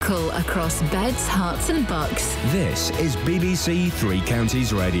local across beds, hearts and bucks. This is BBC Three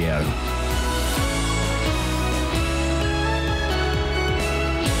Counties Radio.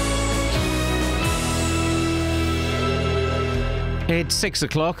 It's 6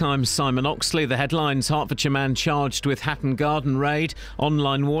 o'clock. I'm Simon Oxley. The headlines: Hertfordshire man charged with Hatton Garden raid,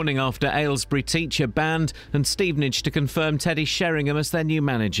 online warning after Aylesbury teacher banned, and Stevenage to confirm Teddy Sheringham as their new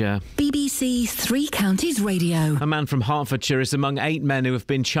manager. BBC Three Counties Radio. A man from Hertfordshire is among 8 men who have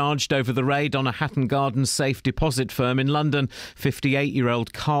been charged over the raid on a Hatton Garden safe deposit firm in London.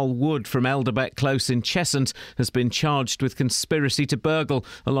 58-year-old Carl Wood from Elderbeck Close in Cheshunt has been charged with conspiracy to burgle,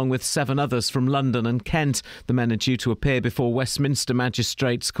 along with 7 others from London and Kent. The men are due to appear before Westminster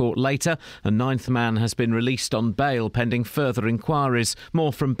Magistrates Court later. A 9th man has been released on bail pending further inquiries.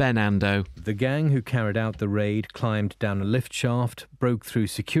 More from Ben Ando. The gang who carried out the raid climbed down a lift shaft, broke through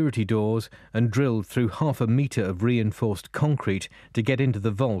security doors and drilled through half a metre of reinforced concrete to get into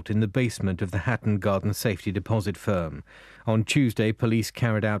the vault in the basement of the Hatton Garden safety deposit firm. On Tuesday, police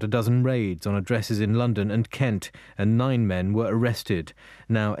carried out a dozen raids on addresses in London and Kent, and 9 men were arrested.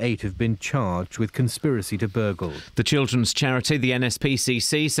 Now 8 have been charged with conspiracy to burgle. The children's charity, the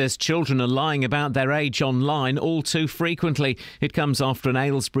NSPCC, says children are lying about their age online all too frequently. It comes after an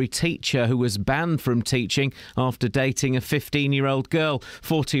Aylesbury teacher who was banned from teaching after dating a 15-year-old girl.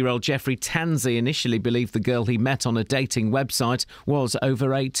 40-year-old Jeffrey Tansey initially believed the girl he met on a dating website was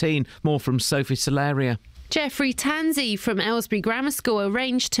over 18. More from Sophie Solaria. Jeffrey Tansey from Aylesbury Grammar School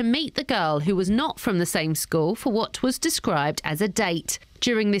arranged to meet the girl who was not from the same school for what was described as a date.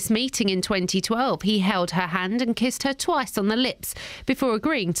 During this meeting in 2012, he held her hand and kissed her twice on the lips before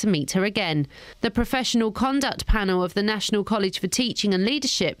agreeing to meet her again. The Professional Conduct Panel of the National College for Teaching and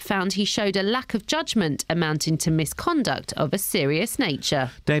Leadership found he showed a lack of judgment amounting to misconduct of a serious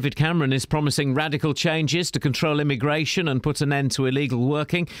nature. David Cameron is promising radical changes to control immigration and put an end to illegal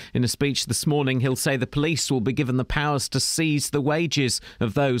working. In a speech this morning, he'll say the police will be given the powers to seize the wages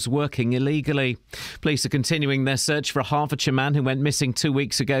of those working illegally. Police are continuing their search for a Hertfordshire man who went missing 2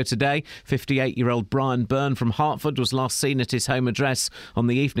 weeks ago today. 58-year-old Brian Byrne from Hertford was last seen at his home address on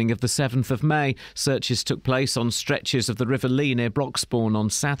the evening of the 7th of May. Searches took place on stretches of the River Lee near Broxbourne on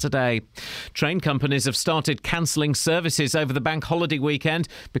Saturday. Train companies have started cancelling services over the bank holiday weekend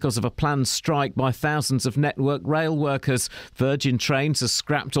because of a planned strike by thousands of Network Rail workers. Virgin Trains has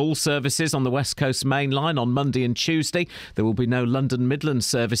scrapped all services on the West Coast Main Line on Monday and Tuesday. There will be no London Midland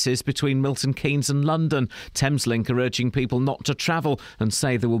services between Milton Keynes and London. Thameslink are urging people not to travel and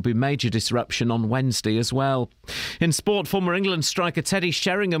say there will be major disruption on Wednesday as well. In sport, former England striker Teddy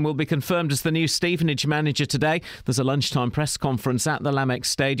Sheringham will be confirmed as the new Stevenage manager today. There's a lunchtime press conference at the Lamex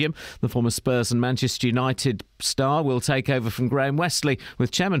Stadium. The former Spurs and Manchester United star will take over from Graham Westley, with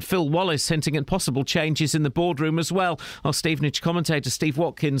Chairman Phil Wallace hinting at possible changes in the boardroom as well. Our Stevenage commentator Steve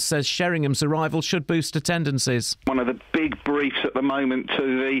Watkins says Sheringham's arrival should boost attendances. One of the big briefs at the moment to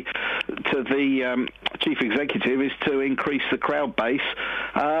the chief executive is to increase the crowd base.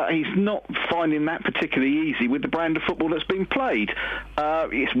 He's not finding that particularly easy with the brand of football that's been played.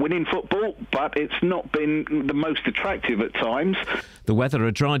 It's winning football, but it's not been the most attractive at times. The weather: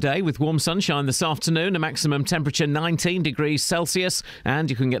 a dry day with warm sunshine this afternoon, a maximum temperature 19 degrees Celsius, and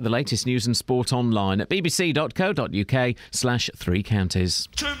you can get the latest news and sport online at bbc.co.uk/3 counties.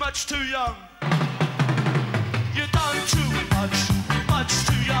 Too much too young. You done too much, much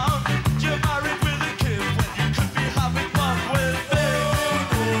too young. You're married with a kid when you could be having fun with me.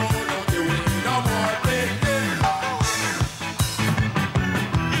 No more baby.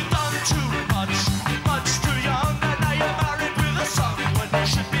 You done too much, much too young. And now you're married with a son when you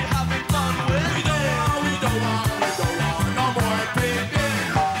should be having fun with me. We don't want no more baby.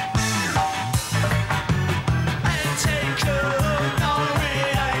 Ain't taken, no we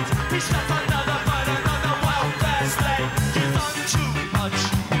ain't. We start another fight, another wild fast lane. You done too much,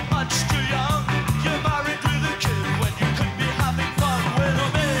 much too young. You're married with a kid when you could be having fun with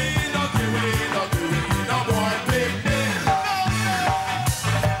me. No more baby.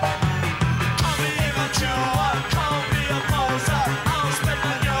 Call me immature, call me a poser. I'll spend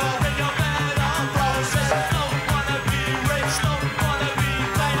on you in your bed of roses. Don't wanna be rich, don't wanna be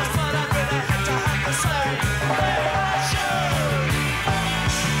famous, but I'm gonna have to say, hey,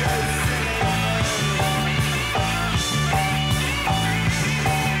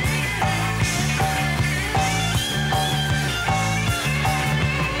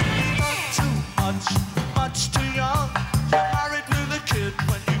 much too young. You're married with a kid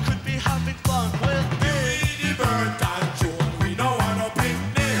when you could be having fun with me. Bird and June, we don't want no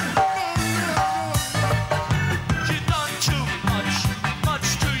picnic. You done too much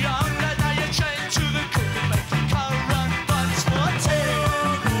too young. And now you're chained to the cook and making current buns for tea.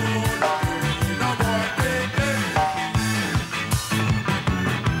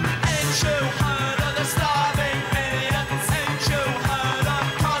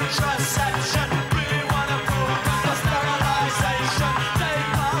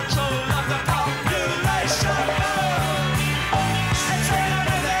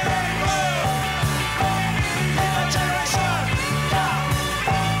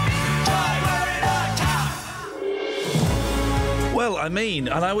 I mean.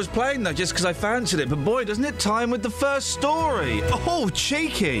 And I was playing that just because I fancied it. But boy, doesn't it time with the first story. Oh,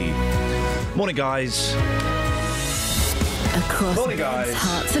 cheeky. Morning, guys. Across Morning, beds, guys.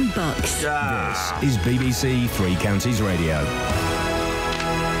 hearts and bucks. This is BBC Three Counties Radio.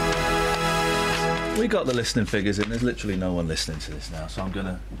 We got the listening figures in. There's literally no one listening to this now, so I'm going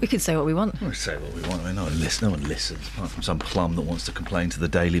to... We can say what we want. We'll say what we want. I mean, no one listens, apart from some plum that wants to complain to the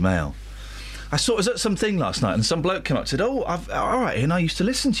Daily Mail. I saw it was at something last night, and some bloke came up and said, all right, Ian, I used to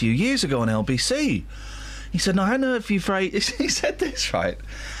listen to you years ago on LBC. He said, no, I hadn't heard of you for ages. He said this, right?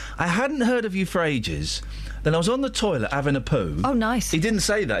 I hadn't heard of you for ages. Then I was on the toilet having a poo. Oh, nice. He didn't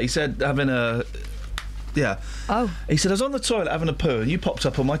say that. He said having a... Yeah. Oh. He said, I was on the toilet having a poo, and you popped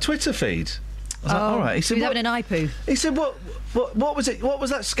up on my Twitter feed. I was like, all right. He said, he was having an eye poo. He said, what was it? What was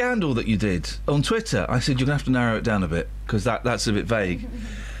that scandal that you did on Twitter? I said, you're going to have to narrow it down a bit, because that's a bit vague.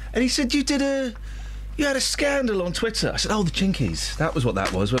 And he said, you had a scandal on Twitter. I said, oh, the Chinkies. That was what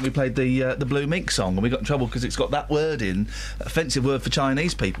that was when we played the Blue Mink song, and we got in trouble because it's got that word in, that offensive word for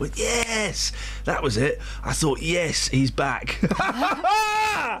Chinese people. Yes, that was it. I thought, yes, he's back.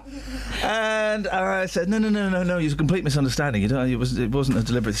 And I said, no, it was a complete misunderstanding. It wasn't a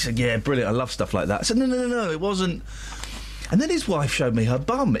deliberate... He said, yeah, brilliant, I love stuff like that. I said, no, it wasn't... And then his wife showed me her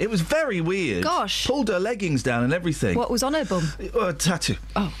bum. It was very weird. Gosh. Pulled her leggings down and everything. What was on her bum? A tattoo.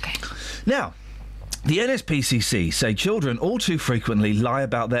 Oh, OK. Now... The NSPCC say children all too frequently lie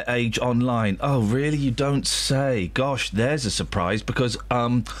about their age online. Oh, really? You don't say? Gosh, there's a surprise, because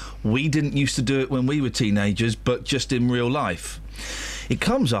we didn't used to do it when we were teenagers, but just in real life. It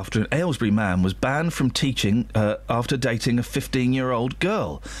comes after an Aylesbury man was banned from teaching after dating a 15-year-old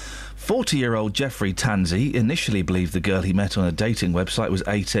girl. 40-year-old Jeffrey Tansey initially believed the girl he met on a dating website was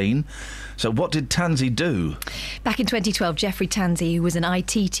 18. So what did Tansey do? Back in 2012, Jeffrey Tansey, who was an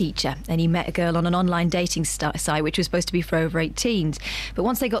IT teacher, and he met a girl on an online dating site which was supposed to be for over 18s. But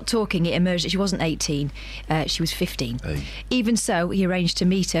once they got talking, it emerged that she wasn't 18, she was 15. Hey. Even so, he arranged to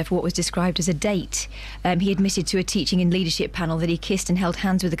meet her for what was described as a date. He admitted to a teaching and leadership panel that he kissed and held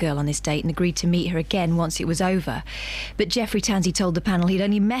hands with the girl on this date and agreed to meet her again once it was over. But Jeffrey Tansey told the panel he'd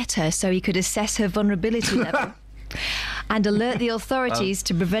only met her so he could assess her vulnerability level and alert the authorities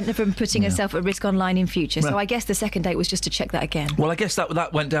to prevent her from putting herself at risk online in future. So I guess the second date was just to check that again. Well, I guess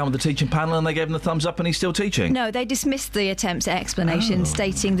that went down with the teaching panel and they gave him the thumbs up and he's still teaching. No, they dismissed the attempts at explanation,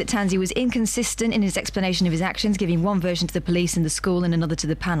 stating that Tansey was inconsistent in his explanation of his actions, giving one version to the police and the school and another to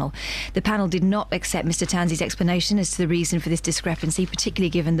the panel. The panel did not accept Mr Tansey's explanation as to the reason for this discrepancy, particularly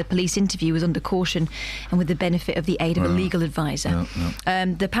given the police interview was under caution and with the benefit of the aid of a legal advisor.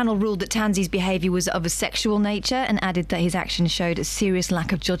 The panel ruled that Tansey's behaviour was of a sexual nature and added that his actions showed a serious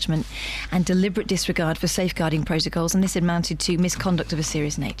lack of judgment and deliberate disregard for safeguarding protocols, and this amounted to misconduct of a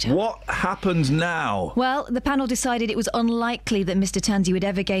serious nature. What happens now? Well, the panel decided it was unlikely that Mr Tansey would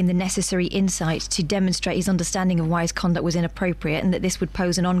ever gain the necessary insight to demonstrate his understanding of why his conduct was inappropriate and that this would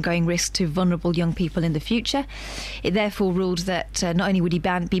pose an ongoing risk to vulnerable young people in the future. It therefore ruled that not only would he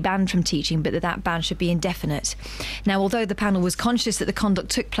be banned from teaching, but that ban should be indefinite. Now, although the panel was conscious that the conduct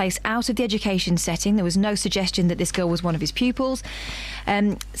took place out of the education setting, there was no suggestion that this girl was one of his pupils.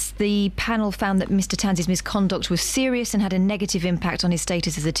 The panel found that Mr Tansey's misconduct was serious and had a negative impact on his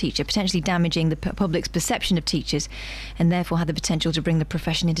status as a teacher, potentially damaging the public's perception of teachers, and therefore had the potential to bring the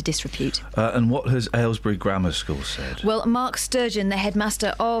profession into disrepute. And what has Aylesbury Grammar School said? Well, Mark Sturgeon, the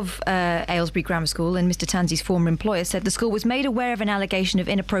headmaster of Aylesbury Grammar School and Mr Tansey's former employer, said the school was made aware of an allegation of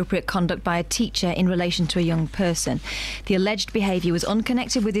inappropriate conduct by a teacher in relation to a young person. The alleged behaviour was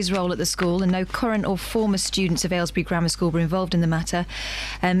unconnected with his role at the school, and no current or former students of Aylesbury Grammar School were involved in the matter.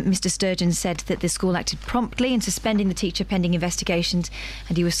 Mr Sturgeon said that the school acted promptly in suspending the teacher pending investigations,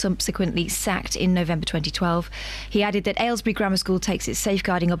 and he was subsequently sacked in November 2012. He added that Aylesbury Grammar School takes its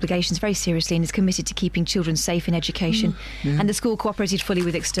safeguarding obligations very seriously and is committed to keeping children safe in education, and the school cooperated fully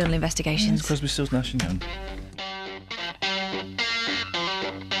with external investigations. Crosby, Stills, Nash and Young.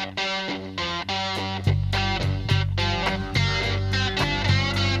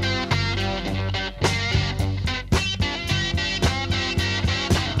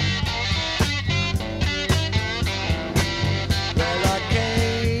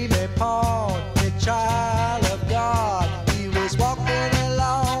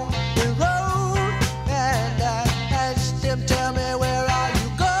 Tell me, where are you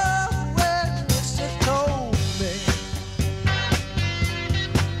going? It's so cold.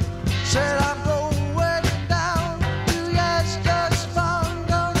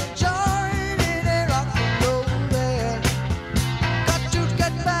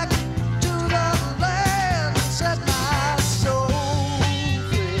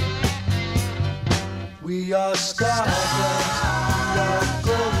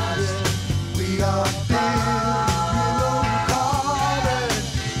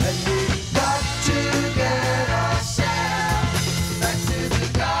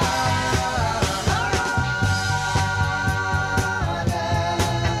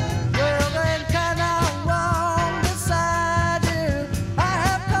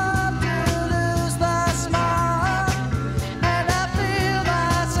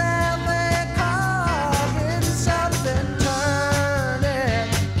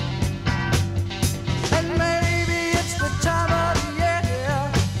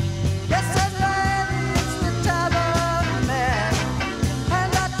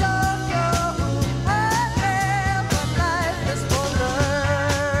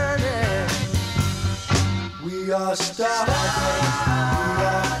 We are stardust. We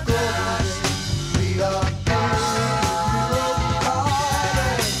are golden. We are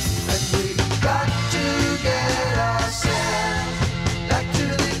and we got to get ourselves back to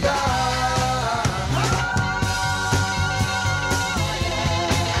the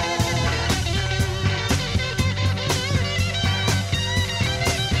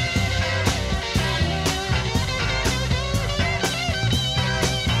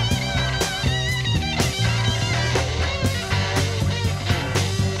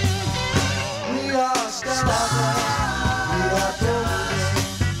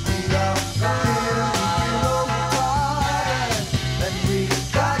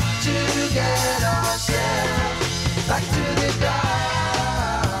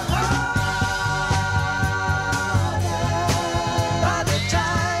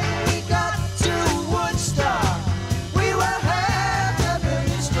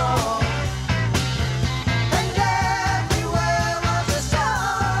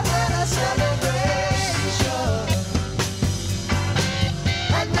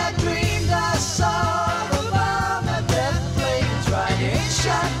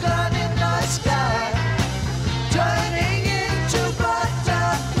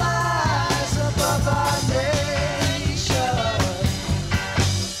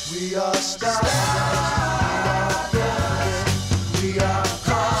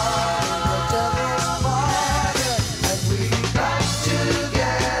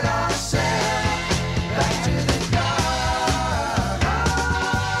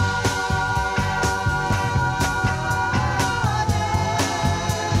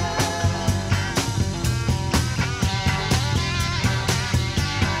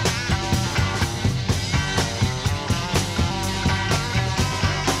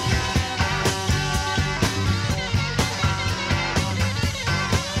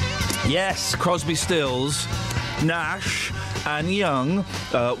Yes, Crosby, Stills, Nash and Young.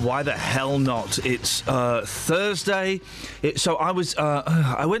 Why the hell not? It's Thursday. So I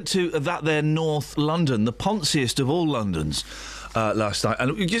went to that there North London, the ponziest of all Londons, last night,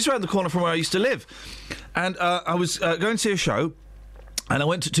 and just around the corner from where I used to live. And I was going to see a show. And I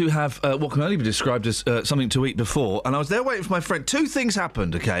went to have what can only be described as something to eat before. And I was there waiting for my friend. Two things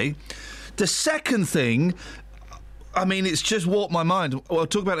happened, OK? The second thing, I mean, it's just warped my mind. Well, I'll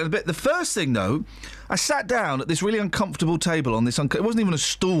talk about it in a bit. The first thing, though, I sat down at this really uncomfortable table on this... it wasn't even a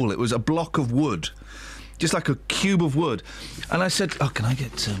stool. It was a block of wood. Just like a cube of wood. And I said, oh, can I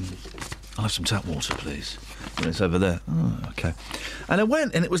get... I'll have some tap water, please. And it's over there. Oh, OK. And I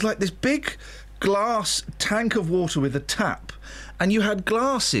went, and it was like this big glass tank of water with a tap. And you had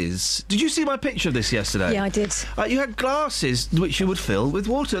glasses. Did you see my picture of this yesterday? Yeah, I did. You had glasses which you would fill with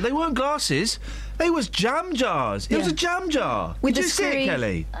water. They weren't glasses. They was jam jars. It was a jam jar. Did you see it,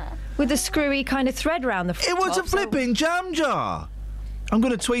 Kelly? With a screwy kind of thread round the front. It was a flipping jam jar. I'm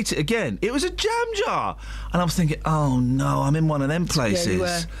going to tweet it again. It was a jam jar. And I was thinking, oh, no, I'm in one of them places. Yeah, you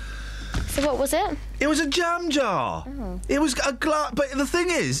were. So what was it? It was a jam jar. Oh. It was a glass... But the thing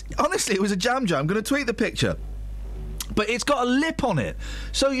is, honestly, it was a jam jar. I'm going to tweet the picture. But it's got a lip on it,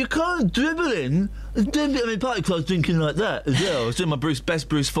 so you can't dribble in. I mean, partly because I was drinking like that as well. I was doing my best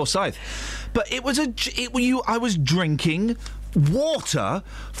Bruce Forsyth. But it was I was drinking water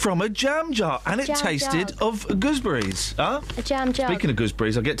from a jam jar, and it tasted of gooseberries. Huh? A jam jug. Speaking of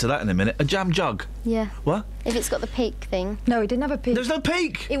gooseberries, I'll get to that in a minute. A jam jug. Yeah. What? If it's got the peak thing. No, it didn't have a peak. There's no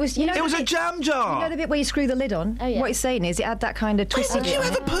peak. It was. It was a jam jar. You know the bit where you screw the lid on? Oh, yeah. What he's saying is it had that kind of twisty. Did you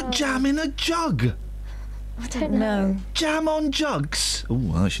ever put jam in a jug? I don't know. No. Jam on jugs?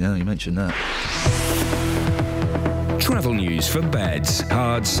 Oh, actually, now you mentioned that. Travel news for beds,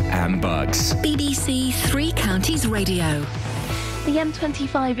 cards and bugs. BBC Three Counties Radio. The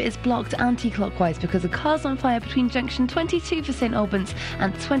M25 is blocked anti-clockwise because a car's on fire between junction 22 for St Albans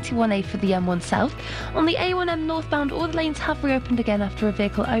and 21A for the M1 South. On the A1M northbound, all the lanes have reopened again after a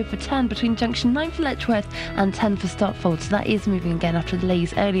vehicle overturned between junction 9 for Letchworth and 10 for Stotfold, so that is moving again after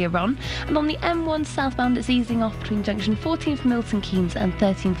delays earlier on. And on the M1 southbound, it's easing off between junction 14 for Milton Keynes and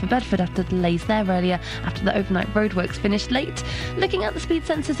 13 for Bedford after delays there earlier after the overnight roadworks finished late. Looking at the speed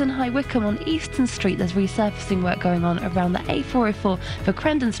sensors in High Wycombe on Easton Street, there's resurfacing work going on around the A404 for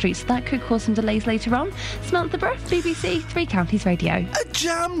Crendon Street, so that could cause some delays later on. Samantha Breath, BBC Three Counties Radio. A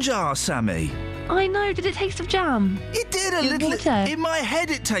jam jar, Sammy. I know, did it taste of jam? It did a little. Water. In my head,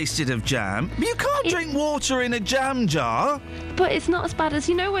 it tasted of jam. You can't drink water in a jam jar. But it's not as bad as,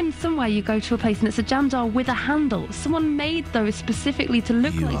 you know, when somewhere you go to a place and it's a jam jar with a handle. Someone made those specifically to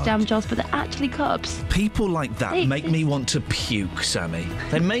look like jam jars, but they're actually cups. People like that make me want to puke, Sammy.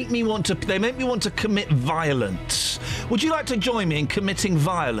 They make me want to commit violence Would you like to join me in committing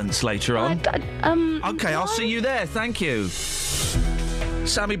violence later on? Okay, I'll see you there. Thank you.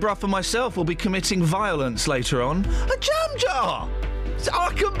 Sammy Brough and myself will be committing violence later on. A jam jar! I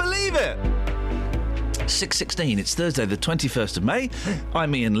couldn't believe it. 6:16. It's Thursday, the 21st of May.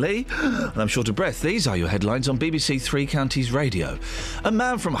 I'm Iain Lee, and I'm short of breath. These are your headlines on BBC Three Counties Radio. A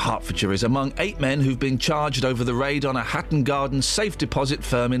man from Hertfordshire is among 8 men who've been charged over the raid on a Hatton Garden safe deposit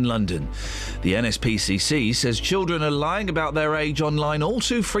firm in London. The NSPCC says children are lying about their age online all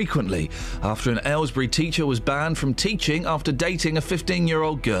too frequently after an Aylesbury teacher was banned from teaching after dating a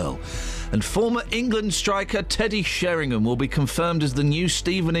 15-year-old girl. And former England striker Teddy Sheringham will be confirmed as the new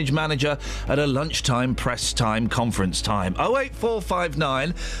Stevenage manager at a lunchtime press time conference time.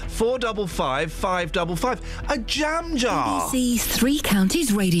 08459 455 555. A jam jar. BBC Three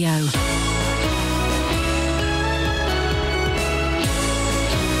Counties Radio.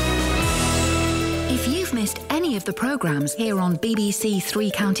 If you've missed any of the programmes here on BBC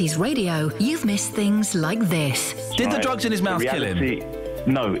Three Counties Radio, you've missed things like this. Did the drugs in his mouth kill him?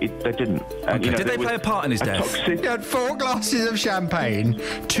 No, they didn't. Okay. Did they play a part in his death? He had 4 glasses of champagne,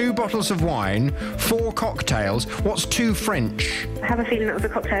 2 bottles of wine, 4 cocktails. What's 2 French? I have a feeling it was a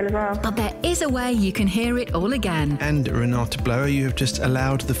cocktail as well. But there is a way you can hear it all again. And Renata Blower, you have just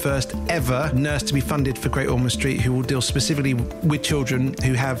allowed the first ever nurse to be funded for Great Ormond Street who will deal specifically with children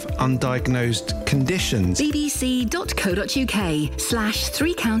who have undiagnosed conditions.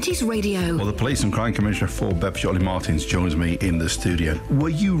 bbc.co.uk/Three Counties Radio. Well, the Police and Crime Commissioner for Bedfordshire, Ollie Martins, joins me in the studio. Were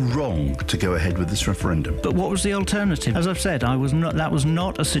you wrong to go ahead with this referendum? But what was the alternative? As I've said, that was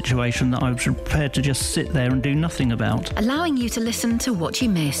not a situation that I was prepared to just sit there and do nothing about. Allowing you to listen to what you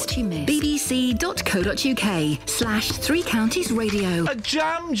missed. bbc.co.uk/Three Counties Radio. A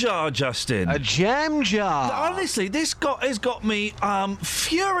jam jar, Justin. A jam jar. Honestly, this has got me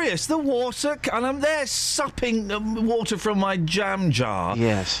furious. The water, and I'm there supping water from my jam jar.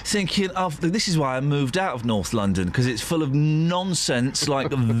 Yes. Thinking of this is why I moved out of North London, because it's full of nonsense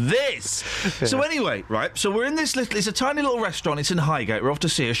like this. So anyway, right, so we're in this it's a tiny little restaurant. It's in Highgate. We're off to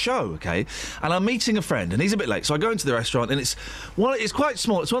see a show, okay? And I'm meeting a friend, and he's a bit late. So I go into the restaurant, and it's quite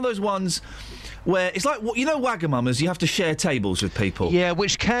small. It's one of those ones where it's like, you know, Wagamama's, you have to share tables with people. Yeah,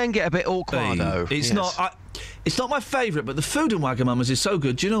 which can get a bit awkward, though. It's not... It's not my favourite, but the food in Wagamama's is so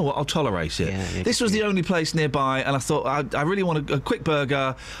good. Do you know what? I'll tolerate it. Yeah, this was the only place nearby, and I thought I really want a quick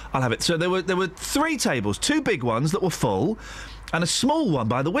burger. I'll have it. So there were 3 tables, 2 big ones that were full, and a small one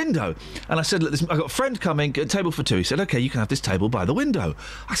by the window. And I said, look, I've got a friend coming, a table for 2. He said, OK, you can have this table by the window.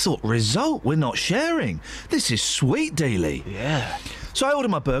 I thought, result, we're not sharing. This is sweet, Dealey. Yeah. So I order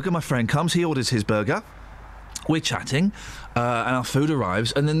my burger, my friend comes, he orders his burger. We're chatting, and our food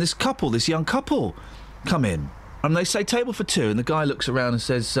arrives, and then this young couple, come in. And they say, table for 2, and the guy looks around and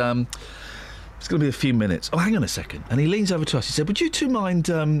says, it's going to be a few minutes. Oh, hang on a second. And he leans over to us. He said, would you 2 mind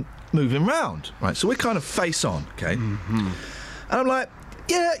moving round? Right, so we're kind of face on, OK? Mm-hmm. And I'm like,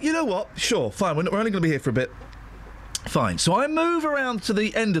 yeah, you know what? Sure, fine. We're only going to be here for a bit. Fine. So I move around to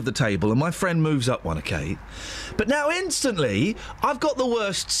the end of the table, and my friend moves up one, OK? But now instantly, I've got the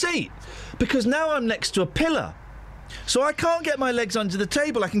worst seat, because now I'm next to a pillar. So I can't get my legs under the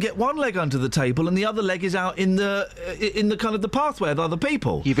table. I can get one leg under the table, and the other leg is out in the kind of the pathway of other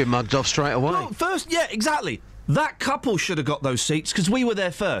people. You've been mugged off straight away. Well, first, yeah, exactly. That couple should have got those seats, because we were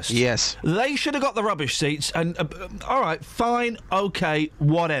there first. Yes. They should have got the rubbish seats, and, all right, fine, OK,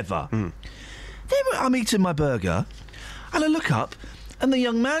 whatever. Then I'm eating my burger, and I look up, and the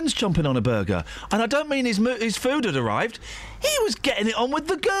young man's chomping on a burger. And I don't mean his food had arrived. He was getting it on with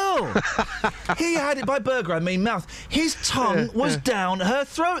the girl. He had it by burger, I mean mouth. His tongue was down her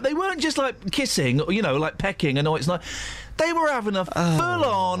throat. They weren't just, like, kissing, or, you know, like pecking, and all. It's like... They were having a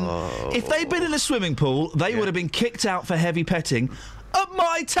full-on... If they'd been in a swimming pool, they would have been kicked out for heavy petting at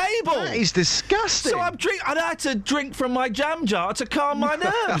my table. That is disgusting. So I had to drink from my jam jar to calm my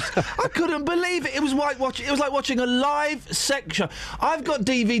nerves. I couldn't believe it. It was like watching a live sex show. I've got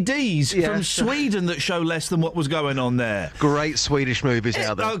DVDs from Sweden that show less than what was going on there. Great Swedish movies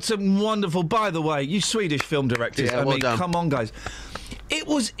out there. Oh, some wonderful. By the way, you Swedish film directors. Yeah, well done. Come on, guys. It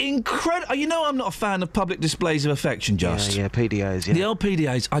was incredible. You know I'm not a fan of public displays of affection, Just. Yeah, PDAs, yeah. The old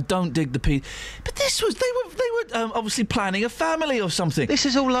PDAs, I don't dig the P... But this was... They were obviously planning a family or something. This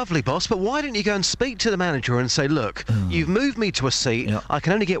is all lovely, boss, but why didn't you go and speak to the manager and say, look, you've moved me to a seat, I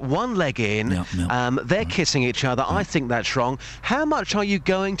can only get one leg in, they're kissing each other, I think that's wrong. How much are you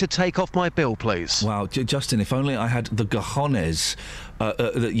going to take off my bill, please? Wow, Justin, if only I had the cojones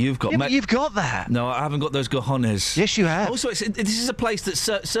that you've got. Yeah, but you've got that. No, I haven't got those cojones. Yes, you have. Also, this is a place that's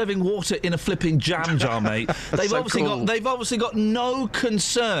serving water in a flipping jam jar, mate. They've So obviously cool. they've obviously got no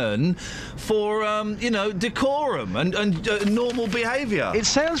concern for decorum and normal behaviour. It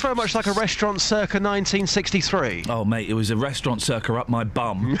sounds very much like a restaurant circa 1963. Oh, mate, it was a restaurant circa up my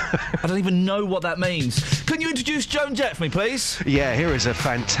bum. I don't even know what that means. Can you introduce Joan Jett for me, please? Yeah, here is a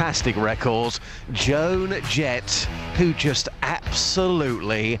fantastic record. Joan Jett, who just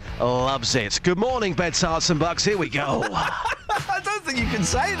absolutely loves it. Good morning, Beds, Hearts and Bucks. Here we go. I don't think you can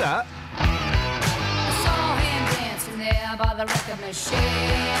say that. I saw him dancing there by the record machine.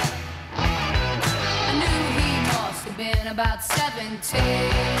 I knew he must have been about 17.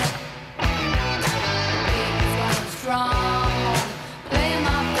 He was running strong, playing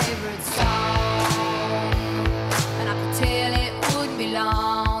my favorite song. And I could tell it wouldn't be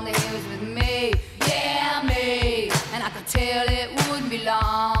long that he was with me, yeah, me. And I could tell it wouldn't be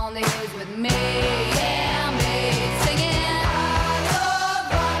long that he was with me, yeah, me. Singing, I love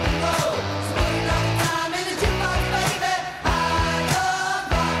rock and roll. So put another time in the jukebox, baby. I love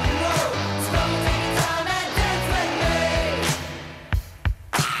rock and roll. So come and take your time and dance with me.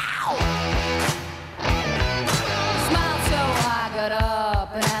 Ow! He smiled so I got up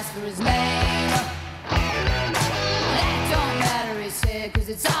and asked for his name. That don't matter, he said, 'cause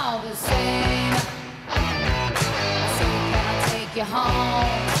it's all the same. I said, can I take you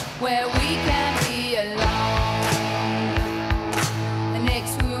home where we can be alone? The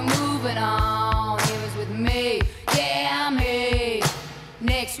next we were moving on, he was with me, yeah, me.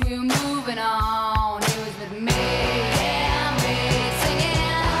 Next we were moving on, he was with me, yeah, me. Singing,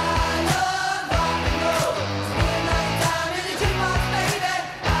 I love rock and roll. So put another time in the jukebox, baby.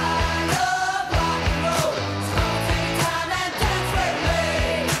 I love rock and roll. So come and take your time and dance with me.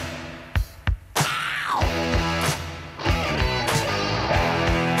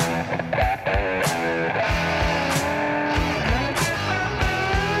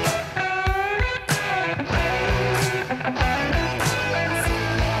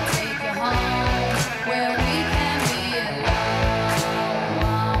 Take you home where we can be alone.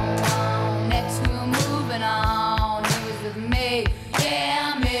 Next we're moving on. He was with me,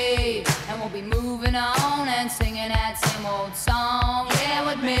 yeah, me. And we'll be moving on and singing that same old song, yeah,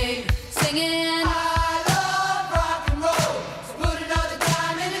 with me. Singing, I love rock and roll. So put another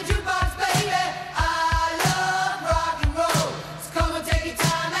time in the jukebox, baby. I love rock and roll. So come and take your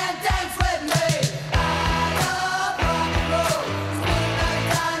time and dance with me. I love rock and roll. So put another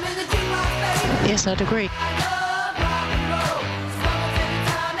time in the jukebox, baby. Yes, I'd agree.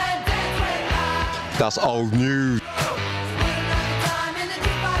 That's old news.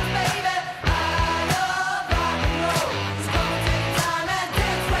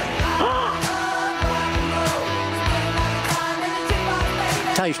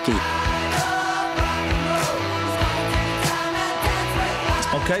 Tasty.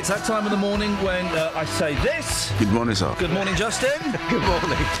 Okay, it's that time of the morning when I say this. Good morning, sir. Good morning, Justin. Good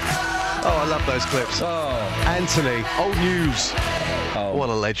morning. Oh, I love those clips. Oh. Anthony, old news. Oh. What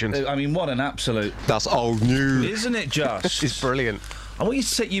a legend. I mean, what an absolute... That's old news. Isn't it just? It's brilliant. I want you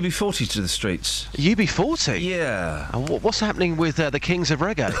to take UB40 to the streets. UB40? Yeah. And what's happening with the Kings of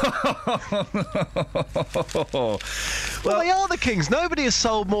Reggae? Well, they are the Kings. Nobody has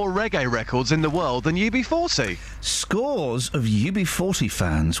sold more reggae records in the world than UB40. Scores of UB40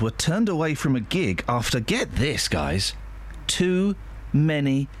 fans were turned away from a gig after, get this, guys, too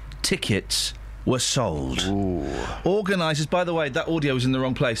many tickets were sold. Organisers, by the way, that audio was in the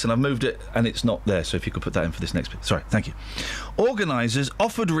wrong place and I've moved it and it's not there, so if you could put that in for this next bit. Sorry, thank you. Organisers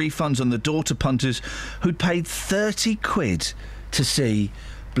offered refunds on the door to punters who'd paid 30 quid to see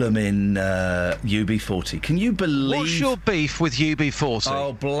blooming UB40. Can you believe... What's your beef with UB40?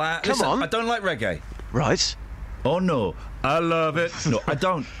 Oh, Come Listen, on. I don't like reggae. Right. Oh, no. I love it. No, I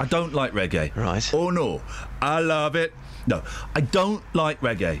don't. I don't like reggae. Right. Oh, no. I love it. No, I don't like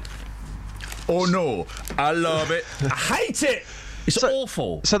reggae. Oh, no. I love it. I hate it. It's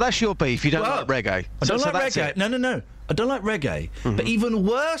awful. So that's your beef. You don't like reggae. I don't So like that's reggae. it. No. I don't like reggae. But even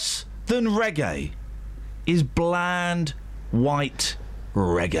worse than reggae is bland, white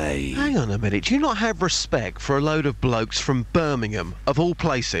reggae. Hang on a minute. Do you not have respect for a load of blokes from Birmingham, of all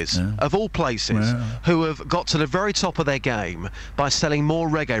places, who have got to the very top of their game by selling more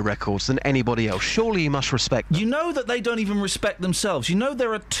reggae records than anybody else? Surely you must respect them. You know that they don't even respect themselves. You know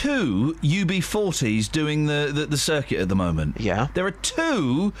there are two UB40s doing the circuit at the moment. Yeah. There are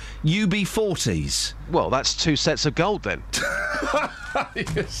two UB40s. Well, that's two sets of gold then.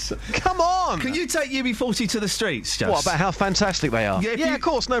 Come on! Can you take UB40 to the streets, Just? What, about how fantastic they are? Yeah, of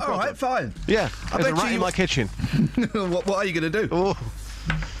course, no problem. All right, fine. Yeah, I there's a bet rat you in my kitchen. what are you going to do? Oh,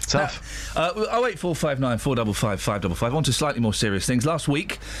 tough. 08459 455 555. On to slightly more serious things. Last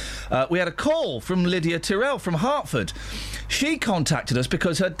week, we had a call from Lydia Tyrrell from Hertford. She contacted us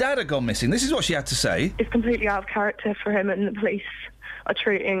because her dad had gone missing. This is what she had to say. It's completely out of character for him, and the police are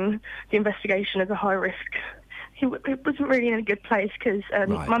treating the investigation as a high risk. He wasn't really in a good place because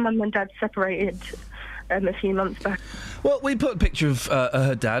my mum and dad separated a few months back. Well, we put a picture of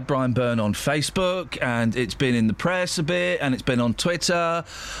her dad, Brian Byrne, on Facebook, and it's been in the press a bit, and it's been on Twitter,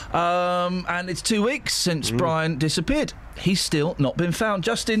 and it's 2 weeks since Brian disappeared. He's still not been found.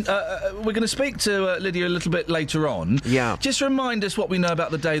 Justin, we're going to speak to Lydia a little bit later on. Yeah. Just remind us what we know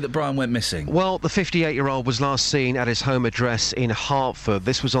about the day that Brian went missing. Well, the 58-year-old was last seen at his home address in Hertford.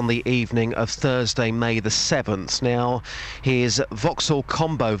 This was on the evening of Thursday, May the 7th. Now, his Vauxhall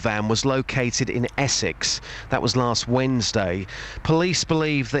Combo van was located in Essex. That was last Wednesday. Police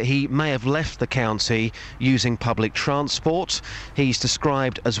believe that he may have left the county using public transport. He's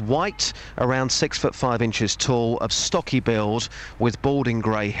described as white, around 6'5" tall, of stocky build, with balding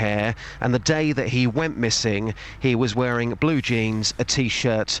grey hair, and the day that he went missing, he was wearing blue jeans, a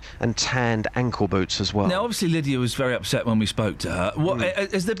T-shirt and tanned ankle boots as well. Now, obviously, Lydia was very upset when we spoke to her.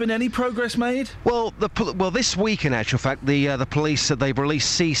 Has there been any progress made? Well, this week, in actual fact, the police said they've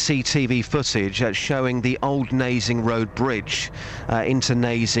released CCTV footage showing the old Nasing Road Bridge into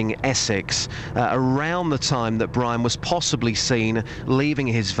Nasing, Essex, around the time that Brian was possibly seen leaving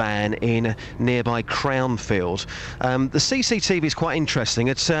his van in nearby Crownfield. The CCTV is quite interesting.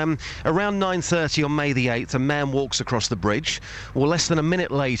 It's around 9:30 on May the 8th, a man walks across the bridge. Well, less than a minute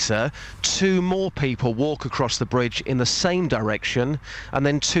later, 2 more people walk across the bridge in the same direction, and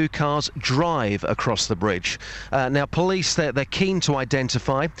then 2 cars drive across the bridge. Now, police, they're keen to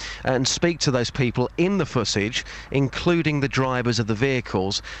identify and speak to those people in the footage, including the drivers of the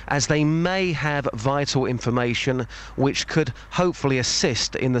vehicles, as they may have vital information which could hopefully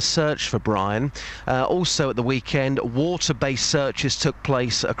assist in the search for Brian. Also at the weekend, water-based searches took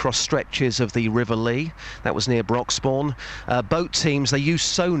place across stretches of the River Lee. That was near Broxbourne. Boat teams, they used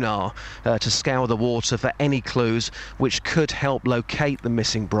sonar to scour the water for any clues which could help locate the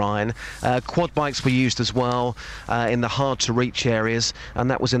missing Brian. Quad bikes were used as well in the hard-to-reach areas,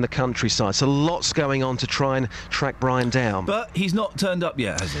 and that was in the countryside. So lots going on to try and track Brian down. But he's not turned up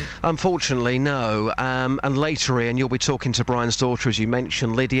yet, has he? Unfortunately, no. And later, Ian, you'll be talking to Brian's daughter, as you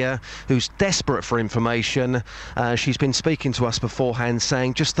mentioned, Lydia, who's desperate for information. She's been speaking to us beforehand,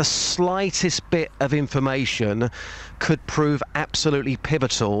 saying just the slightest bit of information could prove absolutely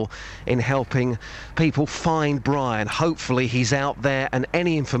pivotal in helping people find Brian. Hopefully he's out there, and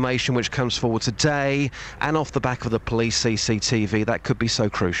any information which comes forward today and off the back of the police CCTV, that could be so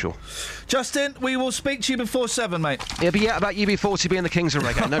crucial. Justin, we will speak to you before 7, mate. Yeah, but about UB40 being the kings of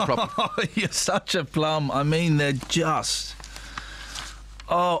reggae, no problem. You're such a plum. I mean, they're just...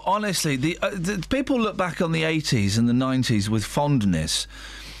 Oh, honestly, the people look back on the 80s and the 90s with fondness.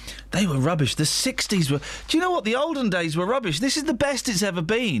 They were rubbish. The 60s were... Do you know what? The olden days were rubbish. This is the best it's ever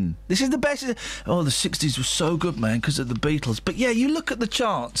been. This is the best... Oh, the 60s were so good, man, because of the Beatles. But, yeah, you look at the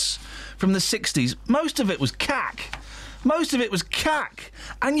charts from the 60s, most of it was cack. Most of it was cack.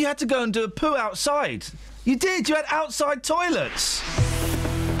 And you had to go and do a poo outside. You did. You had outside toilets.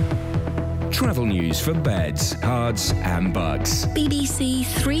 Travel news for beds, cards and bugs. BBC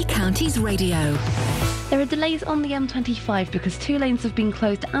Three Counties Radio. There are delays on the M25 because 2 lanes have been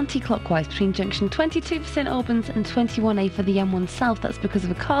closed anti-clockwise between junction 22 for St Albans and 21A for the M1 South. That's because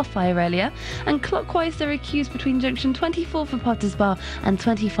of a car fire earlier. And clockwise there are queues between junction 24 for Potters Bar and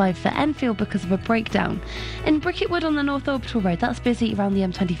 25 for Enfield because of a breakdown. In Bricketwood on the North Orbital Road, that's busy around the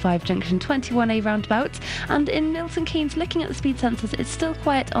M25 junction 21A roundabout. And in Milton Keynes, looking at the speed sensors, it's still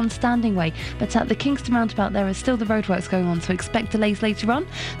quiet on Standing Way. But at the Kingston roundabout there are still the roadworks going on, so expect delays later on.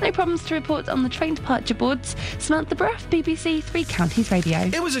 No problems to report on the train departure boards. Samantha Bruff, BBC Three Counties Radio.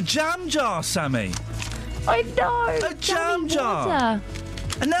 It was a jam jar, Sammy. I know. A jam jar. Water.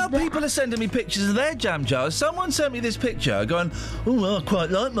 And now people are sending me pictures of their jam jars. Someone sent me this picture going, oh, well, I quite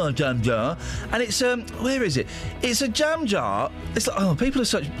like my jam jar. And it's, where is it? It's a jam jar. It's like, oh, people are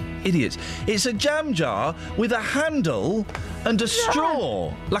such idiots. It's a jam jar with a handle and a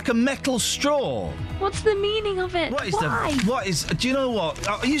straw, like a metal straw. What's the meaning of it? What is, do you know what?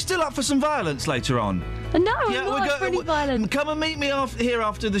 Are you still up for some violence later on? No, I'm not up for any violence. Come and meet me here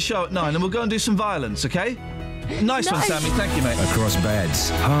after the show at 9 and we'll go and do some violence, OK? Nice one, Sammy. Thank you, mate. Across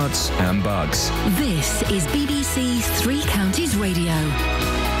beds, hearts and bugs. This is BBC Three Counties Radio. 1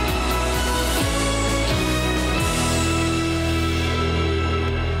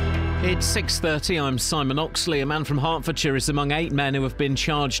 6:30, I'm Simon Oxley. A man from Hertfordshire is among 8 men who have been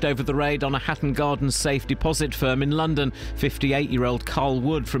charged over the raid on a Hatton Gardens safe deposit firm in London. 58-year-old Carl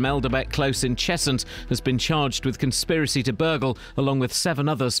Wood from Elderbeck Close in Cheshunt has been charged with conspiracy to burgle, along with 7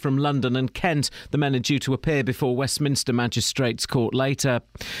 others from London and Kent. The men are due to appear before Westminster Magistrates Court later.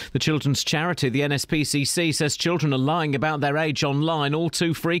 The children's charity, the NSPCC, says children are lying about their age online all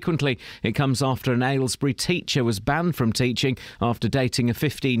too frequently. It comes after an Aylesbury teacher was banned from teaching after dating a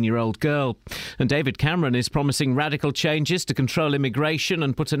 15-year-old girl. And David Cameron is promising radical changes to control immigration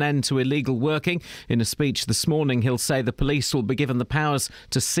and put an end to illegal working. In a speech this morning, he'll say the police will be given the powers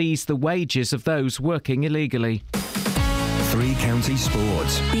to seize the wages of those working illegally. 3 Counties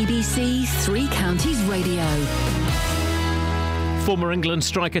Sports. BBC 3 Counties Radio. Former England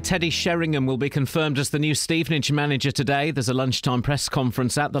striker Teddy Sheringham will be confirmed as the new Stevenage manager today. There's a lunchtime press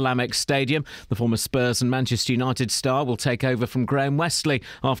conference at the Lamex Stadium. The former Spurs and Manchester United star will take over from Graham Westley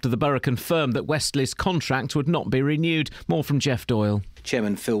after the borough confirmed that Westley's contract would not be renewed. More from Jeff Doyle.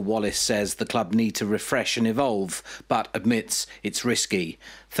 Chairman Phil Wallace says the club need to refresh and evolve, but admits it's risky.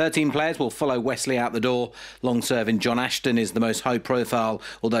 13 players will follow Wesley out the door. Long-serving John Ashton is the most high-profile,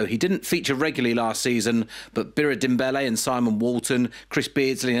 although he didn't feature regularly last season. But Bira Dembele and Simon Walton, Chris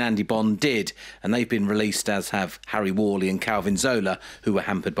Beardsley and Andy Bond did, and they've been released, as have Harry Worley and Calvin Zola, who were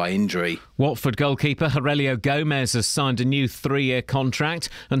hampered by injury. Watford goalkeeper Aurelio Gomez has signed a new 3-year contract,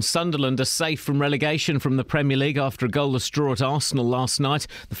 and Sunderland are safe from relegation from the Premier League after a goalless draw at Arsenal last night.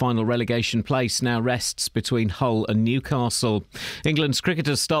 The final relegation place now rests between Hull and Newcastle. England's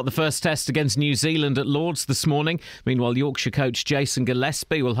cricketers start the first test against New Zealand at Lords this morning. Meanwhile, Yorkshire coach Jason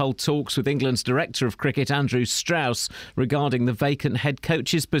Gillespie will hold talks with England's Director of Cricket Andrew Strauss regarding the vacant head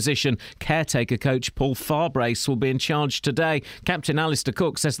coach's position. Caretaker coach Paul Farbrace will be in charge today. Captain Alistair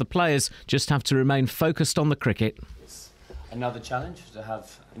Cook says the players just have to remain focused on the cricket. Another challenge to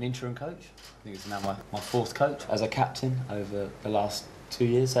have an interim coach. I think it's now my 4th coach as a captain over the last 2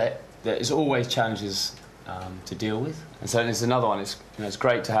 years. There's always challenges to deal with, and so there's another one. It's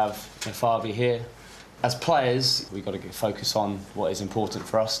great to have Favi here. As players, we've got to focus on what is important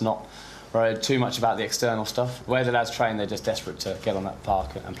for us, not worry too much about the external stuff. Where the lads train, they're just desperate to get on that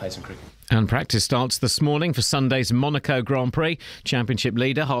park and play some cricket. And practice starts this morning for Sunday's Monaco Grand Prix. Championship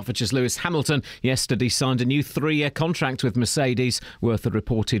leader Hertfordshire's Lewis Hamilton yesterday signed a new 3-year contract with Mercedes worth a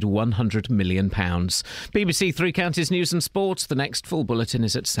reported £100 million. BBC 3 Counties News and Sports. The next full bulletin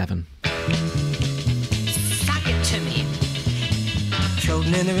is at 7. Suck it to me.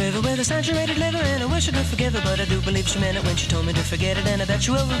 Floating in the river with a saturated liver, and I wish I could forgive her, but I do believe she meant it when she told me to forget it, and I bet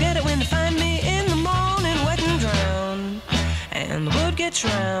you will forget it when they find me in the morning wet and drowned, and the wood gets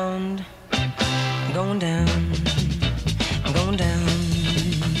round. I'm going down, I'm going down.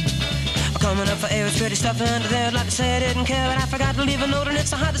 I'm coming up for air, it's pretty stuff under there. I'd like to say I didn't care, but I forgot to leave a note, and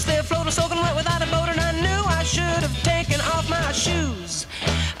it's so hot to stay afloat. I'm soaking wet without a boat, and I knew I should have taken off my shoes.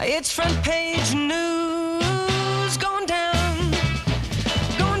 It's front page news. Going down,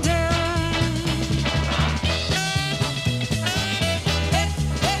 going down. Hey,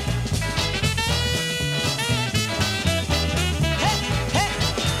 hey.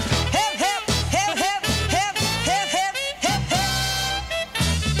 Help, help, help, help, help, help, help, help, help.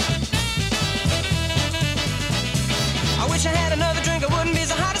 I wish I had another drink, I wouldn't be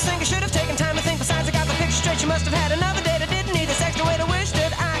so hot to sink. I should have taken time to think. Besides, I got the picture straight. You must have had another day that didn't need this extra way to wish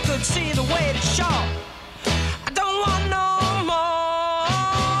that I could see the way to show. I don't want no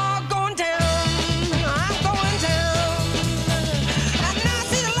more. Going down, I'm going down. And now I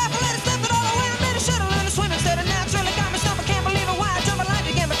see the life, I let it slip it all away. I made a should have learned to swim instead of naturally got me stuff. I can't believe it, why I jump a life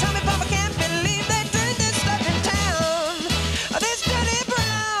again. My tummy pump, I can't believe they drink this stuff in town. This dirty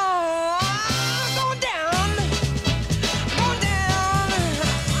brown. Going down, going down,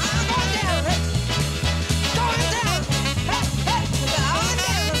 I'm going down, going down, hey, hey, going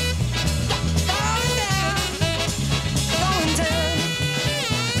down, going down, going down,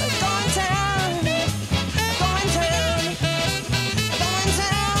 going down, going down, going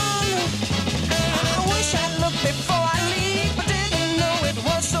down. I wish I'd looked before I leave, but didn't know it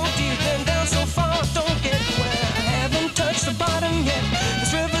was so deep and down so far. Don't get wet, I haven't touched the bottom yet.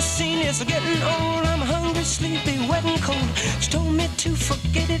 This river scene is getting old. I'm hungry, sleepy, wet and cold. She told me to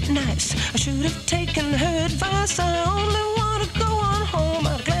forget it nice. I should have taken her advice. I only want to go on home.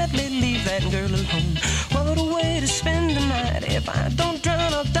 I'd gladly leave that girl alone. What a way to spend the night. If I don't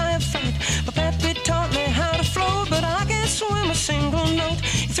drown, I'll die of fright. My pappy taught me how to float, but I can't swim a single note.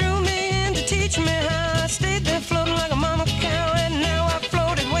 He threw me in to teach me how. I stayed there floating like a mama cow, and now I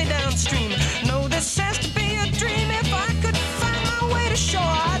floated way downstream. No, this has to be a dream. If I could find my way to shore,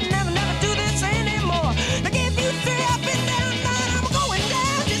 I'd never do this anymore. Now give you 3 up and down, I'm going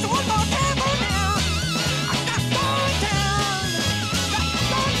down just one more time.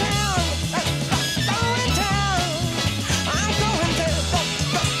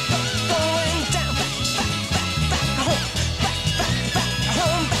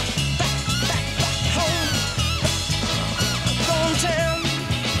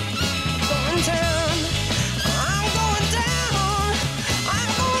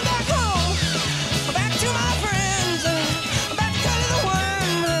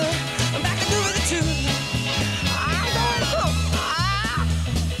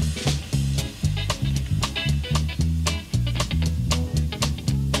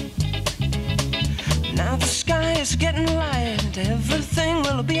 it's getting light. Everything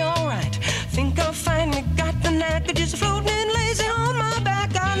will be alright. Think I'll finally got the knack of just floating lazy on my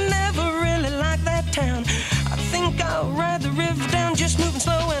back. I never really liked that town. I think I'll ride the river down, just moving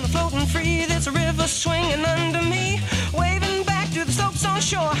slow and floating free. There's a river swinging under me, waving back to the slopes on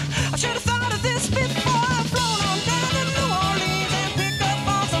shore. I should have thought of this before. I float on down to New Orleans and pick up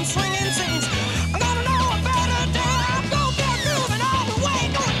on some swinging scenes. I'm gonna know a better day. I'll go down grooving all the way,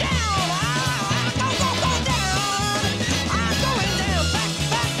 going down. Go down. I'm going down, back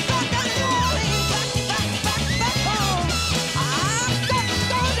down to New Orleans, back home. I'm gonna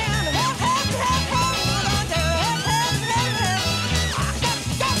go down, head, home, going down, head. I gotta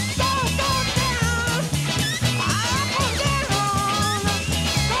go down. I'm going down,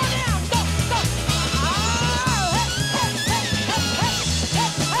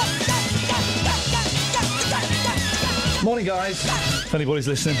 Morning, guys. If anybody's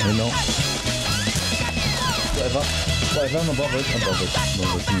listening, they're not. Whatever, I'm not bothered.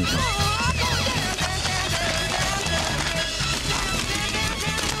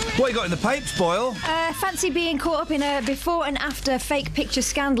 What you got in the papes, Boyle? Fancy being caught up in a before and after fake picture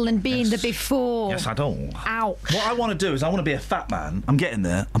scandal and being the before. Yes, I don't. Ow. What I want to do is I want to be a fat man. I'm getting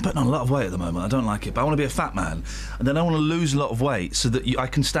there. I'm putting on a lot of weight at the moment. I don't like it, but I want to be a fat man. And then I want to lose a lot of weight so that I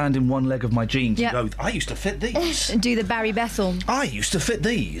can stand in one leg of my jeans and go, I used to fit these. And do the Barry Bethel. I used to fit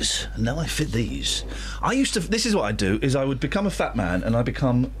these. And now I fit these. This is what I do, is I would become a fat man and I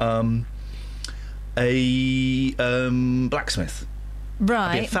become a blacksmith. Right.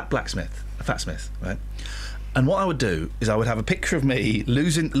 I'd be a fat blacksmith. A fat smith, right? And what I would do is I would have a picture of me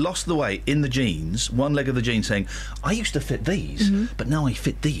lost the weight in the jeans, one leg of the jeans, saying, I used to fit these, but now I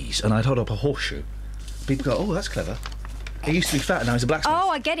fit these. And I'd hold up a horseshoe. People go, oh, that's clever. He used to be fat and now he's a blacksmith. Oh,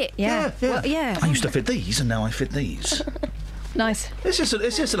 I get it. Yeah. Well, yeah. I used to fit these and now I fit these. Nice. It's just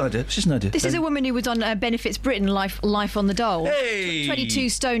an idea. It's just an idea. This is a woman who was on Benefits Britain Life on the Dole. Hey!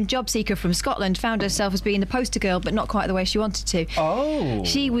 22-stone job seeker from Scotland found herself as being the poster girl, but not quite the way she wanted to. Oh.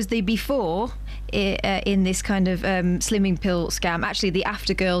 She was the before in this kind of slimming pill scam. Actually, the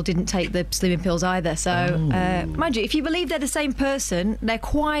after girl didn't take the slimming pills either. So, mind you, if you believe they're the same person, they're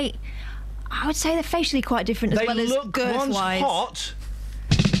quite... I would say they're facially quite different as well as girth-wise. Hot.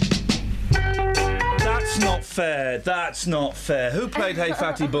 That's not fair. Who played Hey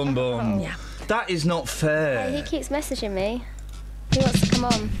Fatty Bum Bum? Yeah. That is not fair. He keeps messaging me. He wants to come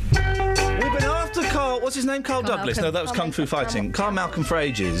on. We've been after Carl... What's his name? Carl Douglas? Malcolm. No, that was Kung Fu Fighting. Carl Malcolm for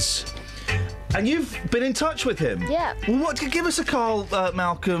ages. And you've been in touch with him? Yeah. Well, give us a Carl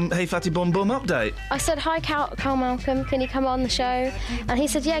Malcolm Hey Fatty Bum Bum update. I said, hi, Carl Malcolm, can you come on the show? And he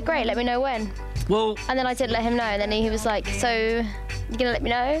said, yeah, great, let me know when. Well... And then I did let him know, and then he was like, so, you gonna let me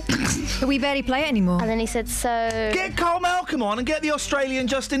know? But we barely play it anymore. And then he said, so... Get Carl Malcolm on and get the Australian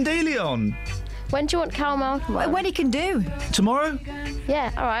Justin Dealey on. When do you want Carl Malcolm on? When he can do. Tomorrow?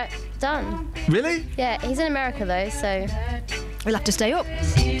 Yeah, all right, done. Really? Yeah, he's in America, though, so... We'll have to stay up.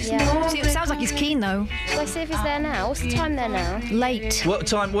 Yeah. See, it sounds like he's keen, though. Shall I see if he's there now? What's the time there now? Late. What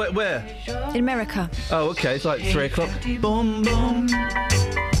time? Where? In America. Oh, OK, it's like 3 o'clock. Boom, boom.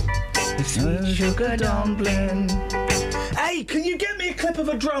 It's a sugar dumpling. Hey, can you get me a clip of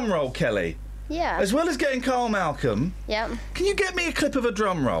a drum roll, Kelly? Yeah. As well as getting Carl Malcolm. Yep. Can you get me a clip of a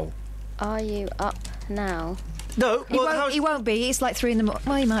drum roll? Are you up now? No, well, he won't be. It's like 3 in the morning.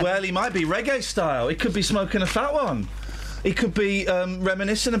 Well, he might. Well, he might be reggae style. He could be smoking a fat one. He could be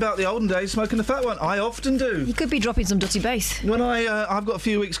reminiscing about the olden days, smoking a fat one. I often do. He could be dropping some dirty bass. When I've got a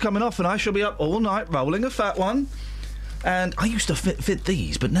few weeks coming off, and I shall be up all night rolling a fat one. And I used to fit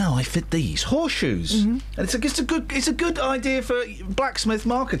these, but now I fit these horseshoes. And it's a good idea for blacksmith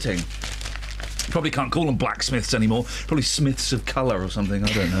marketing. Probably can't call them blacksmiths anymore. Probably smiths of colour or something.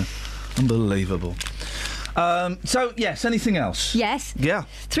 I don't know. Unbelievable. So, yes, anything else? Yes. Yeah.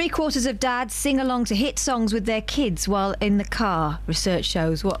 3/4 of dads sing along to hit songs with their kids while in the car, research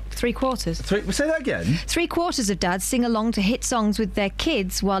shows. What, 3/4? Say that again? 3/4 of dads sing along to hit songs with their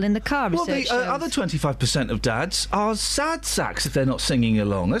kids while in the car, research shows. Well, the other 25% of dads are sad sacks if they're not singing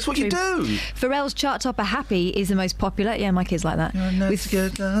along. That's what you do. Pharrell's chart topper Happy is the most popular. Yeah, my kids like that.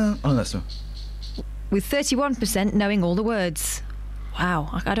 With 31% knowing all the words.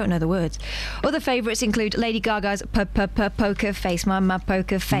 Wow, I don't know the words. Other favourites include Lady Gaga's Poker Face, my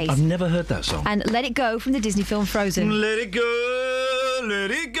Poker Face. I've never heard that song. And Let It Go from the Disney film Frozen. Let it go,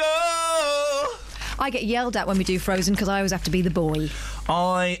 let it go. I get yelled at when we do Frozen because I always have to be the boy.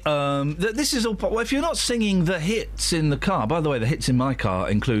 This is all... Well, if you're not singing the hits in the car... By the way, the hits in my car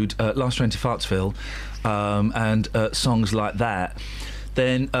include Last Train to Fartsville and songs like that.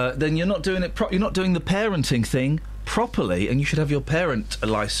 Then you're not doing it... you're not doing the parenting thing properly, and you should have your parent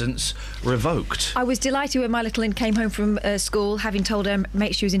licence revoked. I was delighted when my little one came home from school, having told her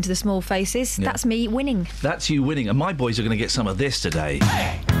make she was into the small faces. Yeah. That's me winning. That's you winning, and my boys are going to get some of this today.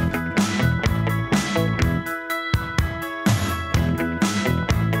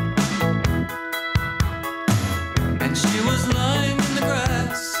 And she was lying in the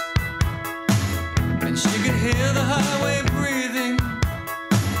grass, and she could hear the highway breathing,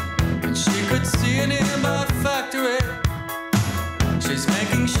 and she could see a nearby factory. She's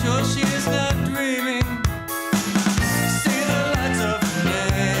making sure she is not dreaming. See the lights of her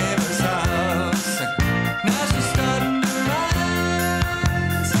neighbor's house. Now she's starting to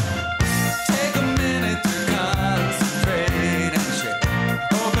rise. Take a minute to concentrate, and she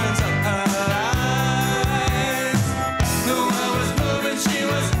opens up her eyes. The world was moving, she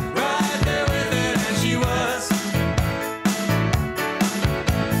was right there with it, and she was.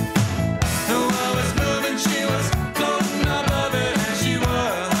 The world was moving, she was floating above it, and she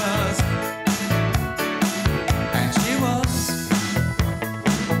was. And she was.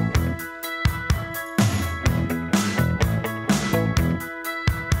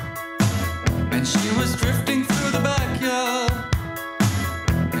 And she was drifting through the backyard,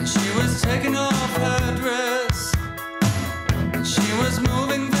 and she was taking off her dress, and she was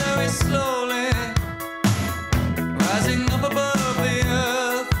moving very slowly, rising up above the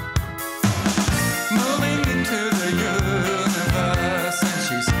earth, moving into the universe, and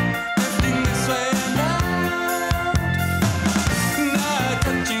she's drifting this way and out, not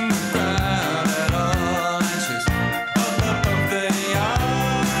touching the ground at all, and she's up above the yard.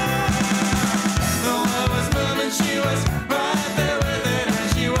 The world was moving, she was right there with it, and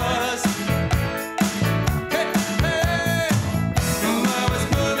she was. Hey, hey. The world was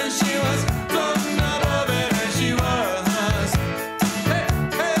moving, she was floating above it, and she was. Hey,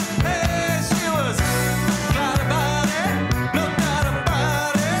 hey, hey, she was. Right about it, no doubt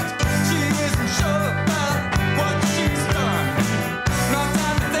about it. She isn't sure about what she's done. No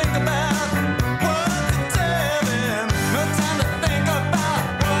time to think about what to tell him. No time to think about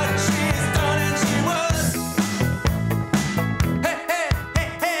what she's done, and she was. Hey, hey,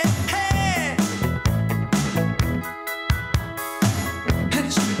 hey, hey, hey. And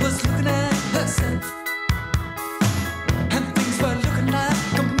she was looking at herself, and things were looking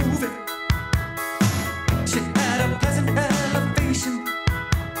like a movie. She had a pleasant elevation.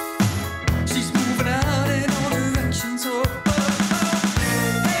 She's moving out in all directions. Oh, oh, oh.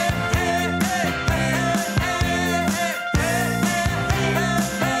 Hey, hey, hey, hey, hey,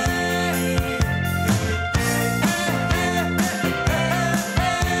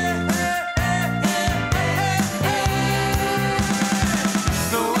 hey,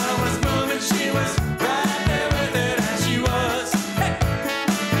 the world was moving, she was right there with it, and she was. Hey.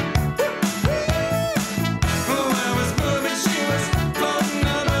 The world was moving, she was floating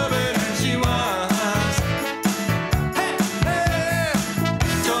above it, and she was. Hey, hey.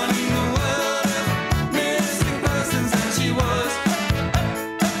 Joining the world of missing persons, and she was.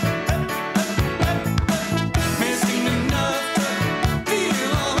 Missing enough to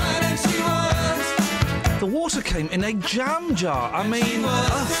feel alright, and she was. The water came in a jam jar. I mean,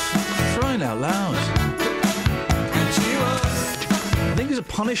 throwing out loud. And she was. I think it's a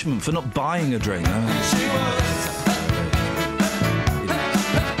punishment for not buying a drink. She was.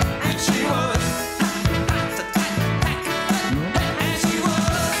 And she was. And she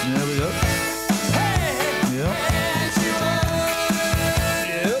was. There we go. Yep.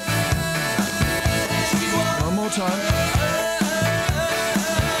 Yep. One more time.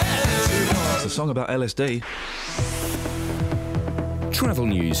 It's a song about LSD. Travel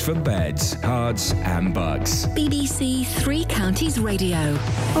news for beds, cards, and bugs. BBC Three Counties Radio.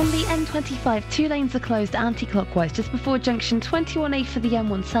 On the M25, two lanes are closed anti-clockwise just before junction 21A for the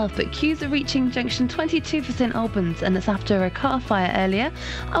M1 South, but queues are reaching junction 22 for St Albans, and it's after a car fire earlier.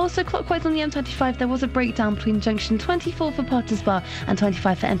 Also clockwise on the M25, there was a breakdown between junction 24 for Potters Bar and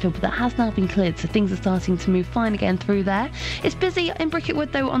 25 for Enfield, but that has now been cleared, so things are starting to move fine again through there. It's busy in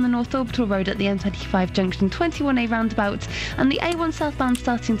Bricketwood though on the North Orbital Road at the M25 junction 21A roundabout, and the A1 southbound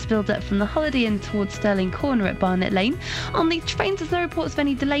starting to build up from the Holiday Inn towards Stirling Corner at Barnet Lane. On the trains, there's no reports of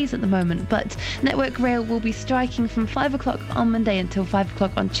any delays at the moment, but Network Rail will be striking from 5 o'clock on Monday until 5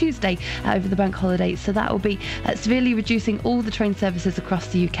 o'clock on Tuesday over the bank holiday, so that will be severely reducing all the train services across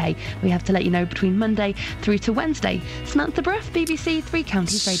the UK. We have to let you know between Monday through to Wednesday. Samantha Bruff, BBC Three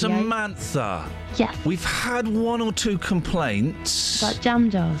Counties Radio. Samantha. Yes. We've had one or two complaints. About jam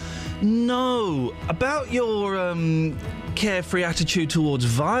jars? No, about your carefree attitude towards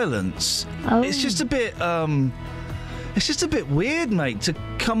violence. Oh. It's just a bit weird, mate, to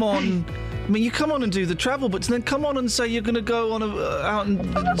come on mean, you come on and do the travel, but then come on and say you're going to go on out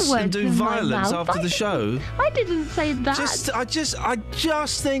and do violence after the show. I didn't say that. I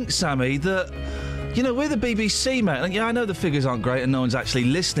just think, Sammy, that, you know, we're the BBC, mate. And yeah, I know the figures aren't great and no one's actually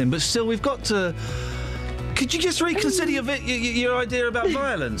listening, but still, we've got to... Could you just reconsider your idea about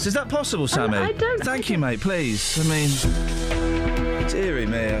violence? Is that possible, Sammy? I don't... Thank you, mate, please. I mean... Deary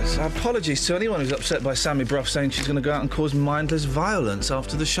me. Apologies to anyone who's upset by Sammy Brough saying she's going to go out and cause mindless violence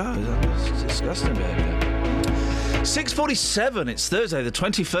after the show. That's disgusting behaviour. 6:47, it's Thursday, the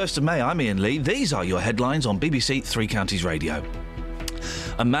 21st of May. I'm Iain Lee. These are your headlines on BBC Three Counties Radio.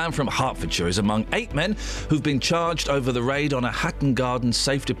 A man from Hertfordshire is among 8 men who've been charged over the raid on a Hatton Garden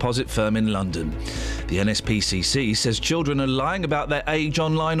safe deposit firm in London. The NSPCC says children are lying about their age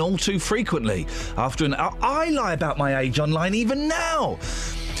online all too frequently. I lie about my age online even now.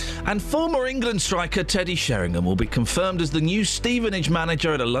 And former England striker Teddy Sheringham will be confirmed as the new Stevenage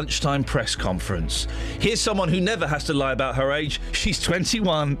manager at a lunchtime press conference. Here's someone who never has to lie about her age. She's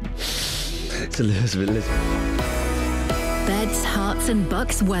 21. It's Elizabeth. Beds, Hearts and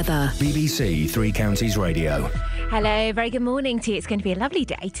Bucks weather. BBC Three Counties Radio. Hello, very good morning to you. It's going to be a lovely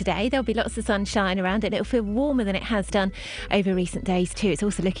day today. There'll be lots of sunshine around and it'll feel warmer than it has done over recent days too. It's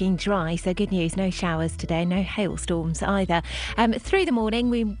also looking dry, so good news, no showers today, no hailstorms either. Through the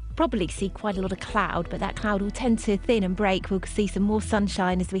morning, we probably see quite a lot of cloud, but that cloud will tend to thin and break. We'll see some more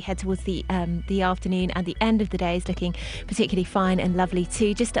sunshine as we head towards the afternoon, and the end of the day is looking particularly fine and lovely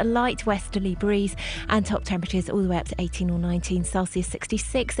too. Just a light westerly breeze and top temperatures all the way up to 18 or 19 Celsius,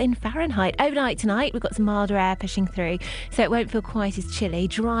 66 in Fahrenheit. Overnight tonight, we've got some milder air pushing through, so it won't feel quite as chilly.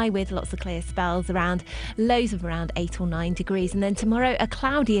 Dry with lots of clear spells around, lows of around 8 or 9 degrees. And then tomorrow, a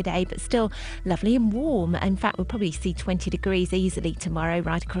cloudier day, but still lovely and warm. In fact, we'll probably see 20 degrees easily tomorrow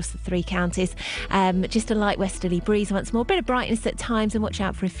right across the three counties. Just a light westerly breeze once more. Bit of brightness at times, and watch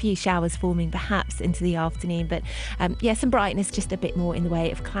out for a few showers forming perhaps into the afternoon. But some brightness, just a bit more in the way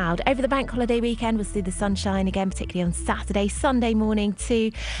of cloud. Over the bank holiday weekend, we'll see the sunshine again, particularly on Saturday, Sunday morning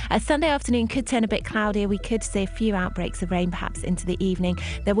too. Sunday afternoon could turn a bit cloudier. We could see a few outbreaks of rain perhaps into the evening.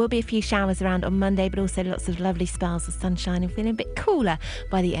 There will be a few showers around on Monday, but also lots of lovely spells of sunshine and feeling a bit cooler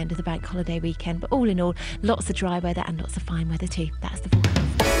by the end of the bank holiday weekend. But all in all, lots of dry weather and lots of fine weather too. That's the forecast.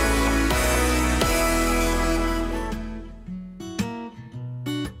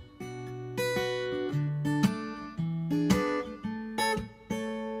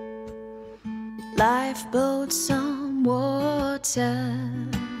 Lifeboats on water,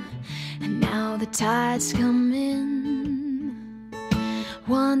 and now the tide's come in.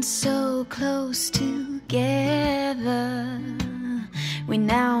 Once so close together, we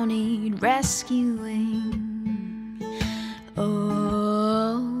now need rescuing.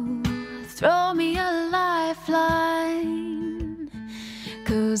 Oh, throw me a lifeline,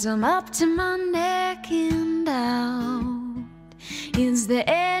 'cause I'm up to my neck and out. Is there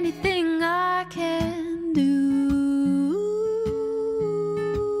anything I can do?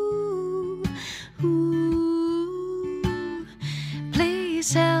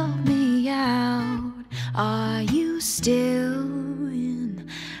 Please help me out. Are you still in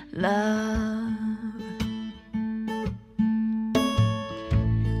love?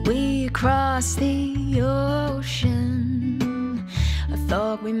 We crossed the ocean. I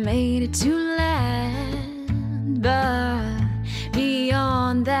thought we made it to land, but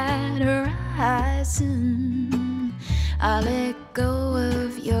beyond that horizon, I let go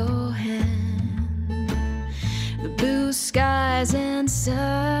of your hand. The blue skies and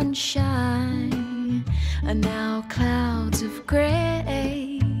sunshine are now clouds of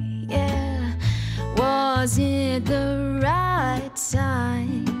grey. Yeah, was it the right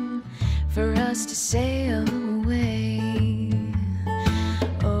time for us to sail away?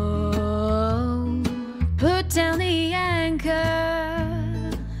 Oh, put down the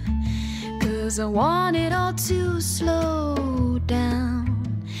anchor, 'cause I want it all to slow down.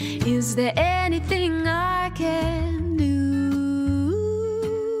 Is there anything I can do?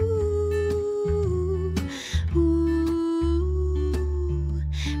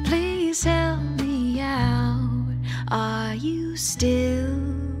 Please help me out. Are you still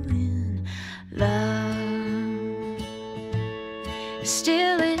in love?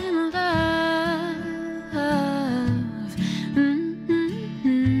 Still in love.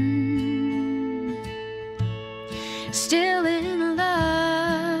 Still in love.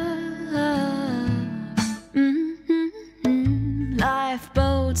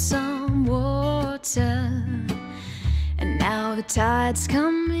 Lifeboats on water, and now the tide's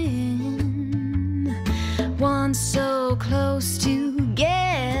come in. Once so close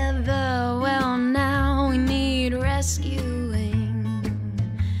together, well now we need rescuing.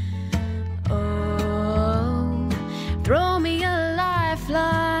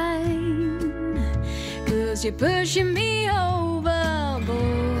 'cause you're pushing me overboard.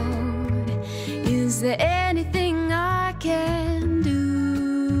 Is there anything I can do?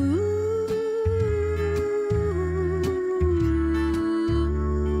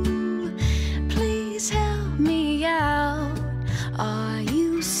 Please help me out. Are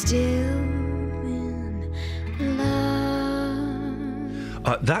you still in love?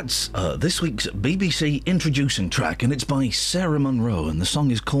 That's this week's BBC introducing track, and it's by Sarah Monroe, and the song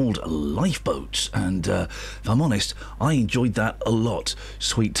is called Lifeboats. And if I'm honest, I enjoyed that a lot.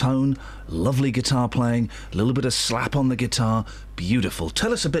 Sweet tone, lovely guitar playing, a little bit of slap on the guitar. Beautiful.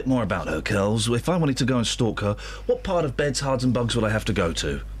 Tell us a bit more about her, Curls. If I wanted to go and stalk her, what part of Beds, Herts and Bugs would I have to go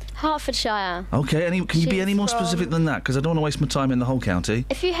to? Hertfordshire. Okay, can you be any more She's specific than that? Because I don't want to waste my time in the whole county.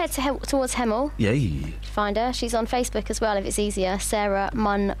 If you head towards Hemel, Yay. find her. She's on Facebook as well, if it's easier. Sarah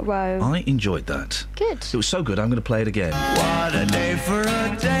Monroe. I enjoyed that. Good. It was so good, I'm going to play it again. What a day for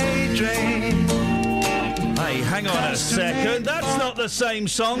a daydream. Hey, hang on a second. That's not the same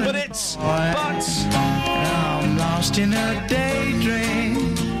song, but it's... But... I'm lost in a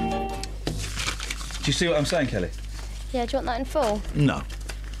daydream. Do you see what I'm saying, Kelly? Yeah, do you want that in full? No.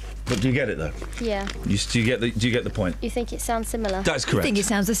 But do you get it, though? Yeah. Do you get the point? You think it sounds similar? That's correct. I think it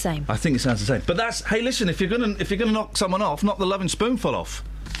sounds the same. I think it sounds the same. But that's... Hey, listen, if you're gonna knock someone off, knock the loving spoonful off.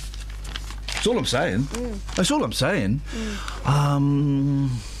 That's all I'm saying. That's all I'm saying. I've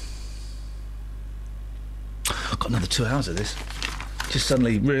got another 2 hours of this. Just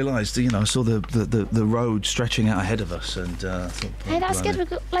suddenly realised, I saw the road stretching out ahead of us, and thought, Hey, that's good. We've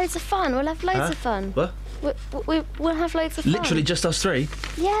got loads of fun. We'll have loads of fun. What? We'll have loads of fun. Literally just us three?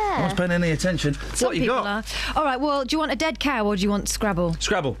 Yeah. I wasn't paying any attention. What you got? Are. All right, well, do you want a dead cow or do you want Scrabble?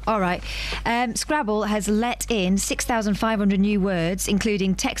 Scrabble. All right. Scrabble has let in 6,500 new words,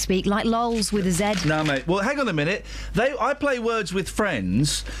 including text speak, like lols with a Z. No, mate. Well, hang on a minute. I play Words with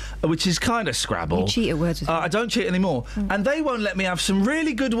Friends, which is kind of Scrabble. You cheat at Words with Friends. I don't cheat anymore. And they won't let me have some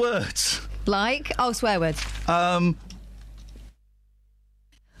really good words. Like? Oh, swear words.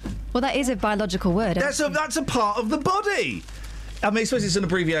 Well, that is a biological word. That's a part of the body. I mean, I suppose it's an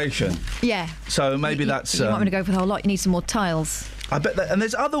abbreviation. Yeah. So maybe that's... You want me to go for the whole lot? You need some more tiles. I bet that... And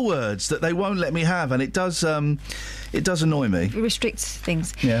there's other words that they won't let me have, and it does annoy me. It restricts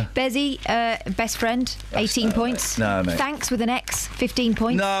things. Yeah. Bezzy, best friend, 18 points. No, mate. Thanks with an X, 15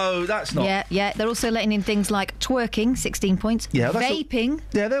 points. No, that's not... Yeah. They're also letting in things like twerking, 16 points. Yeah, vaping.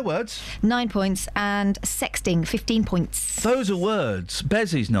 Yeah, they're words. 9 points. And sexting, 15 points. Those are words.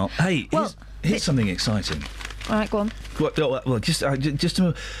 Bezzy's not. Hey, here's something exciting. All right, go on. Well, just have a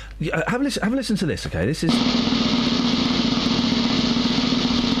listen to this, okay? This is...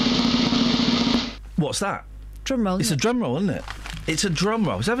 What's that? Drum roll. It's a drum roll, isn't it? It's a drum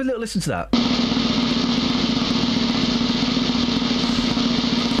roll. Let's have a little listen to that.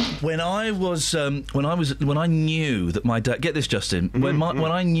 When I knew that my day... Get this, Justin. When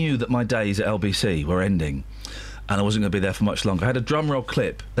I knew that my days at LBC were ending, and I wasn't going to be there for much longer, I had a drum roll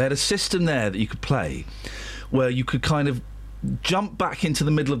clip. They had a system there that you could play, where you could kind of jump back into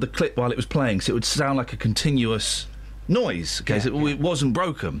the middle of the clip while it was playing, so it would sound like a continuous noise, okay, so it wasn't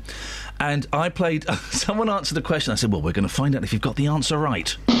broken. And I played... someone answered the question. I said, well, we're going to find out if you've got the answer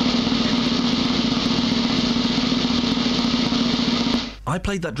right. I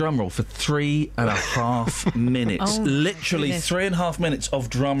played that drum roll for 3.5 minutes. Oh, literally goodness. 3.5 minutes of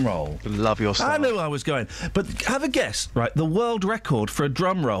drum roll. Love your style. I knew I was going. But have a guess, right? The world record for a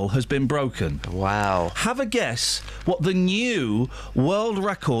drum roll has been broken. Wow. Have a guess what the new world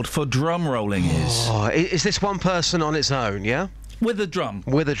record for drum rolling is. Oh, is this one person on its own, yeah? With a drum.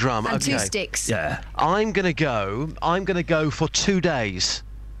 With a drum, And okay. 2 sticks. Yeah. I'm gonna go for 2 days.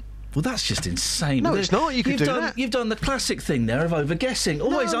 Well, that's just insane. No, it's not. You could do that. You've done the classic thing there of over-guessing.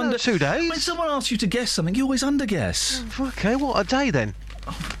 Always No, under... 2 days. When someone asks you to guess something, you always under-guess. Okay, what a day then?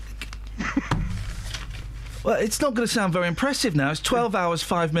 Well, it's not going to sound very impressive now. It's 12 hours,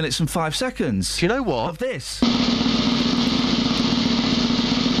 5 minutes and 5 seconds. Do you know what? Of this.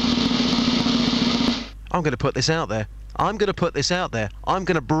 I'm going to put this out there. I'm going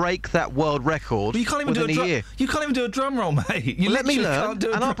to break that world record Well, you can't even within a year. You can't even do a drum roll, mate. You Let me literally learn. can't do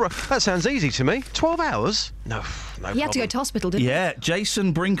a And drum- that sounds easy to me. 12 hours? No He had to go to hospital, didn't he? Yeah,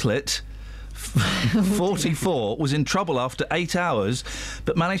 Jason Brinklet, 44, was in trouble after 8 hours,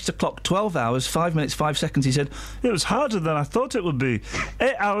 but managed to clock 12 hours, 5 minutes, 5 seconds. He said, It was harder than I thought it would be.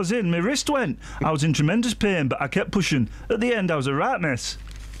 8 hours in, my wrist went. I was in tremendous pain, but I kept pushing. At the end, I was a right mess.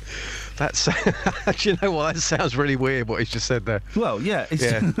 That's... you know what? That sounds really weird, what he's just said there. well, yeah.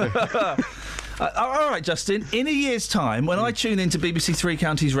 All right, Justin, in a year's time, when I tune into BBC Three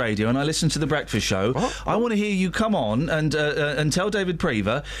Counties Radio and I listen to The Breakfast Show, I want to hear you come on and tell David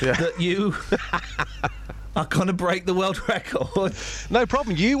Prever that you... are going to break the world record. No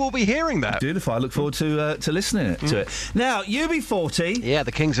problem. You will be hearing that. Beautiful. I look forward to listening to it. Now, UB40. Yeah,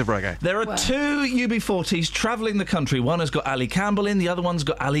 the kings of reggae. There are two UB40s travelling the country. One has got Ali Campbell in, the other one's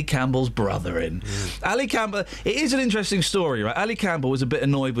got Ali Campbell's brother in. Ali Campbell, it is an interesting story, right? Ali Campbell was a bit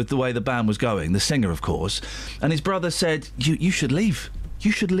annoyed with the way the band was going, the singer, of course, and his brother said, you should leave.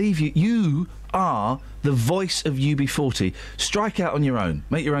 You should leave. You are the voice of UB40. Strike out on your own.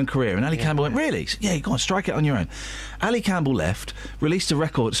 Make your own career. And Ali Campbell went, really? Yeah, go on, strike out on your own. Ali Campbell left, released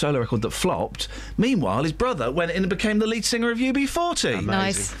a solo record that flopped. Meanwhile, his brother went in and became the lead singer of UB40. Amazing.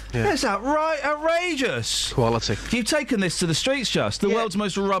 Nice. Yeah. That's outrageous. Quality. You've taken this to the streets, Just. The world's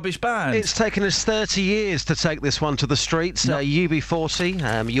most rubbish band. It's taken us 30 years to take this one to the streets.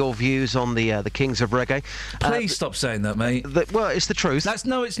 UB40, your views on the kings of reggae. Please stop saying that, mate. Well, it's the truth.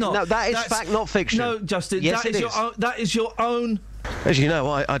 No, it's not. No, that is fact, not fiction. No, Justin, yes, that is your own... As you know,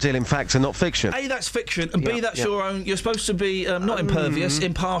 I deal in facts and not fiction. A, that's fiction, and B, that's your own... You're supposed to be not impervious,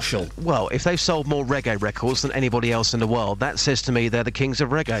 impartial. Well, if they've sold more reggae records than anybody else in the world, that says to me they're the kings of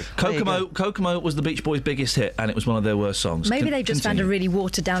reggae. Kokomo was the Beach Boys' biggest hit, and it was one of their worst songs. Maybe they've just found a really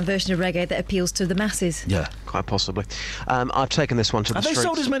watered-down version of reggae that appeals to the masses. Yeah. Quite possibly. I've taken this one to the streets. Have they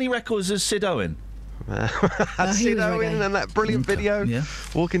sold as many records as Sid Owen? Sid Owen and that brilliant video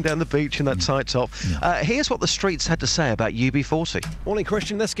walking down the beach in that tight top. Here's what the streets had to say about UB40. Morning,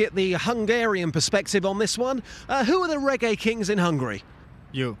 Christian. Let's get the Hungarian perspective on this one. Who are the reggae kings in Hungary?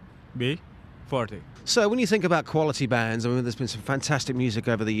 UB40. So when you think about quality bands, I mean, there's been some fantastic music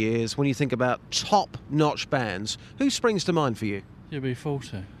over the years. When you think about top-notch bands, who springs to mind for you?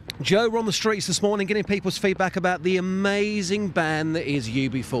 UB40. Joe, we're on the streets this morning getting people's feedback about the amazing band that is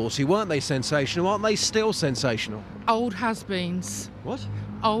UB40. Weren't they sensational? Aren't they still sensational? Old has-beens. What?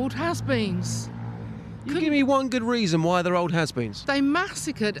 Old has-beens. You give me one good reason why they're old has-beens. They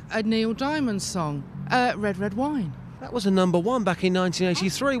massacred a Neil Diamond song, Red Red Wine. That was a #1 back in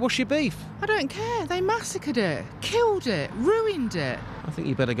 1983. What's your beef? I don't care. They massacred it, killed it, ruined it. I think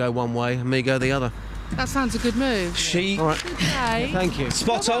you better go one way and me go the other. That sounds a good move. All right. Okay. Thank you.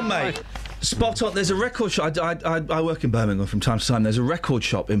 Spot on, mate. Spot on. There's a record shop. I work in Birmingham from time to time. There's a record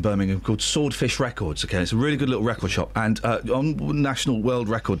shop in Birmingham called Swordfish Records. Okay, it's a really good little record shop. And on National World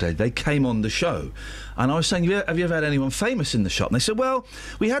Record Day, they came on the show, and I was saying, have you ever had anyone famous in the shop? And they said, well,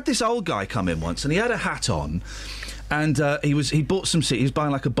 we had this old guy come in once, and he had a hat on. And he bought some CDs. He was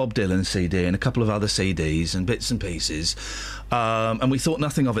buying like a Bob Dylan CD and a couple of other CDs and bits and pieces. And we thought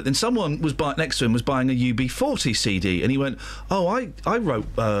nothing of it. Then someone was next to him was buying a UB40 CD, and he went, "Oh, I wrote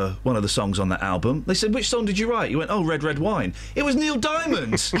one of the songs on that album." They said, "Which song did you write?" He went, "Oh, Red Red Wine." It was Neil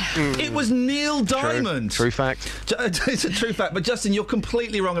Diamond. It was Neil Diamond. True fact. It's a true fact. But Justin, you're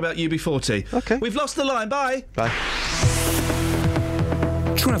completely wrong about UB40. Okay. We've lost the line. Bye. Bye.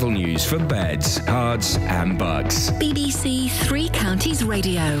 Travel news for beds, cards and bugs. BBC Three Counties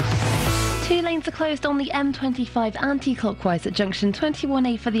Radio. 2 lanes are closed on the M25 anti-clockwise at junction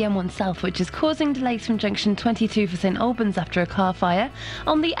 21A for the M1 South, which is causing delays from junction 22 for St Albans after a car fire.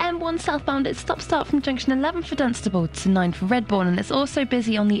 On the M1 southbound, it's stop-start from junction 11 for Dunstable to 9 for Redbourne, and it's also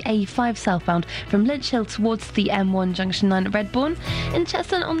busy on the A5 southbound from Lynch Hill towards the M1 junction 9 at Redbourne. In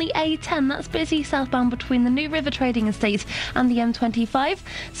Cheston on the A10, that's busy southbound between the New River Trading Estate and the M25.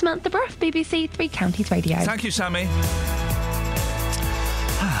 Samantha Bruff, BBC Three Counties Radio. Thank you, Sammy.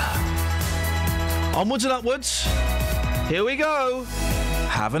 Onwards and upwards. Here we go.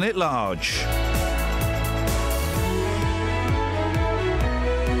 Having it large.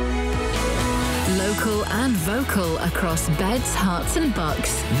 Local and vocal across beds, hearts and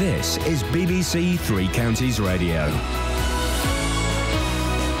bucks. This is BBC Three Counties Radio.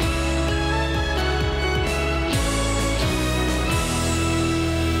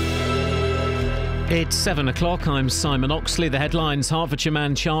 It's 7 o'clock. I'm Simon Oxley. The headlines: Hertfordshire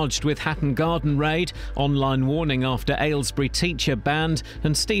man charged with Hatton Garden raid, online warning after Aylesbury teacher banned,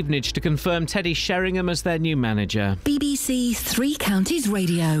 and Stevenage to confirm Teddy Sheringham as their new manager. BBC Three Counties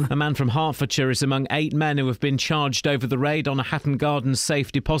Radio. A man from Hertfordshire is among 8 men who have been charged over the raid on a Hatton Garden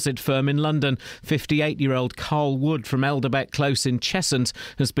safe deposit firm in London. 58-year-old Carl Wood from Elderbeck Close in Cheshunt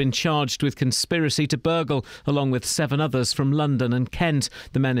has been charged with conspiracy to burgle, along with 7 others from London and Kent.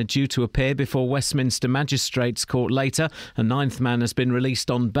 The men are due to appear before Westminster Magistrates Court later. A 9th man has been released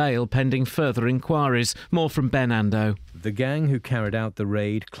on bail pending further inquiries. More from Ben Ando. The gang who carried out the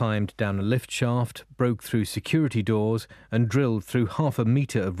raid climbed down a lift shaft, broke through security doors and drilled through half a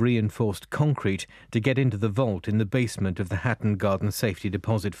metre of reinforced concrete to get into the vault in the basement of the Hatton Garden Safety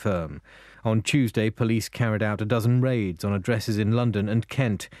Deposit firm. On Tuesday, police carried out a dozen raids on addresses in London and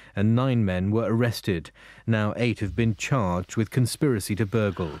Kent, and 9 men were arrested. Now 8 have been charged with conspiracy to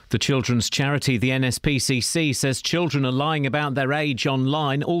burgle. The children's charity, the NSPCC, says children are lying about their age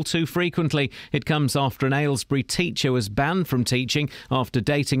online all too frequently. It comes after an Aylesbury teacher was banned from teaching after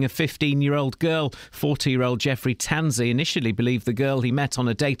dating a 15-year-old girl. 40-year-old Jeffrey Tansey initially believed the girl he met on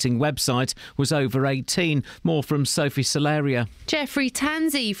a dating website was over 18. More from Sophie Solaria. Jeffrey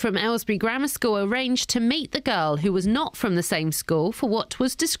Tansey from Aylesbury Grammar School arranged to meet the girl who was not from the same school for what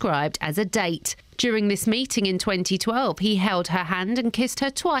was described as a date. During this meeting in 2012, he held her hand and kissed her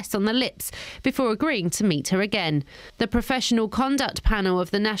twice on the lips before agreeing to meet her again. The Professional Conduct Panel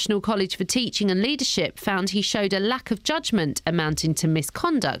of the National College for Teaching and Leadership found he showed a lack of judgment amounting to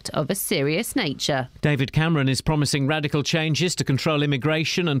misconduct of a serious nature. David Cameron is promising radical changes to control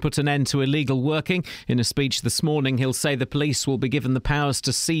immigration and put an end to illegal working. In a speech this morning, he'll say the police will be given the powers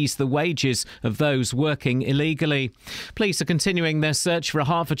to seize the wages of those working illegally. Police are continuing their search for a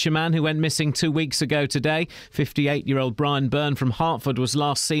Hertfordshire man who went missing 2 weeks ago today. 58-year-old Brian Byrne from Hertford was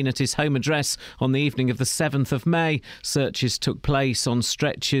last seen at his home address on the evening of the 7th of May. Searches took place on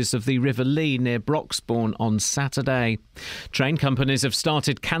stretches of the River Lee near Broxbourne on Saturday. Train companies have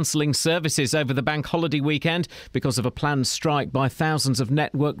started cancelling services over the bank holiday weekend because of a planned strike by thousands of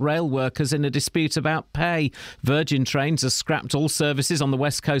Network Rail workers in a dispute about pay. Virgin Trains has scrapped all services on the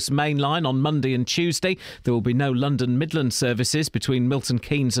West Coast Main Line on Monday and Tuesday. There will be no London Midland services between Milton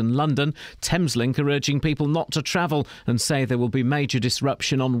Keynes and London. Thameslink are urging people not to travel and say there will be major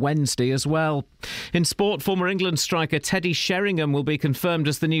disruption on Wednesday as well. In sport, former England striker Teddy Sheringham will be confirmed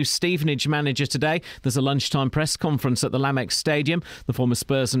as the new Stevenage manager today. There's a lunchtime press conference at the Lamex Stadium. The former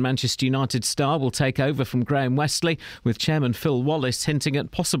Spurs and Manchester United star will take over from Graham Westley, with chairman Phil Wallace hinting at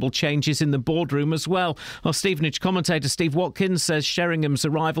possible changes in the boardroom as well. Our Stevenage commentator Steve Watkins says Sheringham's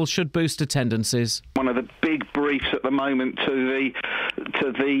arrival should boost attendances. One of the big briefs at the moment to the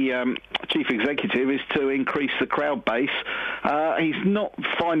chief executive is to increase the crowd base. He's not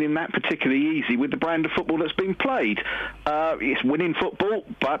finding that particularly easy with the brand of football that's been played. It's winning football,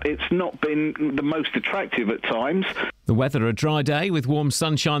 but it's not been the most attractive at times. The weather, a dry day with warm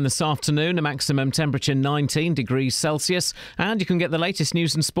sunshine this afternoon, a maximum temperature 19 degrees Celsius, and you can get the latest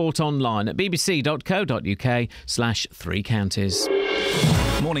news and sport online at bbc.co.uk/3 counties.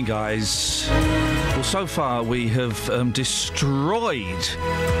 Morning, guys. Well, so far we have destroyed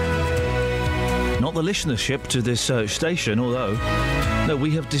not the listenership to this station, although no,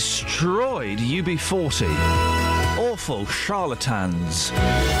 we have destroyed UB40. Awful charlatans.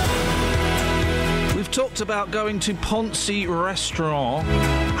 We've talked about going to Ponce Restaurant.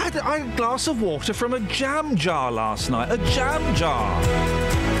 I had a glass of water from a jam jar last night. A jam jar.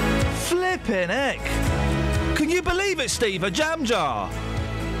 Flippin' heck. Can you believe it, Steve? A jam jar.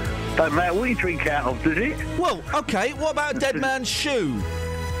 Don't matter what you drink out of, does it? Well, OK, what about a dead man's shoe?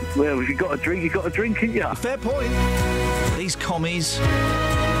 Well, if you've got a drink, you've got a drink, haven't you? Fair point. These commies.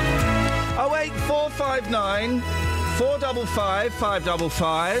 08459 455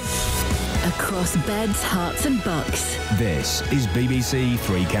 555. Across beds, hearts and bucks. This is BBC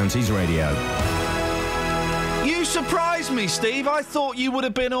Three Counties Radio. You surprised me, Steve. I thought you would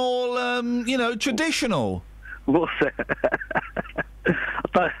have been all, traditional. What's that?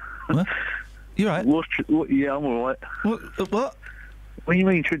 What? You right? Yeah, I'm all right. What? What do you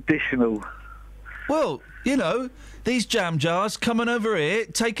mean traditional? Well, these jam jars coming over here,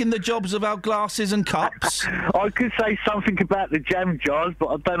 taking the jobs of our glasses and cups. I could say something about the jam jars, but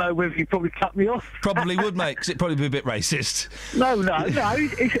I don't know whether you probably cut me off. Probably would, mate, because it'd probably be a bit racist. No,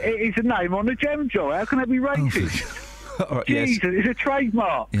 it's a name on the jam jar. How can that be racist? All right, Jesus, yes. It's a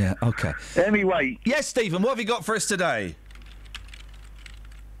trademark. Yeah, OK. Anyway. Yes, Stephen, what have you got for us today?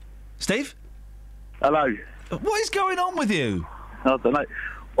 Steve? Hello. What is going on with you? I don't know.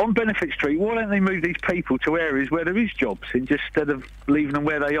 On Benefit Street, why don't they move these people to areas where there is jobs instead of leaving them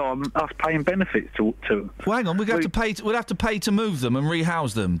where they are and us paying benefits to them? Well, hang on, we'd have to pay to move them and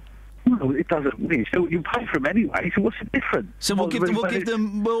rehouse them. Well, it doesn't mean so you pay for them anyway. So what's the difference? So we'll give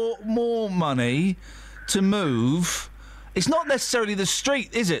them more money to move. It's not necessarily the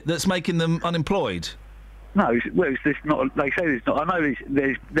street, is it, that's making them unemployed? No, it's just not. They say there's not. I know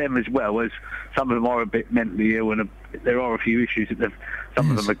there's them as well as some of them are a bit mentally ill, and there are a few issues that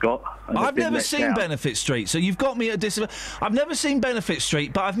some of them have got. I've never seen Benefit Street, so you've got me at I've never seen Benefit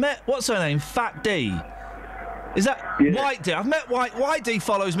Street, but I've met what's her name, Fat D. Is that White D? I've met White D.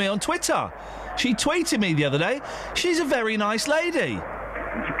 Follows me on Twitter. She tweeted me the other day. She's a very nice lady.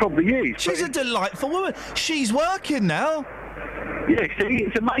 She probably is. She's a delightful woman. She's working now. Yeah, see,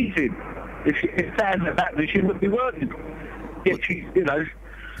 it's amazing. If she's standing at that, then she wouldn't be working. Yeah, she's, you know...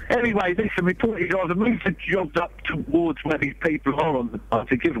 Anyway, listen, we thought you guys have moved the jobs up towards where these people are on the path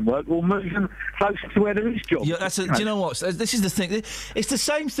to give them work, or move them closer to where there is jobs. Yeah, do you know what? This is the thing. It's the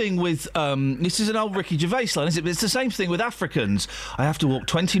same thing with. This is an old Ricky Gervais line, isn't it? But it's the same thing with Africans. I have to walk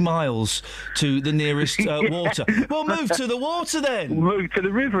 20 miles to the nearest water. Well, move to the water then. Move to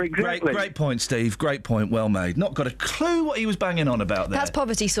the river, exactly. Great point, Steve. Great point. Well made. Not got a clue what he was banging on about there. That's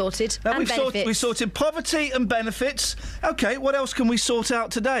poverty sorted. And we've sorted poverty and benefits. OK, what else can we sort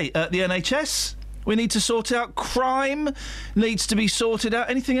out today? The NHS. We need to sort out crime. Needs to be sorted out.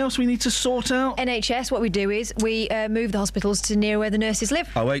 Anything else we need to sort out? NHS, what we do is we move the hospitals to near where the nurses live.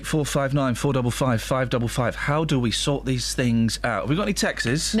 08459 455 555. How do we sort these things out? Have we got any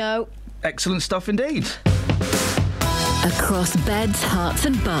texts? No. Excellent stuff indeed. Across beds, hearts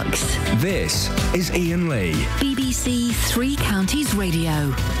and bucks. This is Iain Lee. BBC Three Counties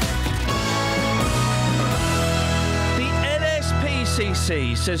Radio.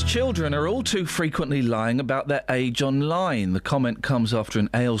 CC says children are all too frequently lying about their age online. The comment comes after an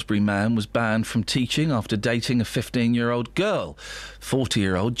Aylesbury man was banned from teaching after dating a 15-year-old girl.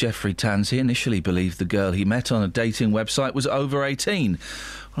 40-year-old Jeffrey Tansey initially believed the girl he met on a dating website was over 18. Well,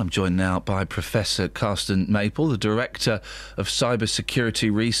 I'm joined now by Professor Carsten Maple, the Director of Cyber Security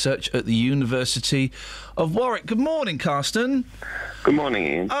Research at the University of Warwick. Good morning, Carsten. Good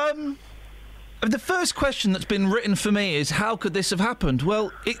morning, Iain. The first question that's been written for me is, how could this have happened?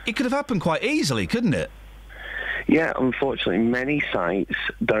 Well, it could have happened quite easily, couldn't it? Yeah, unfortunately, many sites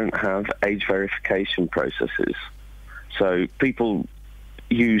don't have age verification processes. So people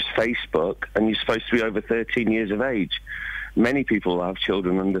use Facebook, and you're supposed to be over 13 years of age. Many people have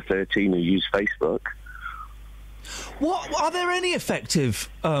children under 13 who use Facebook. What are there any effective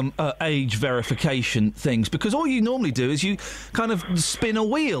age verification things? Because all you normally do is you kind of spin a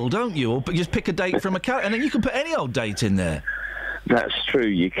wheel, don't you? Or just pick a date from a calendar, and then you can put any old date in there. That's true,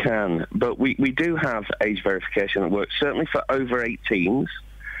 you can. But we do have age verification that works, certainly for over 18s.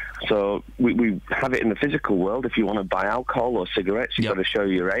 So we have it in the physical world. If you want to buy alcohol or cigarettes, you've got to show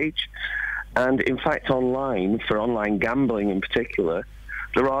your age. And in fact, online, for online gambling in particular,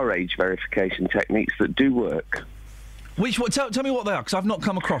 there are age verification techniques that do work. Tell me what they are, because I've not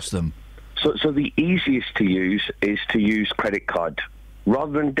come across them. So the easiest to use is to use credit card.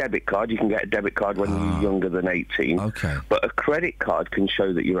 Rather than debit card, you can get a debit card when you're younger than 18. Okay. But a credit card can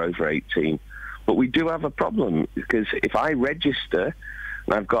show that you're over 18. But we do have a problem, because if I register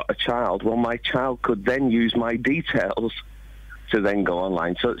and I've got a child, well, my child could then use my details to then go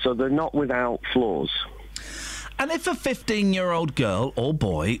online. So they're not without flaws. And if a 15-year-old girl or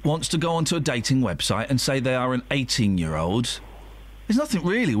boy wants to go onto a dating website and say they are an 18-year-old, there's nothing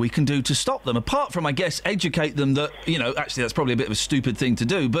really we can do to stop them, apart from, I guess, educate them that, you know, actually that's probably a bit of a stupid thing to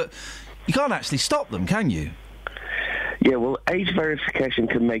do, but you can't actually stop them, can you? Yeah, well, age verification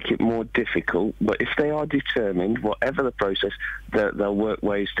can make it more difficult, but if they are determined, whatever the process, they'll work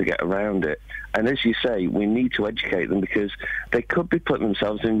ways to get around it. And as you say, we need to educate them, because they could be putting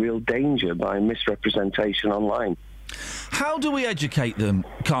themselves in real danger by misrepresentation online. How do we educate them,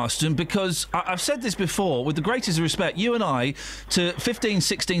 Carsten? Because I've said this before, with the greatest respect, you and I, to 15,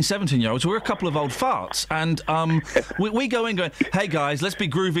 16, 17-year-olds, we're a couple of old farts, and we go in going, hey, guys, let's be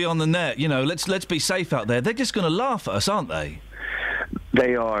groovy on the net, you know, let's be safe out there. They're just going to laugh at us, aren't they?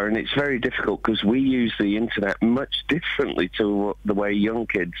 They are, and it's very difficult, because we use the internet much differently to the way young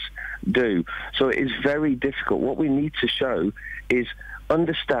kids do. So it is very difficult. What we need to show is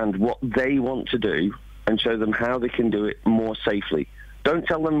understand what they want to do and show them how they can do it more safely. Don't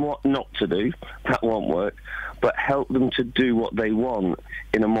tell them what not to do, that won't work, but help them to do what they want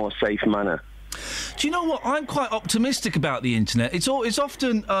in a more safe manner. Do you know what? I'm quite optimistic about the internet. It's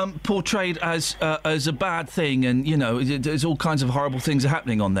often portrayed as a bad thing, and you know, there's all kinds of horrible things are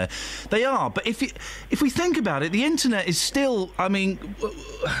happening on there. They are, but if we think about it, the internet is still, I mean,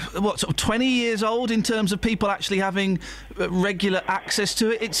 what, sort of 20 years old in terms of people actually having regular access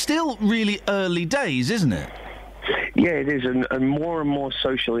to it. It's still really early days, isn't it? Yeah, it is, and more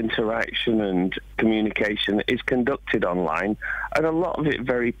social interaction and communication is conducted online, and a lot of it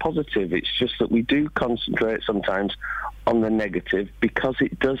very positive. It's just that we do concentrate sometimes on the negative, because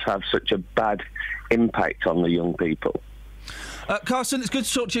it does have such a bad impact on the young people. Carsten, it's good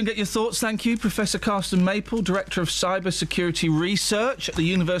to talk to you and get your thoughts. Thank you. Professor Carsten Maple, Director of Cyber Security Research at the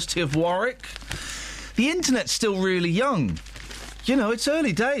University of Warwick. The internet's still really young. You know, it's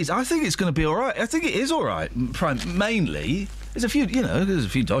early days. I think it's going to be all right. I think it is all right, mainly. There's a few, there's a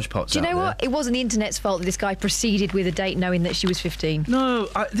few dodge pots. Do you know out what? It wasn't the internet's fault that this guy proceeded with a date knowing that she was 15. No,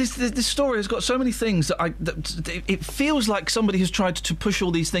 this story has got so many things that it feels like somebody has tried to push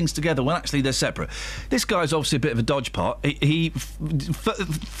all these things together when actually they're separate. This guy's obviously a bit of a dodge pot. He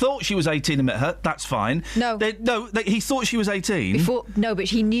thought she was 18 and met her. That's fine. No. He thought she was 18. No, but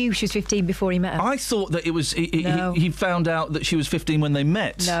he knew she was 15 before he met her. I thought that it was... He found out that she was 15 when they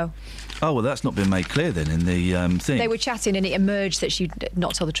met. No. Oh, well, that's not been made clear then in the thing. They were chatting and it emerged that she'd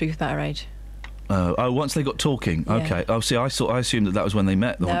not told the truth about her age. Once they got talking. Yeah. Okay. Oh, see, I assumed that was when they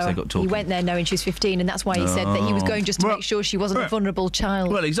met, once they got talking. He went there knowing she was 15, and that's why he said that he was going just to make sure she wasn't a vulnerable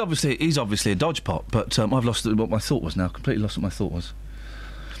child. Well, he's obviously a dodge pot, but I've lost what my thought was now. Completely lost what my thought was.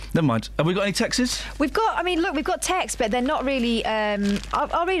 Never mind. Have we got any texts? We've got texts, but they're not really...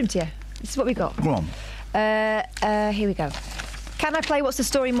 I'll read them to you. This is what we got. Go on. Here we go. Can I play What's the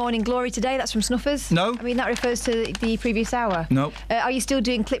Story Morning Glory today? That's from Snuffers. No. I mean, that refers to the previous hour. No. Are you still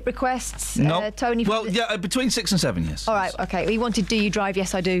doing clip requests? No. Tony? Well, yeah, between 6 and 7, yes. All right, OK. He wanted Do You Drive?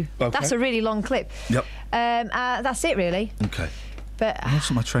 Yes, I do. Okay. That's a really long clip. Yep. That's it, really. OK. But that's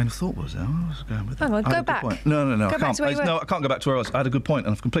what my train of thought was. I was going with hang on, go back. No. Go back to where you were. No, I can't go back to where I was. I had a good point,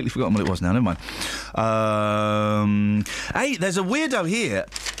 and I've completely forgotten what it was now. Never mind. Hey, there's a weirdo here.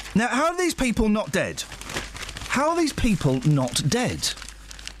 Now, how are these people not dead? How are these people not dead?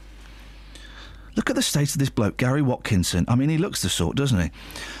 Look at the state of this bloke, Gary Watkinson. I mean, he looks the sort, doesn't he?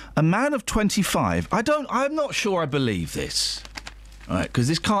 A man of 25. I'm not sure I believe this. All right, because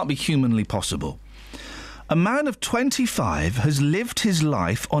this can't be humanly possible. A man of 25 has lived his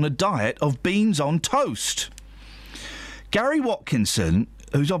life on a diet of beans on toast. Gary Watkinson,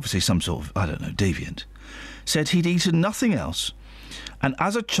 who's obviously some sort of, deviant, said he'd eaten nothing else, and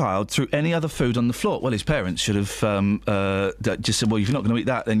as a child threw any other food on the floor. Well, his parents should have just said, well, if you're not going to eat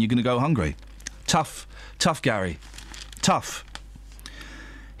that, then you're going to go hungry. Tough, Gary. Tough.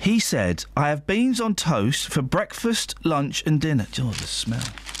 He said, I have beans on toast for breakfast, lunch and dinner. Oh, the smell.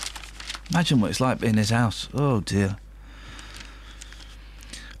 Imagine what it's like in his house. Oh, dear.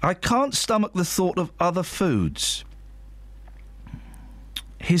 I can't stomach the thought of other foods.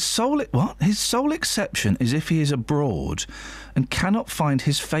 His sole exception is if he is abroad and cannot find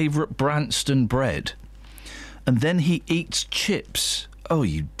his favourite Branston bread. And then he eats chips. Oh,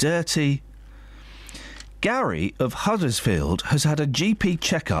 you dirty... Gary of Huddersfield has had a GP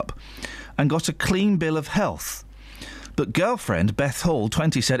checkup and got a clean bill of health. But girlfriend Beth Hall,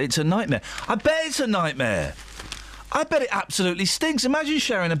 20, said it's a nightmare. I bet it's a nightmare. I bet it absolutely stinks. Imagine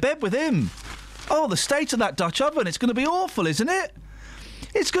sharing a bed with him. Oh, the state of that Dutch oven. It's going to be awful, isn't it?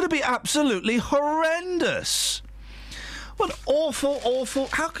 It's going to be absolutely horrendous. What awful...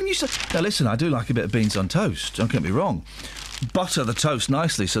 How can you say... Now, listen, I do like a bit of beans on toast. Don't get me wrong. Butter the toast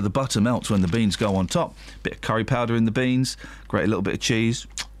nicely so the butter melts when the beans go on top. Bit of curry powder in the beans, grate a little bit of cheese,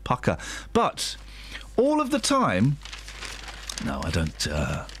 pucker. But all of the time, no, I don't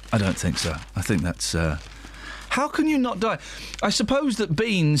think so. I think that's. How can you not die? I suppose that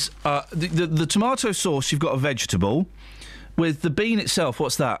beans, the tomato sauce, you've got a vegetable. With the bean itself,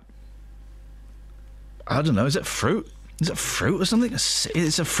 what's that? I don't know. Is it fruit? Is it fruit or something?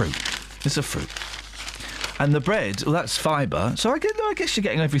 It's a fruit. It's a fruit. And the bread, well, that's fibre. So I guess you're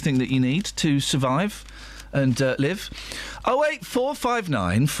getting everything that you need to survive and live.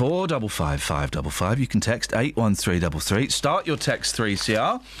 08459 455 555. You can text 81333. Start your text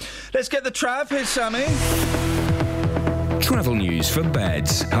 3CR. Let's get the Trav. Here's Sammy. Travel news for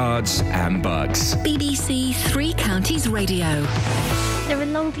beds, cards and bugs. BBC Three Counties Radio. There are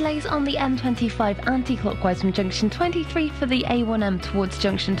long delays on the M25 anti-clockwise from junction 23 for the A1M towards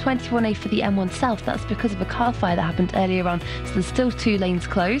junction 21A for the M1 South. That's because of a car fire that happened earlier on, so there's still 2 lanes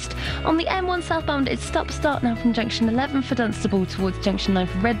closed. On the M1 southbound, it's stop-start now from junction 11 for Dunstable towards junction 9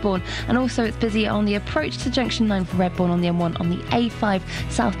 for Redbourne, and also it's busy on the approach to junction 9 for Redbourne on the M1 on the A5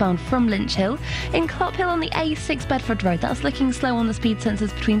 southbound from Lynch Hill. In Clophill on the A6 Bedford Road, that's looking slow on the speed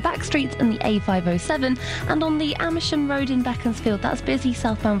sensors between Back Street and the A507, and on the Amersham Road in Beaconsfield, that's busy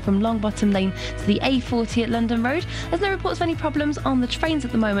southbound from Longbottom Lane to the A40 at London Road. There's no reports of any problems on the trains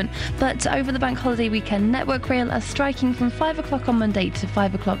at the moment, but over the bank holiday weekend, Network Rail are striking from 5 o'clock on Monday to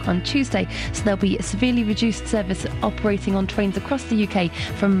 5 o'clock on Tuesday, so there'll be a severely reduced service operating on trains across the UK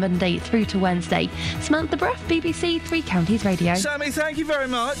from Monday through to Wednesday. Samantha Bruff, BBC Three Counties Radio. Sammy, thank you very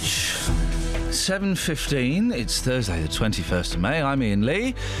much. 7:15. It's Thursday, the 21st of May. I'm Iain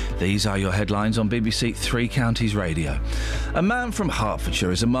Lee. These are your headlines on BBC Three Counties Radio. A man from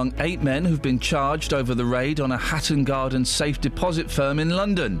Hertfordshire is among 8 men who've been charged over the raid on a Hatton Garden safe deposit firm in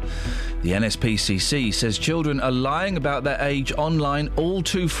London. The NSPCC says children are lying about their age online all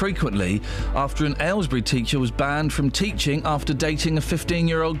too frequently after an Aylesbury teacher was banned from teaching after dating a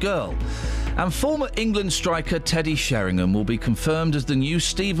 15-year-old girl. And former England striker Teddy Sheringham will be confirmed as the new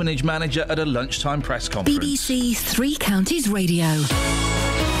Stevenage manager at a lunchtime press conference. BBC Three Counties Radio.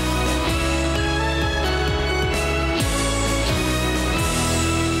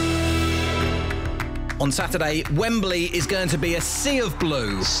 On Saturday, Wembley is going to be a sea of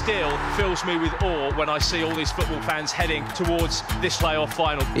blue. Still fills me with awe when I see all these football fans heading towards this playoff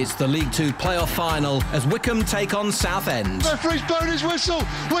final. It's the League Two playoff final as Wycombe take on Southend. Referee's blown his whistle.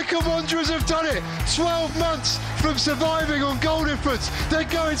 Wycombe Wanderers have done it. 12 months from surviving on goal difference. They're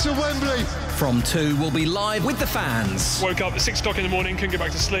going to Wembley. From 2, we'll be live with the fans. Woke up at 6 o'clock in the morning, couldn't get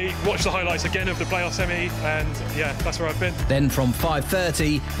back to sleep, watched the highlights again of the playoff semi, and yeah, that's where I've been. Then from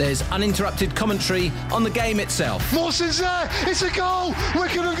 5:30, there's uninterrupted commentary on the game itself. Mawson's there. It's a goal.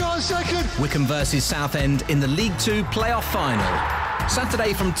 Wycombe have got a second. Wycombe versus Southend in the League Two playoff final.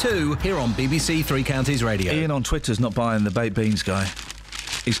 Saturday from 2 here on BBC Three Counties Radio. Ian on Twitter's not buying the baked beans guy.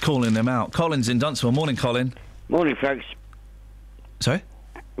 He's calling them out. Colin's in Dunstable. Morning, Colin. Morning, folks. Sorry?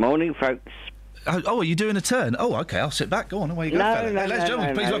 Morning, folks. Oh, are you doing a turn? Oh, OK, I'll sit back. Go on, away you go, No, fella. no, Hey, ladies and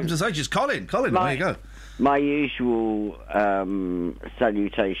gentlemen, please welcome to the stage. It's Colin. Colin, there you go. My usual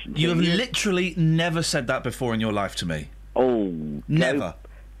salutation. You have literally never said that before in your life to me. Oh, never.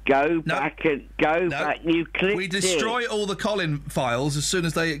 Go back and go back. You clipped We destroy all the Colin files as soon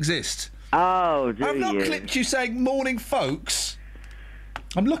as they exist. Oh, do I've not you? clipped you saying morning, folks.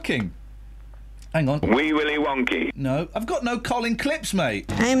 I'm looking. Hang on. Wee Willy Wonky. No, I've got no Colin clips, mate.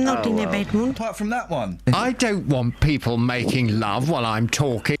 I'm not in a bad mood. Apart from that one. I don't want people making love while I'm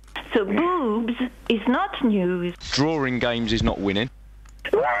talking. So boobs is not news. Drawing games is not winning.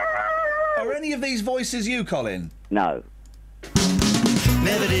 Are any of these voices you, Colin? No.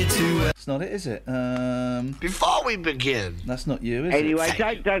 Never did to. It's not it, is it? Before we begin. That's not you, is Anyway,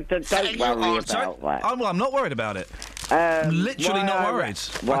 it? don't worry about that. I'm not worried about it. I'm literally not worried.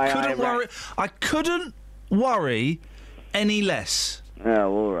 I couldn't worry any less.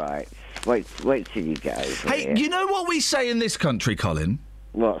 Oh, all right. Wait till you get over Hey, here. you know what we say in this country, Colin?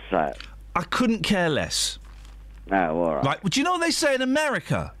 What's that? I couldn't care less. Oh, all right. Right, well, do you know what they say in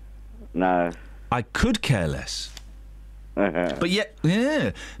America? No. I could care less. But yet,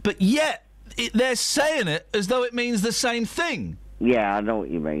 they're saying it as though it means the same thing. Yeah, I know what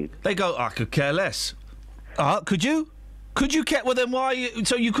you mean. They go, I could care less. Could you? Could you care? Well, then why?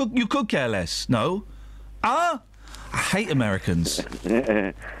 So you could care less? No. I hate Americans.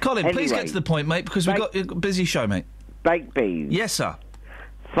 Colin, please get to the point, mate, because we've got a busy show, mate. Baked beans. Yes, sir.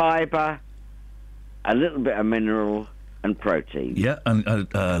 Fibre, a little bit of mineral and protein. Yeah, and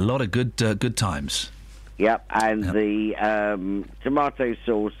a lot of good times. Yep, and the tomato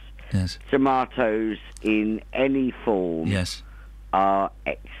sauce. Yes. Tomatoes in any form. Yes. Are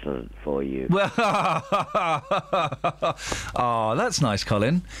excellent for you. Well, oh, that's nice,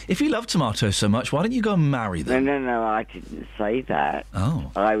 Colin. If you love tomatoes so much, why don't you go and marry them? No, I didn't say that. Oh.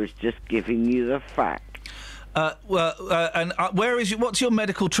 I was just giving you the fact. What's your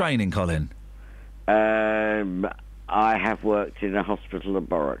medical training, Colin? I have worked in a hospital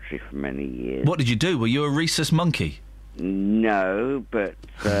laboratory for many years. What did you do? Were you a rhesus monkey? No, but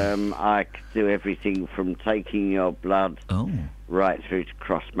I could do everything from taking your blood right through to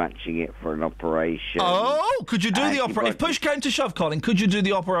cross-matching it for an operation. Oh, could you do the operation? If push came to shove, Colin, could you do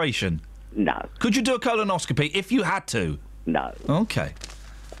the operation? No. Could you do a colonoscopy if you had to? No. Okay.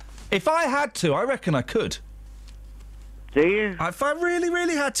 If I had to, I reckon I could. Do you? If I really,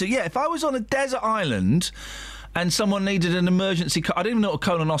 really had to, yeah. If I was on a desert island and someone needed an emergency... I don't even know what a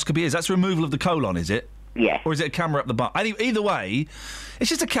colonoscopy is. That's removal of the colon, is it? Yeah. Or is it a camera up the bum? Either way, it's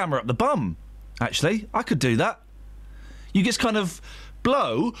just a camera up the bum, actually. I could do that. You just kind of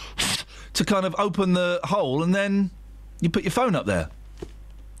blow to kind of open the hole and then you put your phone up there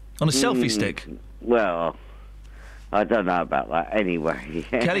on a selfie stick. Well, I don't know about that anyway.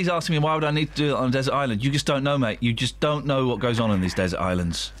 Kelly's asking me why would I need to do it on a desert island. You just don't know, mate. You just don't know what goes on these desert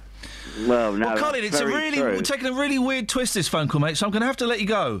islands. Well, no. Well, Colin, we're taking a really weird twist, this phone call, mate, so I'm going to have to let you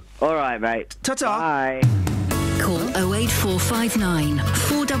go. All right, mate. Ta-ta. Bye. Call 08459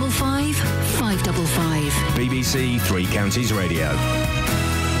 455 555. BBC Three Counties Radio.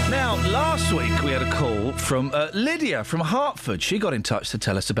 Now, last week we had a call from Lydia from Hertford. She got in touch to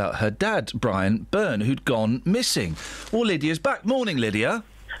tell us about her dad, Brian Byrne, who'd gone missing. Well, Lydia's back. Morning, Lydia.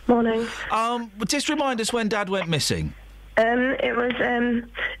 Morning. Just remind us when Dad went missing. It was,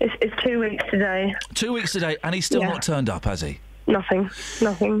 it's 2 weeks today. 2 weeks today, and he's still not turned up, has he? Nothing.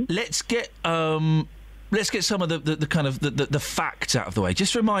 Let's get some of the kind of the facts out of the way.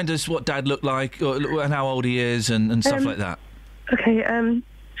 Just remind us what Dad looked like, and how old he is, and stuff like that. Okay,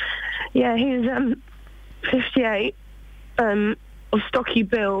 yeah, he was, 58, of stocky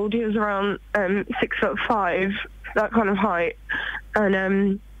build. He was around, 6'5", that kind of height,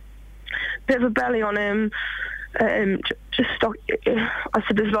 and, bit of a belly on him, just stock. I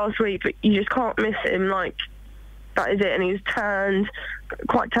said this last week, but you just can't miss him. Like, that is it. And he was tanned,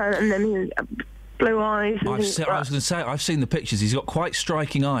 quite tanned, and then he was blue eyes. I was going to say, I've seen the pictures. He's got quite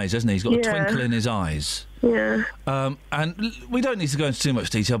striking eyes, hasn't he? He's got a twinkle in his eyes. Yeah. And we don't need to go into too much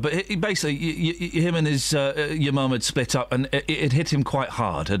detail, but basically, him and his your mum had split up, and it hit him quite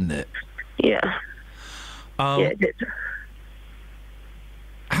hard, hadn't it? Yeah. Yeah, it did.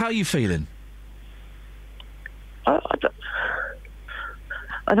 How are you feeling? I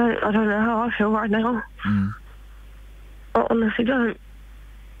don't know how I feel right now. I honestly don't.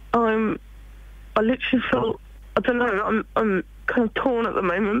 I literally feel, I don't know, I'm kind of torn at the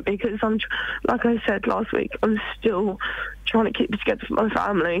moment because like I said last week, I'm still trying to keep it together for my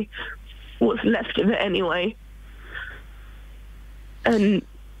family, what's left of it anyway. And,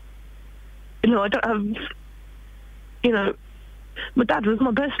 I don't have, my dad was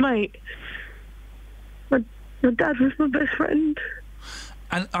my best mate. My dad was my best friend.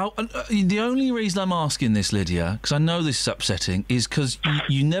 And the only reason I'm asking this, Lydia, because I know this is upsetting, is because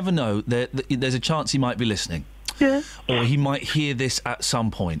you never know. There's a chance he might be listening. Yeah. Or he might hear this at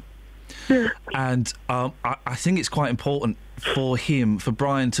some point. Yeah. And I think it's quite important for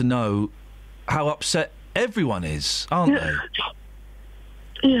Brian, to know how upset everyone is, aren't they?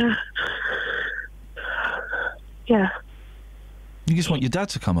 Yeah. Yeah. You just want your dad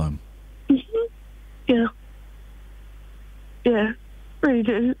to come home. Yeah. Yeah, really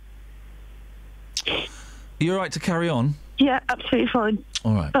do. You're right to carry on? Yeah, absolutely fine.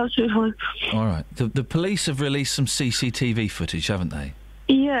 All right. Absolutely fine. All right. The police have released some CCTV footage, haven't they?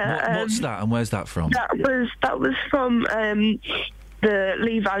 Yeah. What's that, and where's that from? That was from the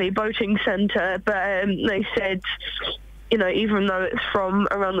Lee Valley Boating Centre, but they said, even though it's from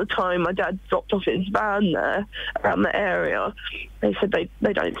around the time my dad dropped off his van there, around the area, they said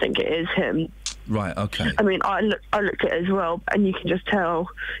they don't think it is him. Right, okay. I mean, I looked at it as well, and you can just tell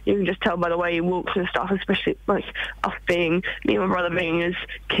by the way he walks and stuff, especially like me and my brother being his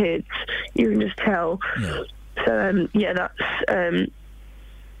kids, you can just tell. Yeah. So,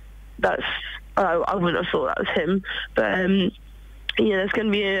 that's, I wouldn't have thought that was him, but, there's going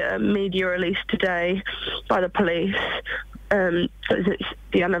to be a media release today by the police, because it's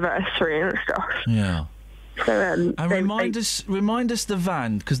the anniversary and stuff. Yeah. So, and remind us the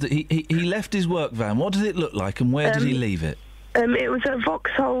van, because he left his work van. What did it look like, and where did he leave it? It was a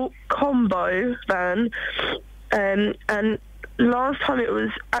Vauxhall combo van, and last time it was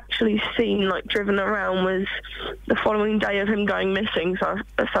actually seen, like, driven around, was the following day of him going missing, so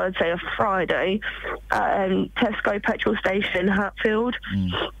I'd say a Friday, at Tesco petrol station in Hatfield.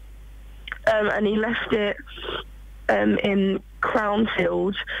 And he left it in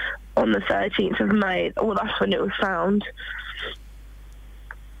Crownfield on the 13th of May. Well, that's when it was found.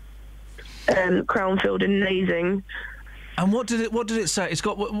 Crownfield in Nazing. And what did it say? It's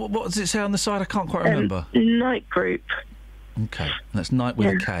got what does it say on the side? I can't quite remember. Night Group. Okay, that's night with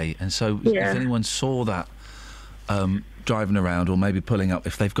a K. And so, if anyone saw that driving around, or maybe pulling up,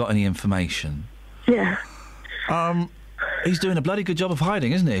 if they've got any information, he's doing a bloody good job of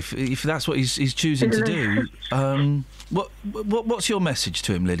hiding, isn't he? If that's what he's choosing to do. What's your message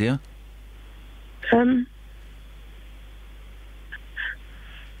to him, Lydia?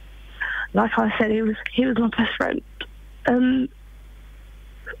 Like I said, he was my best friend.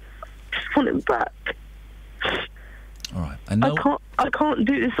 Just want him back. All right. I can't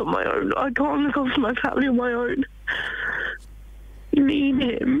do this on my own. I can't look after my family on my own. You need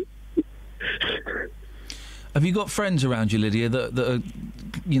him. Have you got friends around you, Lydia, that are,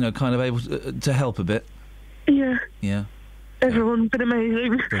 kind of able to help a bit? Yeah. Yeah. Everyone's been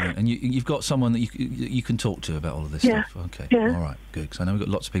amazing. Brilliant. And you've got someone that you can talk to about all of this stuff? Okay. Yeah. All right, good. Because I know we've got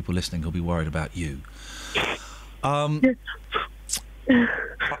lots of people listening who'll be worried about you. I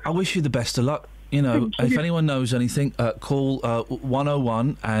wish you the best of luck. If anyone knows anything, call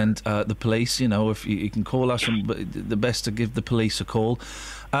 101 and the police. If you can call us, the best to give the police a call.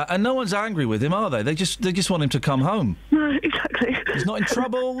 And no one's angry with him, are they? They just want him to come home. No, exactly. He's not in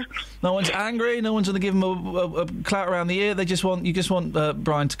trouble. No one's angry. No one's going to give him a clout around the ear. You just want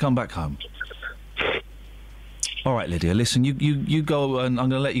Brian to come back home. All right, Lydia, listen, you go, and I'm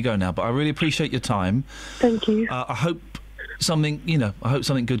going to let you go now, but I really appreciate your time. Thank you. I hope something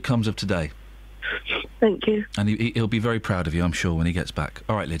good comes of today. Thank you. And he'll be very proud of you, I'm sure, when he gets back.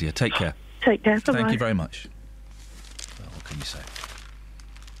 All right, Lydia, take care. Take care. Bye-bye. Thank you very much. Well, what can you say?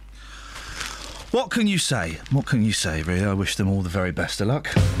 What can you say? What can you say, really? I wish them all the very best of luck.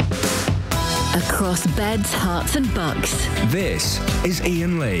 Across beds, hearts and bucks. This is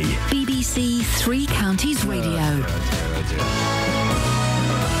Iain Lee. BBC Three Counties Radio.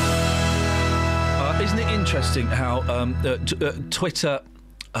 Isn't it interesting how Twitter,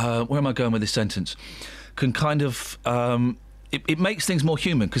 where am I going with this sentence, can kind of, it makes things more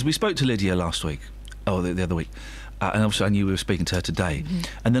human, because we spoke to Lydia last week, the other week, and obviously I knew we were speaking to her today,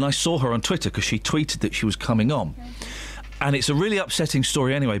 and then I saw her on Twitter because she tweeted that she was coming on. And it's a really upsetting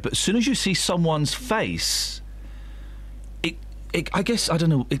story anyway, but as soon as you see someone's face, I guess, I don't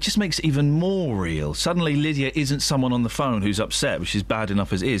know, it just makes it even more real. Suddenly Lydia isn't someone on the phone who's upset, which is bad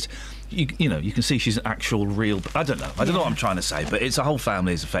enough as is. You know, you can see she's an actual real... I don't know what I'm trying to say, but it's a whole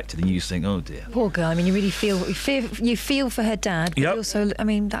family is affected, and you just think, oh dear. Poor girl. I mean, you really feel for her dad, but Yep. you also, I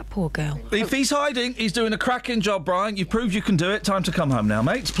mean, that poor girl. If he's hiding, he's doing a cracking job, Brian. You've proved you can do it. Time to come home now,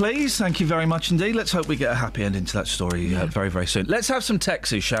 mates, please. Thank you very much indeed. Let's hope we get a happy ending to that story very, very soon. Let's have some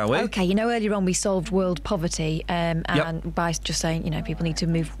texts, shall we? OK, you know, earlier on we solved world poverty and by just saying, you know, people need to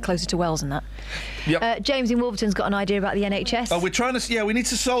move closer to wells and that. Yep. James in Wolverton's got an idea about the NHS. Oh, we're trying to... we need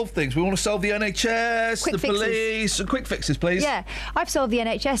to solve things. We want to solve the NHS, Quick the fixes. police... Quick fixes, please. Yeah, I've solved the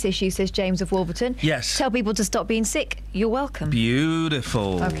NHS issue, says James of Wolverton. Yes. Tell people to stop being sick. You're welcome.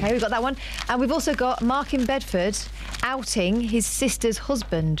 Beautiful. OK, we've got that one. And we've also got Mark in Bedford outing his sister's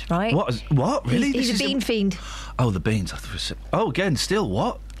husband, right? What? Really? He's a bean fiend. Oh, the beans. Again, still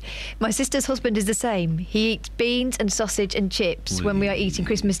what? My sister's husband is the same. He eats beans and sausage and chips when we are eating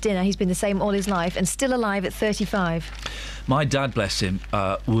Christmas dinner. He's been the same all his life and still alive at 35. My dad, bless him,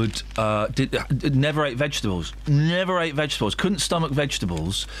 never ate vegetables. Never ate vegetables. Couldn't stomach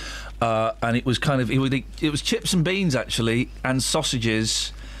vegetables. And it was kind of... It was chips and beans, actually, and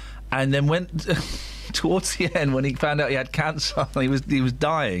sausages. And then went... towards the end, when he found out he had cancer, he was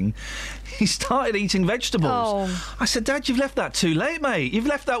dying, he started eating vegetables. Oh. I said, Dad, you've left that too late, mate. You've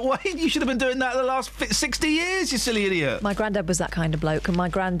left that way. You should have been doing that the last 60 years, you silly idiot. My granddad was that kind of bloke, and my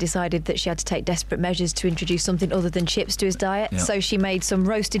gran decided that she had to take desperate measures to introduce something other than chips to his diet. Yep. So she made some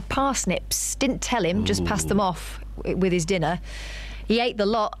roasted parsnips. Didn't tell him, just passed them off with his dinner. He ate the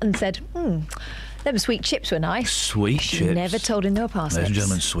lot and said, them sweet chips were nice. Sweet she chips. Never told him they were parsnips. Ladies and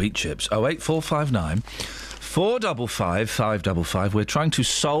gentlemen, sweet chips. 08459 455 555. We're trying to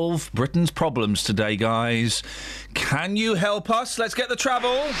solve Britain's problems today, guys. Can you help us? Let's get the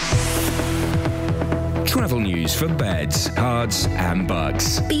travel. Travel news for beds, cards and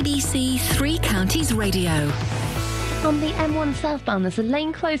bugs. BBC Three Counties Radio. On the M1 southbound, there's a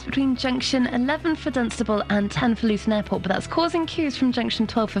lane closed between junction 11 for Dunstable and 10 for Luton Airport, but that's causing queues from junction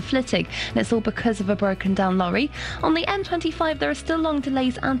 12 for Flitwick, and it's all because of a broken down lorry. On the M25, there are still long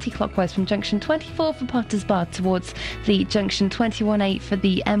delays anti-clockwise from junction 24 for Potters Bar towards the junction 21A for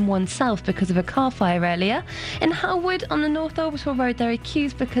the M1 south because of a car fire earlier. In Howwood, on the North Orbital Road, there are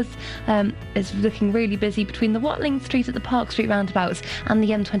queues because it's looking really busy between the Watling Street at the Park Street roundabouts and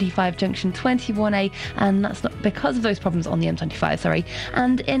the M25 junction 21A, and that's not because of those problems on the M25, sorry.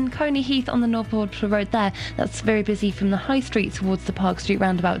 And in Coney Heath on the North Orbital Road there, that's very busy from the High Street towards the Park Street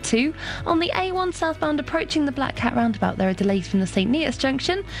roundabout too. On the A1 southbound approaching the Black Cat roundabout, there are delays from the St Neots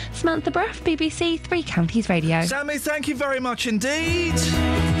junction. Samantha Bruff, BBC Three Counties Radio. Sammy, thank you very much indeed.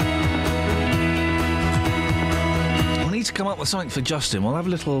 We need to come up with something for Justin. We'll have a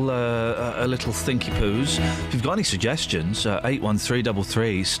little thinky poos. If you've got any suggestions,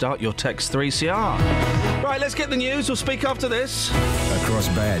 81333, start your text 3CR. Right, let's get the news. We'll speak after this. Across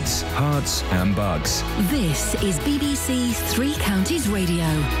beds, hearts and bugs. This is BBC Three Counties Radio.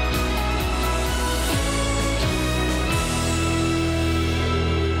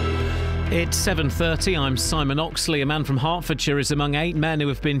 It's 7:30. I'm Simon Oxley. A man from Hertfordshire is among 8 men who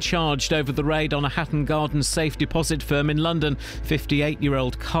have been charged over the raid on a Hatton Garden safe deposit firm in London.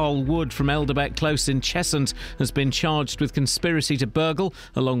 58-year-old Carl Wood from Elderbeck Close in Cheshunt has been charged with conspiracy to burgle,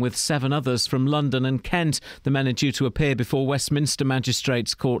 along with 7 others from London and Kent. The men are due to appear before Westminster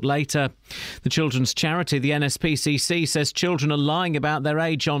Magistrates Court later. The children's charity, the NSPCC, says children are lying about their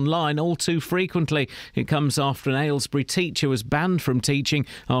age online all too frequently. It comes after an Aylesbury teacher was banned from teaching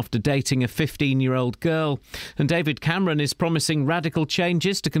after dating a 15-year-old girl. And David Cameron is promising radical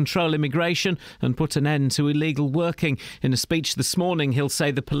changes to control immigration and put an end to illegal working. In a speech this morning, he'll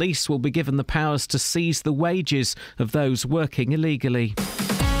say the police will be given the powers to seize the wages of those working illegally.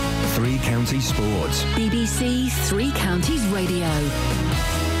 Three Counties Sports. BBC Three Counties Radio.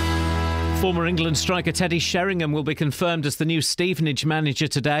 Former England striker Teddy Sheringham will be confirmed as the new Stevenage manager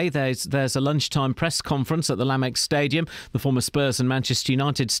today. There's a lunchtime press conference at the Lamex Stadium. The former Spurs and Manchester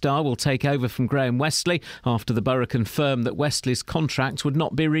United star will take over from Graham Westley after the borough confirmed that Westley's contract would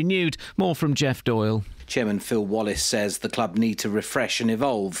not be renewed. More from Jeff Doyle. Chairman Phil Wallace says the club need to refresh and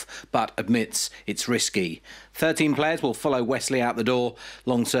evolve, but admits it's risky. 13 players will follow Wesley out the door.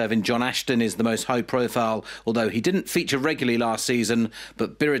 Long-serving John Ashton is the most high-profile, although he didn't feature regularly last season.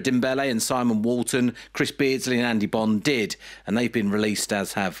 But Bira Dembele and Simon Walton, Chris Beardsley and Andy Bond did, and they've been released,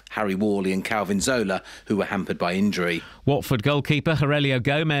 as have Harry Worley and Calvin Zola, who were hampered by injury. Watford goalkeeper Aurelio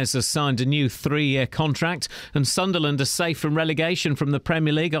Gomez has signed a new 3-year contract, and Sunderland are safe from relegation from the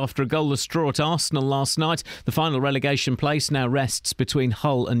Premier League after a goalless draw at Arsenal last night. The final relegation place now rests between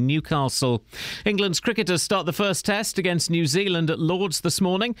Hull and Newcastle. England's cricketers start the first test against New Zealand at Lords this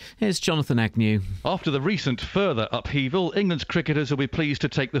morning. Here's Jonathan Agnew. After the recent further upheaval, England's cricketers will be pleased to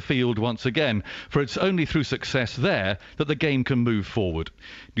take the field once again, for it's only through success there that the game can move forward.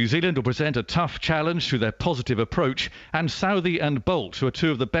 New Zealand will present a tough challenge through their positive approach, and Southey and Bolt, who are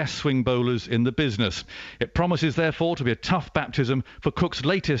two of the best swing bowlers in the business. It promises, therefore, to be a tough baptism for Cook's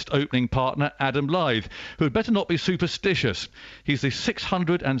latest opening partner, Adam Lyth, who had better not be superstitious. He's the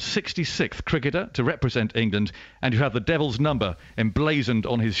 666th cricketer to represent England, and you have the Devil's number emblazoned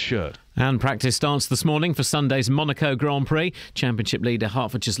on his shirt. And practice starts this morning for Sunday's Monaco Grand Prix. Championship leader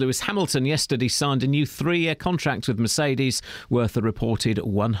Hertfordshire's Lewis Hamilton yesterday signed a new 3-year contract with Mercedes worth a reported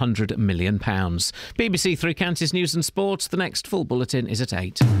 £100 million. BBC Three Counties News and Sports. The next full bulletin is at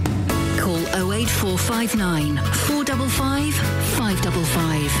 8. Call 08459 455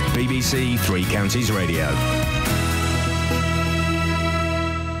 555. BBC Three Counties Radio.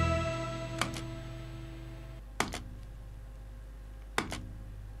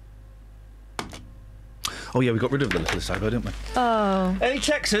 Oh, yeah, we got rid of the littlest hobo, didn't we? Oh. Any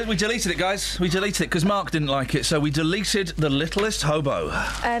texters? We deleted it, guys. We deleted it because Mark didn't like it, so we deleted the littlest hobo.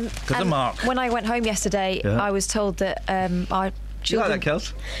 Because of Mark. When I went home yesterday, I was told that our children... You like that,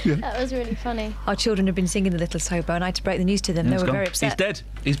 Kels? Yeah. That was really funny. Our children had been singing the littlest hobo, and I had to break the news to them. They were very upset. He's dead.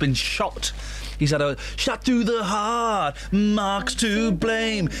 He's been shot. He's had a shot to the heart. Mark's to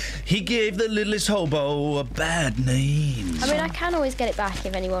blame. He gave the littlest hobo a bad name. I mean, I can always get it back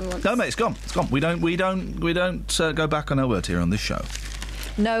if anyone wants. No, mate, it's gone. It's gone. We don't go back on our word here on this show.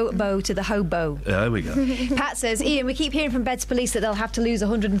 No bow to the hobo. There we go. Pat says, Ian, we keep hearing from Beds Police that they'll have to lose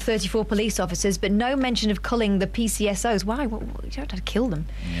 134 police officers, but no mention of culling the PCSOs. Why? You don't have to kill them.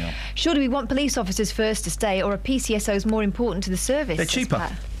 Yeah. Surely we want police officers first to stay, or are PCSOs more important to the service? They're cheaper.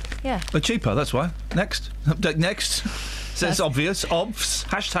 Pat. Yeah. They're cheaper, that's why. Next. Next. So it's obvious. OBS.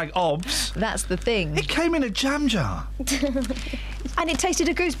 Hashtag OBS. That's the thing. It came in a jam jar. And it tasted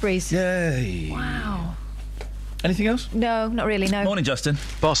of gooseberries. Yay. Wow. Anything else? No, not really, no. Morning, Justin.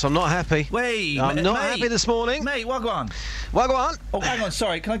 Boss, I'm not happy. Wait, I'm not happy this morning. Mate, wagwan. Wagwan. Oh, hang on,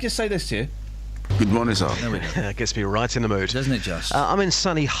 sorry. Can I just say this to you? Good morning, sir. There we go. Gets me right in the mood. Doesn't it just? I'm in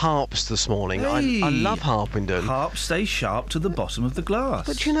sunny Harps this morning. Hey. I love Harpenden. Harp stays sharp to the bottom of the glass.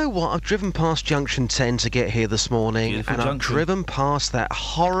 But you know what? I've driven past Junction 10 to get here this morning, Beautiful and junction. I've driven past that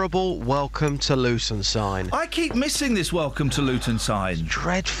horrible Welcome to Luton sign. I keep missing this Welcome to Luton sign. It's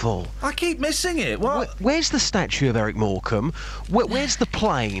dreadful. I keep missing it. What? Where's the statue of Eric Morecambe? Where's the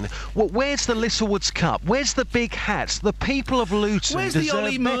plane? Where's the Littlewoods Cup? Where's the big hats? The people of Luton Where's the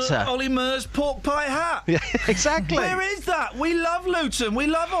deserve better. Ollie Murs pork pie hat? Yeah, exactly. Where is that? We love Luton. We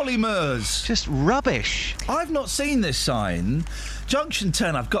love Ollie Murs. Just rubbish. I've not seen this sign. Junction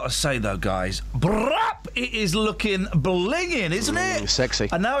 10, I've got to say, though, guys, brap, it is looking blinging, isn't it? Sexy.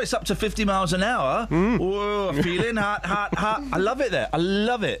 And now it's up to 50 miles an hour. Whoa, feeling hot, hot, hot. I love it there. I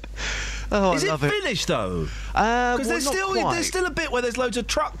love it. Oh, is I it love finished, though? Because there's still a bit where there's loads of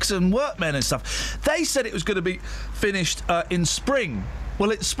trucks and workmen and stuff. They said it was going to be finished in spring. Well,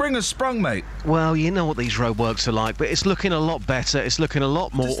 spring has sprung, mate. Well, you know what these roadworks are like, but it's looking a lot better. It's looking a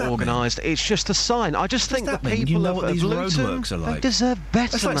lot more organised. It's just a sign. I just think the people of these Luton, roadworks are like? they deserve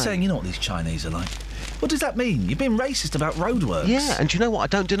better. That's like mate. saying, you know what these Chinese are like. What does that mean? You're being racist about roadworks. Yeah, and do you know what? I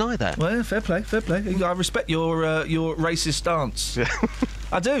don't deny that. Well, fair play, fair play. I respect your racist stance.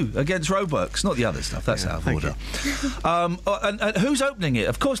 I do, against roadworks, not the other stuff. That's out of order. And who's opening it?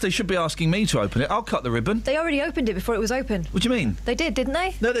 Of course, they should be asking me to open it. I'll cut the ribbon. They already opened it before it was open. What do you mean? They did, didn't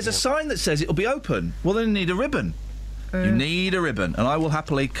they? No, there's a sign that says it'll be open. Well, then you need a ribbon. You need a ribbon, and I will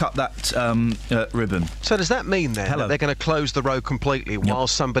happily cut that ribbon. So does that mean, then, that they're going to close the road completely while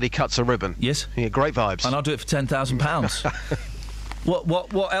somebody cuts a ribbon? Yes. Yeah, great vibes. And I'll do it for £10,000.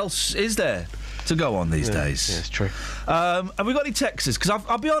 What else is there to go on these days. Yeah, it's true. Have we got any texts? Because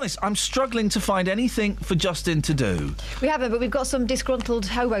I'll be honest, I'm struggling to find anything for Justin to do. We haven't, but we've got some disgruntled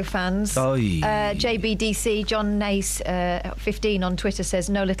hobo fans. JBDC, John Nace, 15 on Twitter says,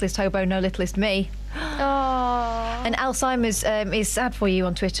 no littlest hobo, no littlest me. And Alzheimer's is sad for you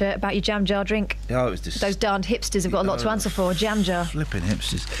on Twitter about your jam jar drink. Oh, it was just... Those darned hipsters have got a lot to answer for. Jam jar. Flipping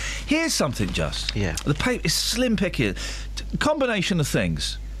hipsters. Here's something, Just. Yeah. The paper is slim pickings. Combination of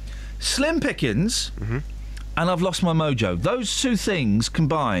things. Slim pickings... And I've lost my mojo. Those two things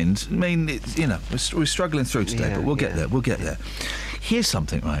combined, I mean, we're struggling through today, but we'll get there. We'll get there. Here's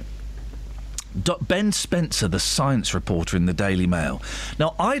something, right? Ben Spencer, the science reporter in the Daily Mail.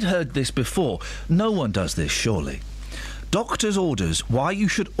 Now, I'd heard this before. No one does this, surely. Doctor's orders why you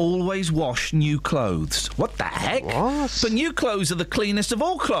should always wash new clothes. What the heck? What? But new clothes are the cleanest of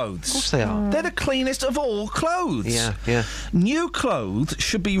all clothes. Of course they are. They're the cleanest of all clothes. Yeah. New clothes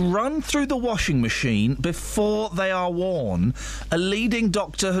should be run through the washing machine before they are worn. A leading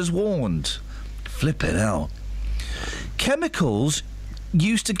doctor has warned. Flippin' hell. Chemicals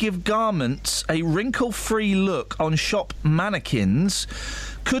used to give garments a wrinkle-free look on shop mannequins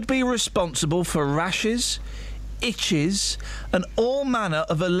could be responsible for rashes, itches and all manner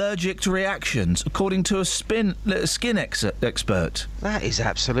of allergic reactions, according to a skin expert. That is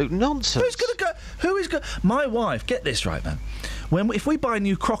absolute nonsense. Who's going to go? Who is going? My wife, get this right, man. If we buy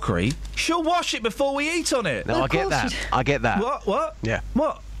new crockery, she'll wash it before we eat on it. No, I get that. I get that. What? Yeah.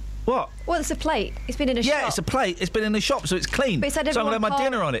 What? Well, it's a plate. It's been in a shop. Yeah, it's a plate. It's been in the shop, so it's clean. But it's had so I'm going to have my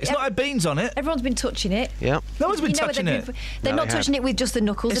dinner on it. It's not had beans on it. Everyone's been touching it. Yeah. No one's been touching it. They're not touching it with just the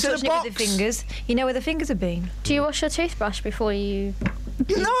knuckles. They're touching it with their fingers. You know where the fingers have been. Do you wash your toothbrush before you...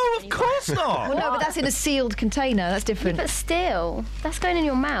 No, of course not. Well, no, but that's in a sealed container. That's different. Yeah, but still, that's going in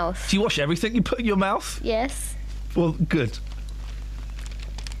your mouth. Do you wash everything you put in your mouth? Yes. Well, good.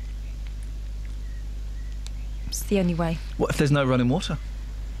 It's the only way. What if there's no running water?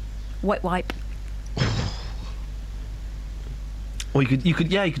 Wet wipe. Or you could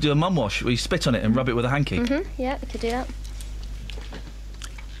do a mum wash where you spit on it and rub it with a hanky. Yeah, we could do that.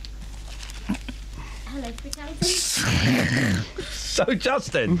 Hello, brutality. So,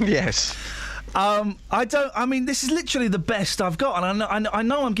 Justin. Yes. I mean, this is literally the best I've got, and I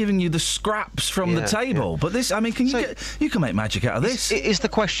know I'm giving you the scraps from the table, but this, I mean, you can make magic out of this. Is the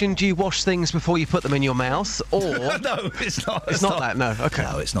question, do you wash things before you put them in your mouth, or... No, it's not. It's not that, no, okay.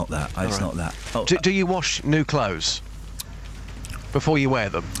 No, it's not that. It's not that. Oh, do you wash new clothes before you wear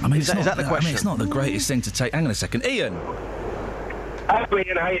them? I mean, is that the question? I mean, it's not the greatest thing to take. Hang on a second. Ian. Hi,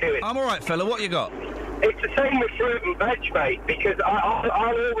 Ian, how you doing? I'm all right, fella. What you got? It's the same with fruit and veg, mate, because I'll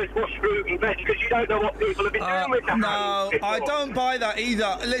always wash fruit and veg because you don't know what people have been doing with that. No, I don't buy that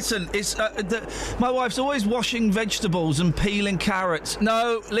either. Listen, it's my wife's always washing vegetables and peeling carrots.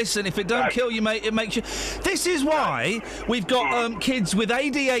 No, listen, if it don't kill you, mate, it makes you... This is why we've got kids with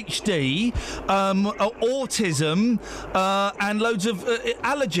ADHD, autism, and loads of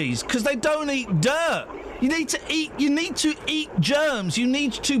allergies, because they don't eat dirt. You need to eat germs. You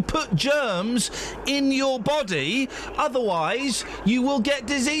need to put germs in your body. Otherwise, you will get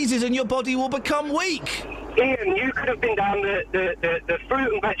diseases and your body will become weak. Ian, you could have been down the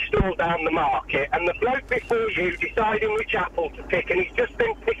fruit and veg stall down the market, and the bloke before you deciding which apple to pick, and he's just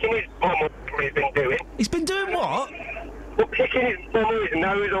been picking his bum, or whatever he's been doing. He's been doing what? Well, picking his bum or his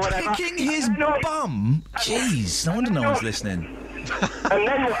nose or whatever. Picking his bum? Jeez, no wonder no one's listening. And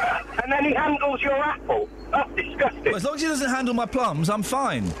then he handles your apple. That's disgusting. Well, as long as he doesn't handle my plums, I'm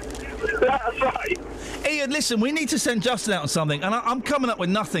fine. That's right. Ian, listen, we need to send Justin out on something, and I'm coming up with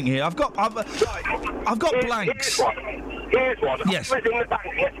nothing here. I've got blanks. Here's one. Yes. I was in the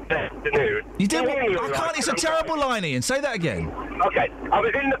bank yesterday afternoon. You did what? I can't. It's a terrible line, Ian. Say that again. Okay. I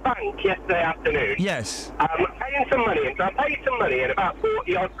was in the bank yesterday afternoon. Yes. Paying some money in. So I paid some money in, about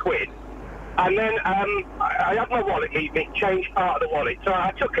 40 odd quid. And then I had my wallet, me change part of the wallet. So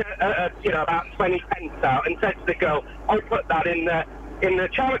I took about 20 pence out and said to the girl, "I'll put that in the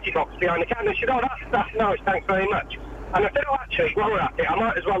charity box behind the counter." She said, "Oh, that's nice, thanks very much." And I said, "Oh, actually, while we're at it, I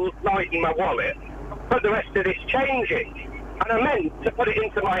might as well lighten my wallet, put the rest of this change in." And I meant to put it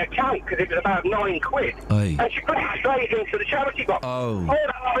into my account because it was about 9 quid. Aye. And she put it straight into the charity box. Oh,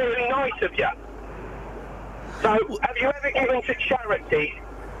 that's really nice of you. So, have you ever given to charity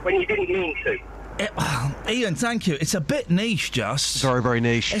when you didn't mean to? Ian, thank you. It's a bit niche, just. Very, very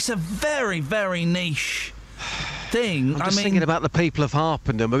niche. It's a very, very niche thing. I'm just thinking about the people of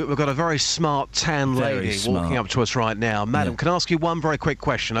Harpenden. We've got a very smart tan lady walking up to us right now. Madam, can I ask you one very quick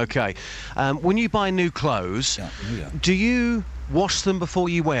question? Okay. When you buy new clothes, do you wash them before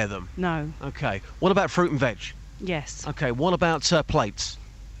you wear them? No. Okay. What about fruit and veg? Yes. Okay. What about plates?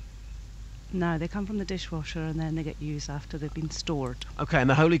 No, they come from the dishwasher and then they get used after they've been stored. Okay, and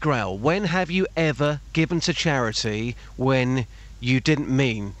the Holy Grail. When have you ever given to charity when you didn't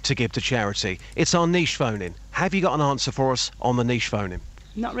mean to give to charity? It's our niche phone-in. Have you got an answer for us on the niche phone-in?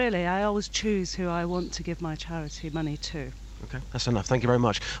 Not really. I always choose who I want to give my charity money to. Okay, that's enough. Thank you very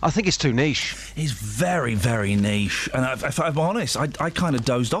much. I think it's too niche. It's very, very niche. And if I'm honest, I kind of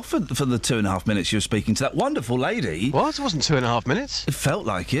dozed off for the 2.5 minutes you were speaking to that wonderful lady. What? It wasn't 2.5 minutes. It felt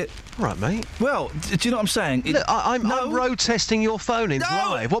like it. All right, mate. Well, do you know what I'm saying? Look, I'm road testing your phone-ins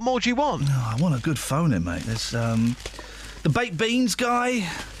live. What more do you want? No, I want a good phone-in, mate. There's the baked beans guy.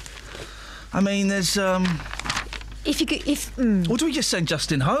 I mean, there's If you could, Or do we just send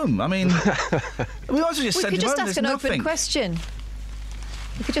Justin home? I mean, we might as well just send him home. We could just ask There's an nothing. open question.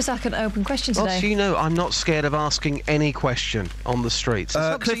 We could just ask an open question today. Well, so you know, I'm not scared of asking any question on the streets. It's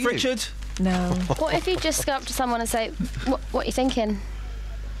up to Cliff you. Richard? No. What if you just go up to someone and say, what are you thinking?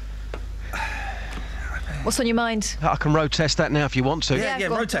 What's on your mind? I can road test that now if you want to. Yeah,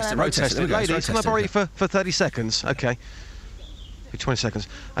 road test it. Road test it. Ladies, road can I test borrow it. you for 30 seconds? Okay. 20 seconds.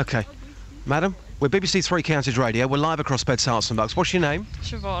 Okay. Madam, we're BBC Three Counties Radio. We're live across Beds, Hearts and Bucks. What's your name?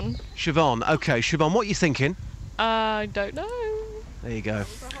 Siobhan. Siobhan. Okay, Siobhan, what are you thinking? I don't know. There you go.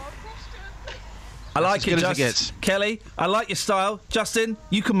 I like it, as good as it Justin. gets. Kelly, I like your style. Justin,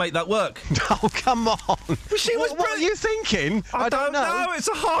 you can make that work. Oh, come on. She was what are you thinking? I don't know. It's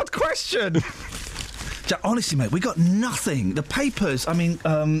a hard question. Honestly, mate, we got nothing. The papers, I mean,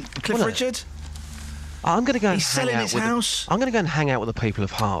 Cliff Richard? I'm going to go and He's selling his house. I'm going to go and hang out with the people of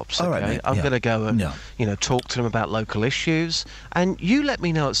Harps. All okay? right, mate. I'm Yeah. going to go and Yeah. talk to them about local issues, and you let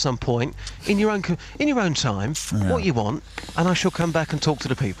me know at some point in your own time what you want, and I shall come back and talk to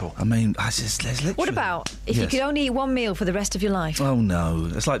the people. I mean, there's literally... What about if you Yes. could only eat one meal for the rest of your life? Oh,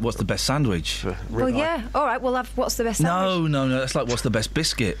 no. It's like, what's the best sandwich? Well, yeah. All right, we'll have what's the best sandwich? No. That's like, what's the best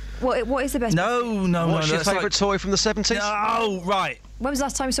biscuit? What is the best No. What's your that's like- favourite toy from the 70s? No, right. When was the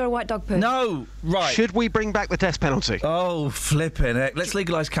last time you saw a white dog poo? No, right. Should we bring back the death penalty? Oh, flipping heck. Let's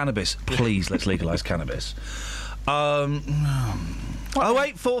legalise cannabis. Please, let's legalise cannabis.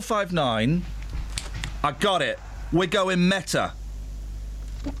 08459. I got it. We're going meta.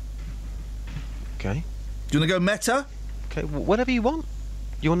 Okay. Do you want to go meta? Okay, whatever you want.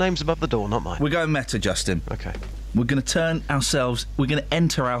 Your name's above the door, not mine. We're going meta, Justin. Okay. We're going to we're going to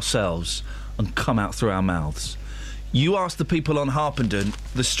enter ourselves and come out through our mouths. You ask the people on Harpenden,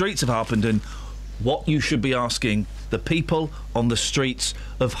 the streets of Harpenden, what you should be asking the people on the streets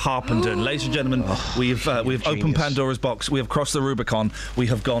of Harpenden. Ladies and gentlemen, we have opened Pandora's box. We have crossed the Rubicon. We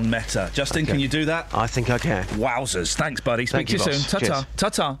have gone meta. Justin, can you do that? I think I can. Wowzers. Thanks, buddy. Speak to you soon. boss. Ta-ta. Cheers.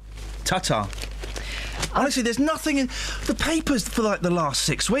 Ta-ta. Ta-ta. Honestly, there's nothing in the papers for like the last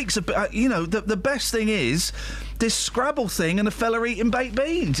 6 weeks. The best thing is this Scrabble thing and a fella eating baked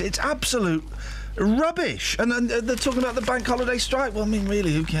beans. It's absolute rubbish. And they're talking about the bank holiday strike. Well, I mean,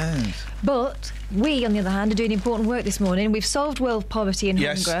 really, who cares? But we, on the other hand, are doing important work this morning. We've solved world poverty and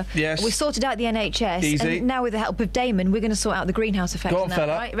hunger. Yes. We've sorted out the NHS. Easy. And now, with the help of Damon, we're going to sort out the greenhouse effect. Go on, that,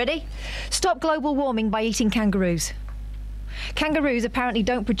 fella. Right, ready? Stop global warming by eating kangaroos. Kangaroos apparently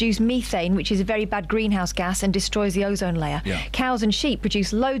don't produce methane, which is a very bad greenhouse gas and destroys the ozone layer. Yeah. Cows and sheep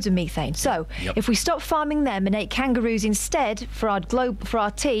produce loads of methane. So, if we stop farming them and ate kangaroos instead for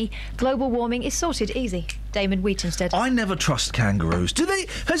our tea, global warming is sorted. Easy. Damon, wheat instead. I never trust kangaroos. Do they?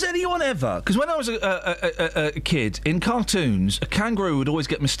 Has anyone ever? Because when I was a kid, in cartoons, a kangaroo would always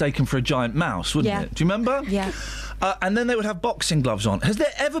get mistaken for a giant mouse, wouldn't it? Do you remember? Yeah. And then they would have boxing gloves on. Has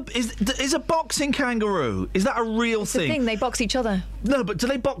there ever is a boxing kangaroo? Is that a real It's thing? the thing, they box each other. No, but do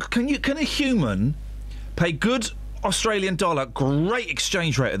they box? Can a human pay good Australian dollar? Great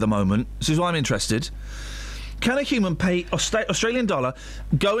exchange rate at the moment. This is why I'm interested. Can a human pay Australian dollar,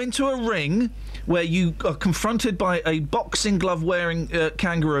 go into a ring where you are confronted by a boxing glove wearing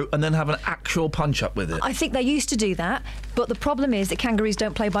kangaroo and then have an actual punch up with it? I think they used to do that, but the problem is that kangaroos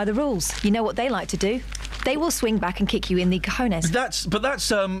don't play by the rules. You know what they like to do? They will swing back and kick you in the cojones. That's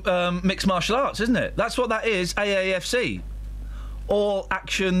mixed martial arts, isn't it? That's what that is, AAFC. All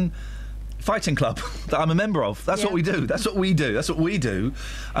Action Fighting Club that I'm a member of. That's what we do. That's what we do. That's what we do.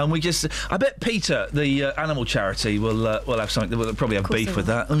 And we just... I bet Peter, the animal charity, will have something. They'll probably have beef with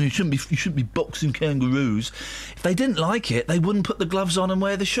that. Oh, you shouldn't be boxing kangaroos. If they didn't like it, they wouldn't put the gloves on and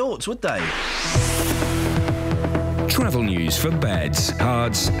wear the shorts, would they? Travel news for beds,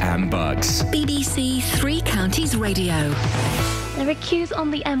 cards and bucks. BBC Three Counties Radio. There are queues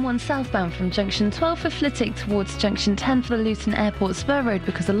on the M1 southbound from junction 12 for Flitwick towards junction 10 for the Luton Airport Spur Road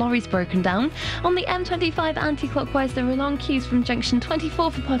because a lorry's broken down. On the M25 anti-clockwise, there are long queues from junction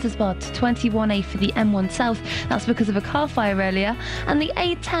 24 for Potters Bar to 21A for the M1 south. That's because of a car fire earlier. And the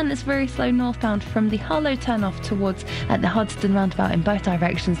A10 is very slow northbound from the Harlow turn-off towards the Hoddesdon roundabout in both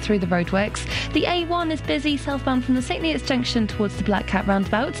directions through the roadworks. The A1 is busy southbound from the St Neots junction towards the Black Cat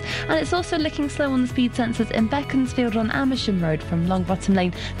roundabout, and it's also looking slow on the speed sensors in Beaconsfield on Amersham Road from Longbottom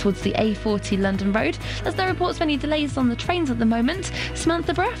Lane towards the A40 London Road. There's no reports of any delays on the trains at the moment.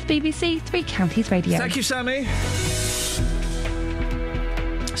 Samantha Braff, BBC Three Counties Radio. Thank you, Sammy.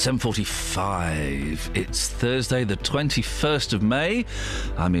 7:45. It's Thursday, the 21st of May.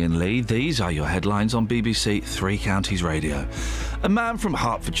 I'm Iain Lee. These are your headlines on BBC Three Counties Radio. A man from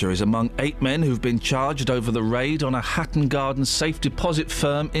Hertfordshire is among 8 men who've been charged over the raid on a Hatton Garden safe deposit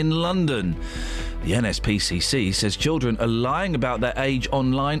firm in London. The NSPCC says children are lying about their age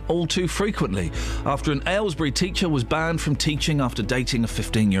online all too frequently after an Aylesbury teacher was banned from teaching after dating a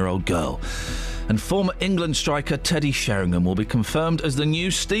 15-year-old girl. And former England striker Teddy Sheringham will be confirmed as the new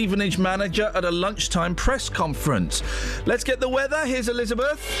Stevenage manager at a lunchtime press conference. Let's get the weather. Here's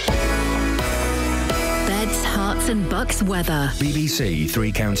Elizabeth. Beds, Hearts and Bucks weather. BBC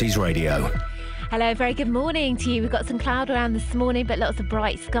Three Counties Radio. Hello, very good morning to you. We've got some cloud around this morning, but lots of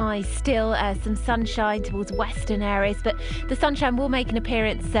bright skies still. Some sunshine towards western areas, but the sunshine will make an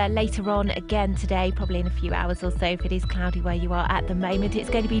appearance later on again today, probably in a few hours or so if it is cloudy where you are at the moment. It's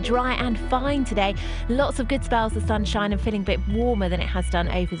going to be dry and fine today. Lots of good spells of sunshine and feeling a bit warmer than it has done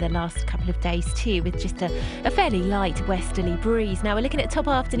over the last couple of days too, with just a fairly light westerly breeze. Now we're looking at top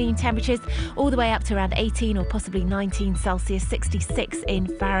afternoon temperatures all the way up to around 18 or possibly 19 Celsius, 66 in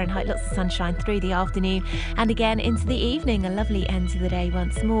Fahrenheit. Lots of sunshine through the afternoon and again into the evening. A lovely end to the day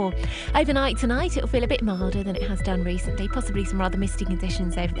once more. Overnight tonight it'll feel a bit milder than it has done recently, possibly some rather misty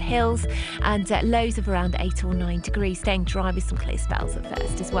conditions over the hills and lows of around 8 or 9 degrees, staying dry with some clear spells at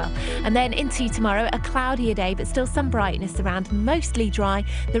first as well. And then into tomorrow, a cloudier day but still some brightness around, mostly dry,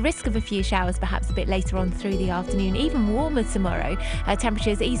 the risk of a few showers perhaps a bit later on through the afternoon. Even warmer tomorrow,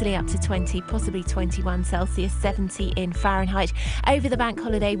 temperatures easily up to 20, possibly 21 Celsius, 70 in Fahrenheit. Over the bank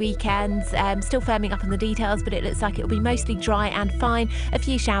holiday weekend, still firming up on the details, but it looks like it'll be mostly dry and fine. A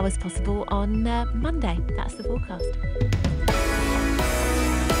few showers possible on Monday. That's the forecast.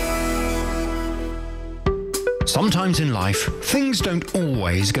 Sometimes in life, things don't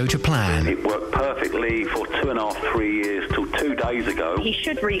always go to plan. It worked perfectly for 2.5, 3 years till 2 days ago. He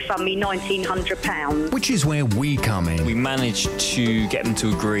should refund me £1,900. Which is where we come in. We managed to get them to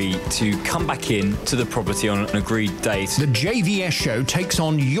agree to come back in to the property on an agreed date. The JVS show takes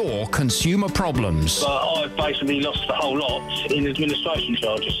on your consumer problems. I've basically lost the whole lot in administration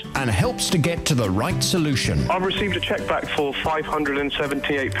charges. And helps to get to the right solution. I've received a cheque back for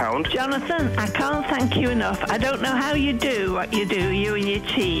 £578. Jonathan, I can't thank you enough. I don't know how you do what you do, you and your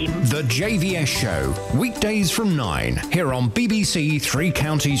team. The JVS show, weekdays from 9, here on BBC Three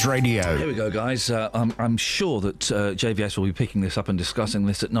Counties Radio. Here we go, guys. I'm sure that JVS will be picking this up and discussing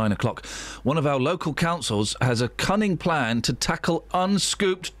this at 9 o'clock. One of our local councils has a cunning plan to tackle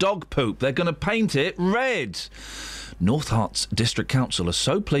unscooped dog poop. They're going to paint it red. North Herts District Council are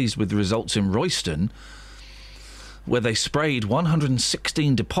so pleased with the results in Royston, where they sprayed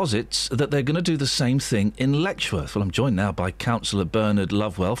 116 deposits, that they're going to do the same thing in Letchworth. Well, I'm joined now by Councillor Bernard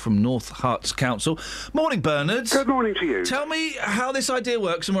Lovewell from North Herts Council. Morning, Bernard. Good morning to you. Tell me how this idea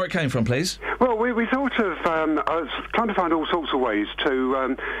works and where it came from, please. Well, we thought of trying to find all sorts of ways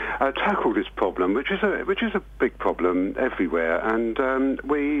to tackle this problem, which is a big problem everywhere. And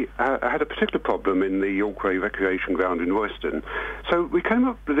we had a particular problem in the Yorkway Recreation Ground in Royston. So we came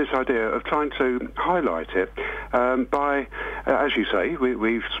up with this idea of trying to highlight it by, as you say,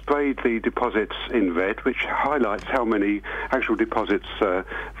 we've sprayed the deposits in red, which highlights how many actual deposits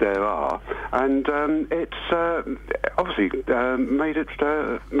there are, and it's obviously made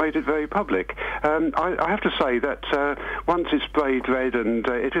it very public. I have to say that once it's sprayed red and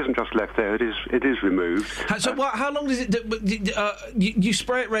it isn't just left there, it is removed. So how long does it? You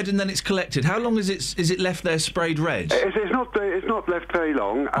spray it red and then it's collected. How long is it left there sprayed red? It's not left very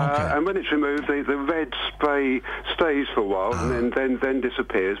long, and when it's removed, the red spray stays for a while and then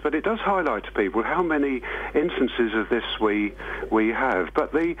disappears. But it does highlight to people how many instances of this we have.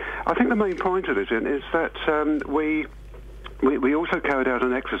 But I think the main point of it is that we also carried out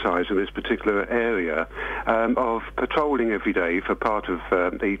an exercise in this particular area of patrolling every day for part of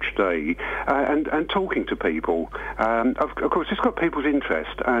each day and talking to people. Of course, it's got people's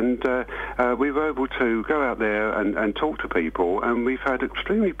interest, and we were able to go out there and talk to people, and we've had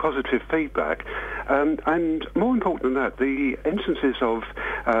extremely positive feedback And more important than that, the instances of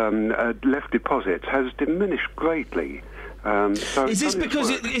left deposits has diminished greatly. So is this because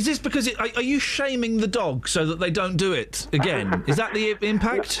are you shaming the dog so that they don't do it again? Is that the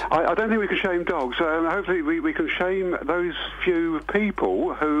impact? I don't think we can shame dogs. Hopefully we can shame those few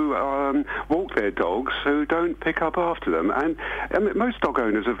people who walk their dogs who don't pick up after them. And most dog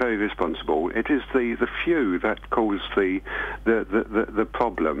owners are very responsible. It is the few that cause the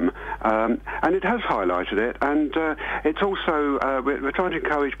problem, and it has highlighted it. And it's also we're trying to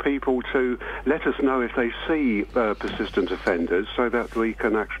encourage people to let us know if they see persistent offenders, so that we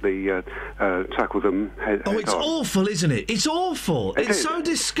can actually tackle them head on. It's awful, isn't it? It's awful. It's so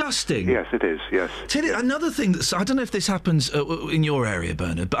disgusting. Yes, it is. Yes. Tell you another thing that I don't know if this happens in your area,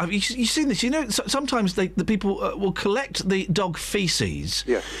 Bernard, but have you seen this? You know, sometimes the people will collect the dog faeces.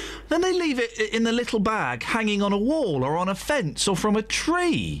 Yes. Then they leave it in the little bag hanging on a wall or on a fence or from a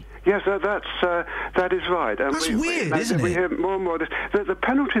tree. Yes, that is right. That's weird, isn't it? We hear more and more. The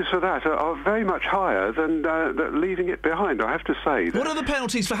penalties for that are very much higher than leaving it behind, I have to say. What are the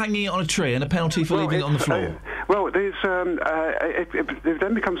penalties for hanging it on a tree and a penalty for leaving it on the floor? There's it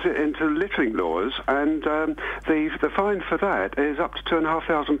then becomes into littering laws, and the fine for that is up to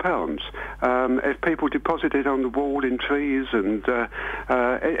 £2,500 if people deposit it on the wall in trees, and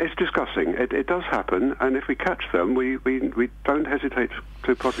it's disgusting. It does happen, and if we catch them, we don't hesitate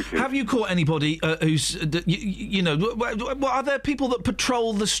to prosecute. Have you caught anybody who's, are there people that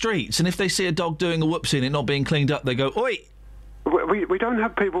patrol the streets, and if they see a dog doing a whoopsie and it not being cleaned up, they go, oi? We don't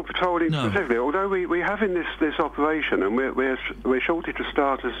have people patrolling specifically, although we have in this operation, and we're shortly to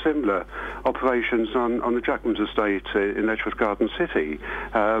start a similar operations on the Jackman's estate in Letchworth Garden City,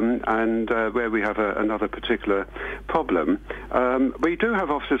 and where we have another particular problem. We do have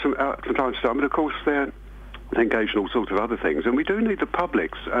officers from time to time, but of course they're engaged in all sorts of other things, and we do need the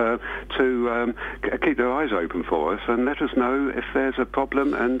publics to keep their eyes open for us and let us know if there's a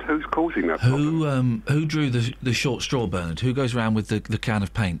problem and who's causing that problem. Who drew the short straw, Bernard? Who goes around with the can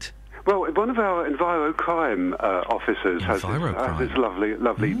of paint? Well, one of our enviro-crime officers has this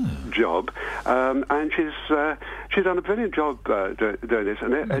lovely job, and she's done a brilliant job doing this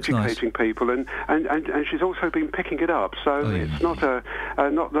and educating people, and she's also been picking it up. So it's not the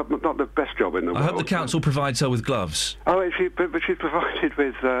best job in the world. I hope the council provides her with gloves. But she's provided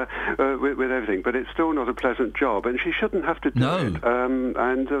with everything, but it's still not a pleasant job, and she shouldn't have to do it.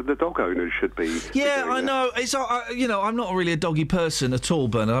 And the dog owners should be. Yeah, I know. It's I'm not really a doggy person at all,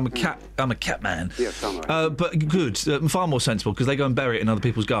 Bernard. I'm a cat man. Yes, am I. But good, far more sensible, because they go and bury it in other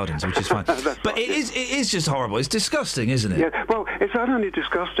people's gardens, which is fine. But it is just horrible. It's disgusting, isn't it? Yeah. Well, it's not only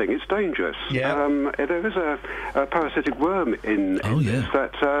disgusting; it's dangerous. Yeah. There is a parasitic worm in this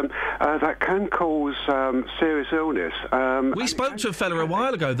that can cause serious illness. We spoke to a fella a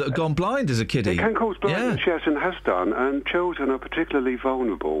while ago that had gone blind as a kiddie. It can cause blindness, yes, and has done. And children are particularly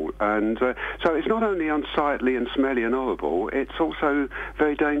vulnerable. And so it's not only unsightly and smelly and horrible; it's also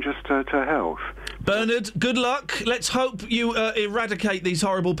very dangerous to health. Bernard, good luck. Let's hope you eradicate these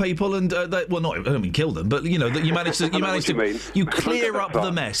horrible people and I don't mean kill them, but that you manage to clear up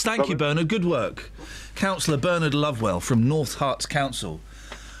the mess. Thank you, Bernard. Good work. Councillor Bernard Lovewell from North Herts Council.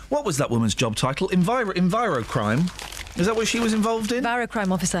 What was that woman's job title? Enviro-crime. Is that what she was involved in?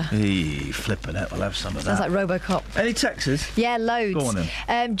 Enviro-crime officer. Flipping it. We'll have some of that. Sounds like RoboCop. Any texts? Yeah, loads. Go on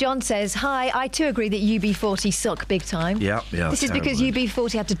then. John says, hi, I too agree that UB40 suck big time. Yeah. This is because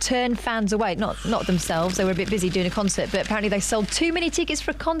UB40 had to turn fans away. Not themselves. They were a bit busy doing a concert, but apparently they sold too many tickets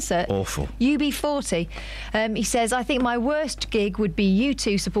for a concert. Awful. UB40. He says, I think my worst gig would be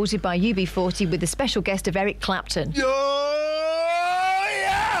U2 supported by UB40 with the special guest of Eric Clapton. Yeah!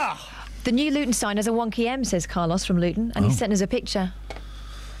 The new Luton sign has a wonky M, says Carlos from Luton, and he sent us a picture.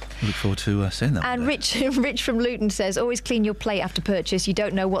 I look forward to seeing that. And Rich from Luton says, always clean your plate after purchase. You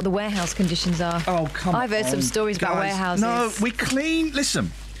don't know what the warehouse conditions are. Oh, come on. I've heard some stories about warehouses. No, we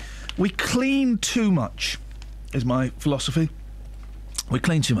clean too much, is my philosophy. We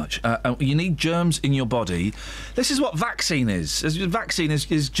clean too much. You need germs in your body. This is what vaccine is. Vaccine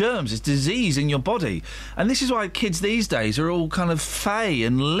is germs, it's disease in your body. And this is why kids these days are all kind of fey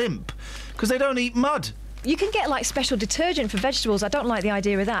and limp, because they don't eat mud. You can get, special detergent for vegetables. I don't like the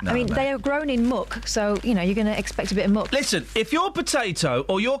idea of that. No, they are grown in muck, so, you're going to expect a bit of muck. Listen, if your potato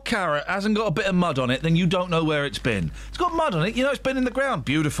or your carrot hasn't got a bit of mud on it, then you don't know where it's been. It's got mud on it, it's been in the ground.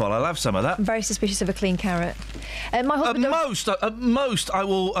 Beautiful, I'll have some of that. I'm very suspicious of a clean carrot. My husband At most, I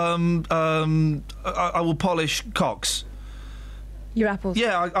will polish cocks. Your apples?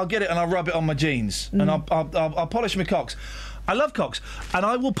 Yeah, I'll get it and I'll rub it on my jeans. And I'll polish my cocks. I love cocks, and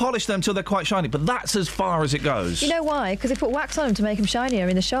I will polish them till they're quite shiny, but that's as far as it goes. You know why? Because they put wax on them to make them shinier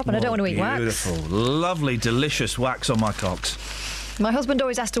in the shop, and I don't want to eat wax. Beautiful, lovely, delicious wax on my cocks. My husband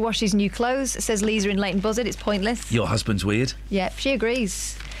always has to wash his new clothes, says Lisa in Leighton Buzzard. It's pointless. Your husband's weird? Yep, she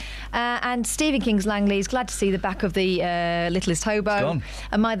agrees. And Stephen King's Langley is glad to see the back of the Littlest Hobo. It's gone.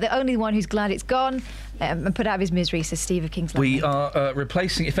 Am I the only one who's glad it's gone? And put out of his misery, says Stephen King's Langley. We are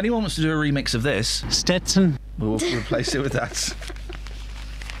replacing... If anyone wants to do a remix of this... Stetson. We'll replace it with that.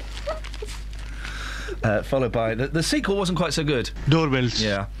 Followed by... The sequel wasn't quite so good. Doorbells.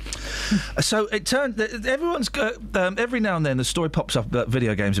 Yeah. So it turned... Everyone's... every now and then the story pops up that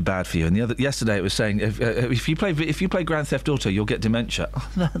video games are bad for you. And yesterday it was saying if you play Grand Theft Auto, you'll get dementia.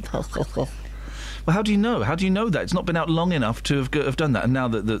 Well, how do you know? How do you know that? It's not been out long enough to have done that. And now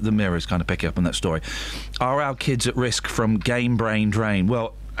that the Mirror's kind of picking up on that story. Are our kids at risk from game brain drain?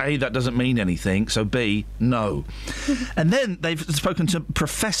 Well, A, that doesn't mean anything, so B, no. And then they've spoken to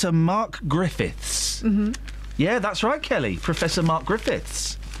Professor Mark Griffiths. Mm-hmm. Yeah, that's right, Kelly. Professor Mark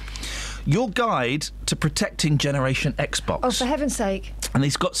Griffiths. Your guide to protecting Generation Xbox. Oh, for heaven's sake. And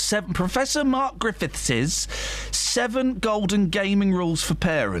he's got Professor Mark Griffiths' 7 golden gaming rules for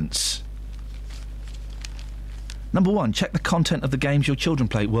parents. Number 1, check the content of the games your children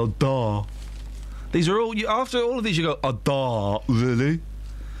play. Well, duh. These are all... after all of these, you go, oh, duh, really?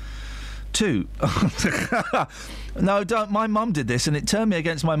 2. No, don't. My mum did this, and it turned me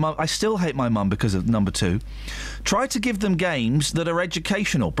against my mum. I still hate my mum because of number 2. Try to give them games that are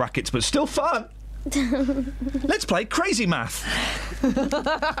educational, brackets, but still fun. Let's play Crazy Math.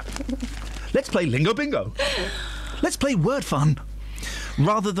 Let's play Lingo Bingo. Let's play Word Fun.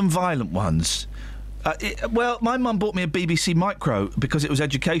 Rather than violent ones. Well, my mum bought me a BBC Micro because it was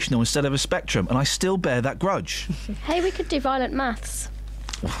educational instead of a Spectrum, and I still bear that grudge. Hey, we could do violent maths.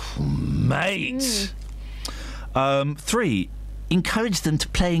 Mate. 3. Encourage them to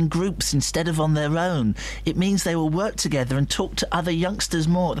play in groups instead of on their own. It means they will work together and talk to other youngsters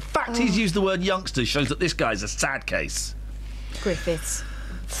more. The fact he's used the word youngsters shows that this guy's a sad case. Griffiths.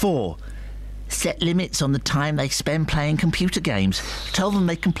 4. Set limits on the time they spend playing computer games. Tell them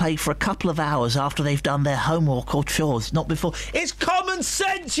they can play for a couple of hours after they've done their homework or chores, not before. It's common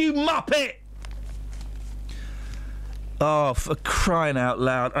sense, you muppet! Oh, for crying out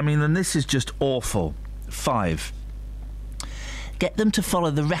loud. I mean, and this is just awful. 5. Get them to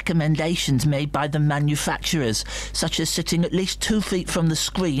follow the recommendations made by the manufacturers, such as sitting at least 2 feet from the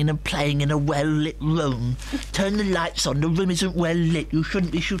screen and playing in a well-lit room. Turn the lights on, the room isn't well-lit. You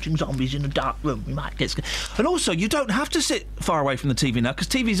shouldn't be shooting zombies in a dark room. You might get scared. And also, you don't have to sit far away from the TV now, because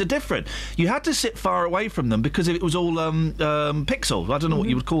TVs are different. You had to sit far away from them because it was all pixels. I don't know what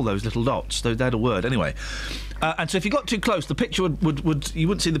you would call those little dots. They had a word, anyway. And so if you got too close, the picture would you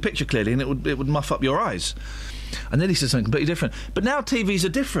wouldn't see the picture clearly, and it would muff up your eyes. And then he said something completely different. But now TVs are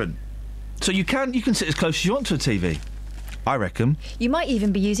different. So you can sit as close as you want to a TV, I reckon. You might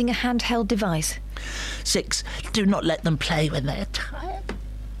even be using a handheld device. 6. Do not let them play when they're tired.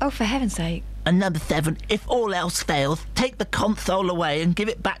 Oh, for heaven's sake. And number 7, if all else fails, take the console away and give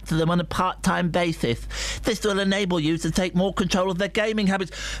it back to them on a part-time basis. This will enable you to take more control of their gaming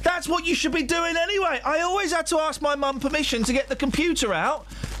habits. That's what you should be doing anyway. I always had to ask my mum permission to get the computer out.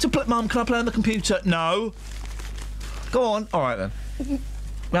 Mum, can I play on the computer? No. Go on. All right, then.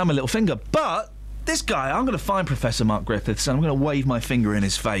 Round my little finger. But this guy, I'm going to find Professor Mark Griffiths and I'm going to wave my finger in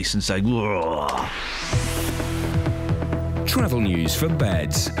his face and say, whoa. Travel news for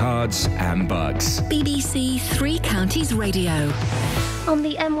beds, cards and bugs. BBC Three Counties Radio. On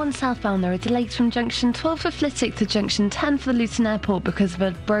the M1 southbound, there are delays from junction 12 for Flitwick to junction 10 for the Luton Airport because of a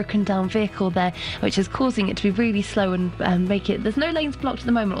broken down vehicle there, which is causing it to be really slow and there's no lanes blocked at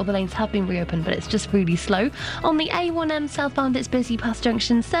the moment. All the lanes have been reopened, but it's just really slow. On the A1M southbound, it's busy past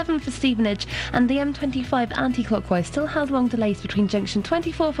junction 7 for Stevenage, and the M25 anti-clockwise still has long delays between junction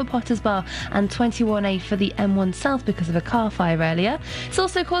 24 for Potters Bar and 21A for the M1 south because of a car fire earlier. It's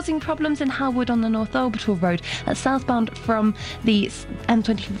also causing problems in Howwood on the North Orbital Road at southbound from the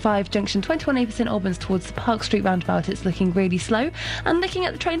M25 junction 21A for St Albans towards the Park Street roundabout. It's looking really slow. And looking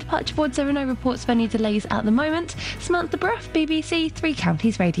at the train departure boards, there are no reports of any delays at the moment. Samantha Bruff, BBC Three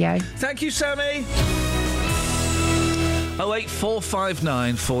Counties Radio. Thank you, Sammy.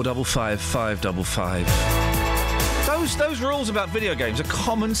 08459 455 555. Those rules about video games are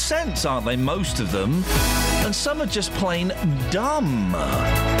common sense, aren't they? Most of them. And some are just plain dumb.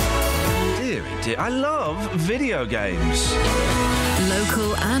 Dear, I love video games.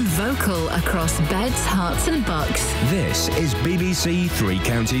 Local and vocal across beds, hearts and bucks. This is BBC Three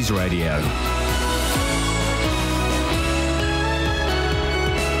Counties Radio.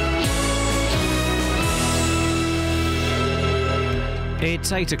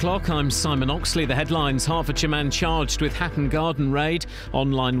 It's 8 o'clock. I'm Simon Oxley. The headlines: Hertfordshire man charged with Hatton Garden raid,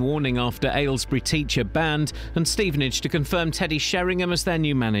 online warning after Aylesbury teacher banned, and Stevenage to confirm Teddy Sheringham as their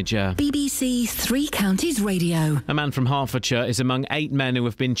new manager. BBC Three Counties Radio. A man from Hertfordshire is among 8 men who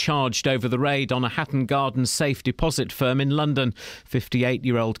have been charged over the raid on a Hatton Garden safe deposit firm in London.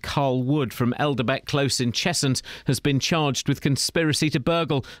 58-year-old Carl Wood from Elderbeck Close in Cheshunt has been charged with conspiracy to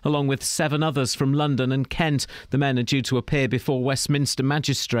burgle, along with 7 others from London and Kent. The men are due to appear before Westminster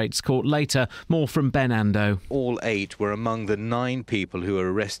Magistrates Court later. More from Ben Ando. All 8 were among the 9 people who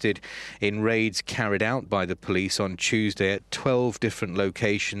were arrested in raids carried out by the police on Tuesday at 12 different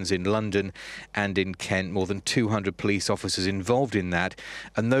locations in London and in Kent. More than 200 police officers involved in that,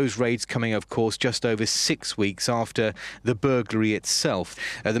 and those raids coming, of course, just over 6 weeks after the burglary itself.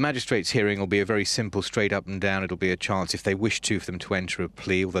 The magistrates' hearing will be a very simple, straight up and down. It'll be a chance, if they wish to, for them to enter a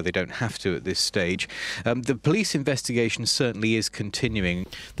plea, although they don't have to at this stage. The police investigation certainly is continuing.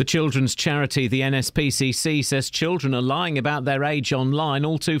 The children's charity, the NSPCC, says children are lying about their age online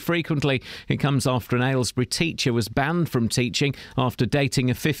all too frequently. It comes after an Aylesbury teacher was banned from teaching after dating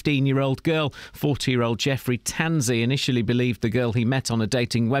a 15-year-old girl. 40-year-old Jeffrey Tansey initially believed the girl he met on a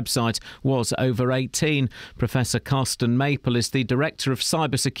dating website was over 18. Professor Carsten Maple is the Director of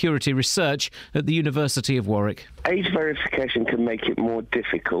Cybersecurity Research at the University of Warwick. Age verification can make it more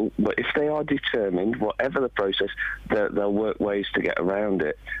difficult, but if they are determined, whatever the process, they'll work ways to get around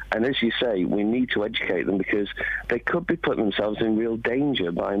it. And as you say, we need to educate them because they could be putting themselves in real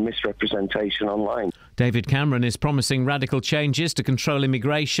danger by misrepresentation online. David Cameron is promising radical changes to control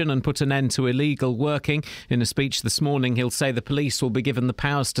immigration and put an end to illegal working. In a speech this morning, he'll say the police will be given the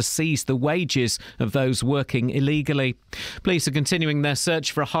powers to seize the wages of those working illegally. Police are continuing their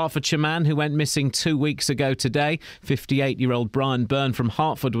search for a Hertfordshire man who went missing 2 weeks ago today. 58-year-old Brian Byrne from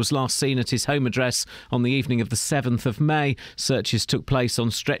Hertford was last seen at his home address on the evening of the 7th of May. Searches took place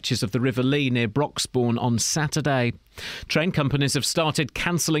on stretches of the River Lee near Broxbourne on Saturday. Train companies have started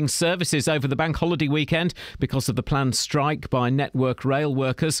cancelling services over the bank holiday weekend because of the planned strike by Network Rail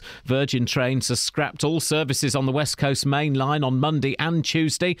workers. Virgin Trains has scrapped all services on the West Coast Main Line on Monday and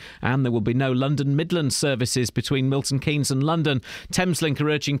Tuesday, and there will be no London Midland services between Milton Keynes and London. Thameslink are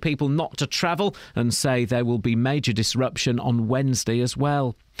urging people not to travel and say there will be major disruption on Wednesday as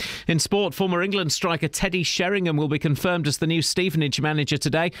well. In sport, former England striker Teddy Sheringham will be confirmed as the new Stevenage manager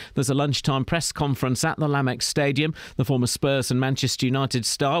today. There's a lunchtime press conference at the Lamex Stadium. The former Spurs and Manchester United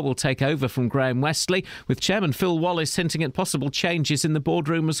star will take over from Graham Westley, with chairman Phil Wallace hinting at possible changes in the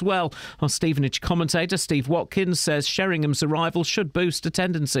boardroom as well. Our Stevenage commentator Steve Watkins says Sheringham's arrival should boost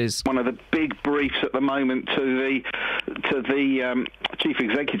attendances. One of the big briefs at the moment to the chief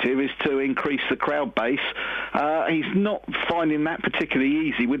executive is to increase the crowd base. He's not finding that particularly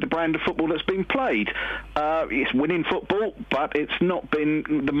easy with the brand of football that's been played. It's winning football, but it's not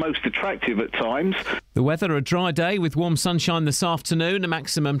been the most attractive at times. The weather, a dry day with warm sunshine this afternoon, a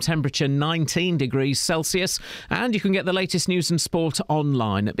maximum temperature 19 degrees Celsius, and you can get the latest news and sport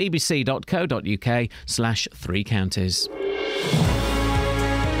online at bbc.co.uk/3 counties.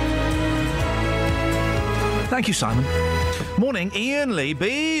 Thank you, Simon. Morning, Iain Lee,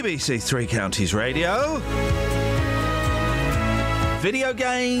 BBC Three Counties Radio. Video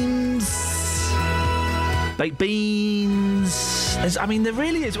games, baked beans. There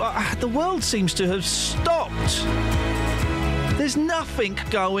really is. The world seems to have stopped. There's nothing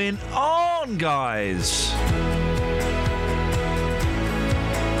going on, guys.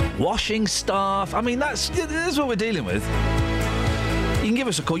 Washing stuff. That's what we're dealing with. You can give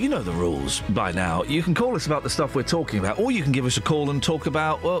us a call. You know the rules by now. You can call us about the stuff we're talking about, or you can give us a call and talk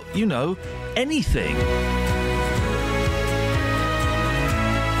about, anything.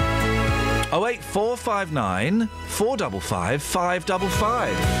 08459 455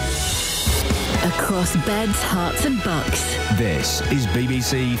 555. Across beds, hearts and bucks. This is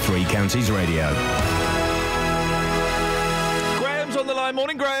BBC Three Counties Radio. Graham's on the line.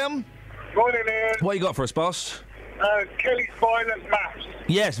 Morning, Graham. Morning, Ian. What you got for us, boss? Kelly's Violent Maths.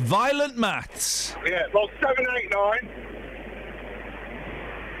 Yes, Violent Maths. Yeah, well, 789.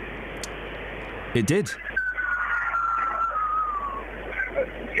 It did.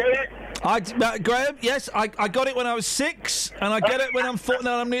 Get it? Graham, yes, I got it when I was 6, and I get it when I'm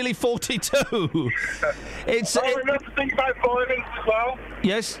nearly 42. I remember thinking about violence as well.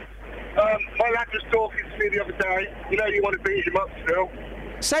 Yes. My lad was talking to me the other day. You want to beat him up still.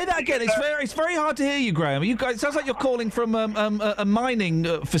 Say that again. It's very hard to hear you, Graham. You guys, it sounds like you're calling from a mining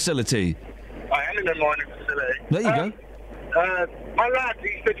facility. I am in a mining facility. There you go. My lad,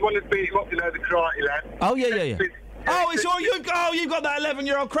 he said you wanted to beat him up, the karate lad. Oh, yeah. Oh, it's all you've got that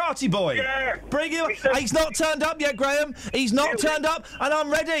 11-year-old karate boy. Yeah. Bring him. He's not turned up yet, Graham. He's not turned up, and I'm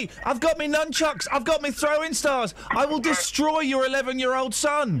ready. I've got me nunchucks. I've got me throwing stars. I will destroy your 11-year-old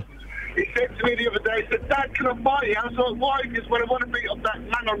son. He said to me the other day, he said, Dad, can I fight you? I was like, why? Because when I want to beat up that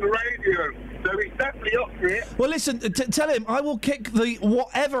man on the radio. So he's definitely up for it. Well, listen, tell him I will kick the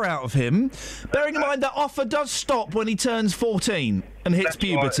whatever out of him, bearing in mind that offer does stop when he turns 14 and hits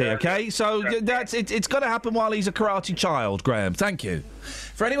puberty, okay? So it's got to happen while he's a karate child, Graham. Thank you.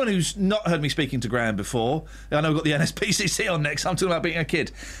 For anyone who's not heard me speaking to Graham before, I know we've got the NSPCC on next. I'm talking about being a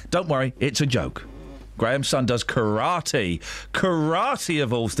kid. Don't worry, it's a joke. Graham's son does karate. Karate,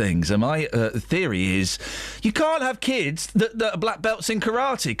 of all things. And my theory is you can't have kids that are black belts in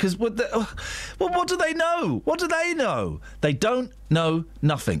karate, because what do they know? What do they know? They don't know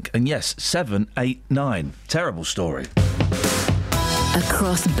nothing. And yes, 7, 8, 9. Terrible story.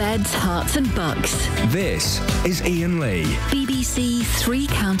 Across beds, hearts and bucks. This is Iain Lee. BBC Three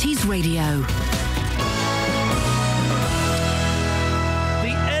Counties Radio.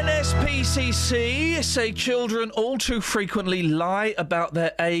 PCC say children all too frequently lie about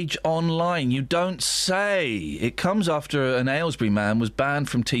their age online. You don't say. It comes after an Aylesbury man was banned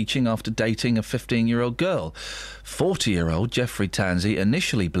from teaching after dating a 15-year-old girl. 40-year-old Jeffrey Tansey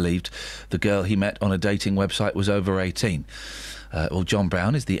initially believed the girl he met on a dating website was over 18. John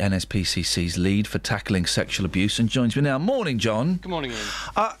Brown is the NSPCC's lead for tackling sexual abuse and joins me now. Morning, John. Good morning,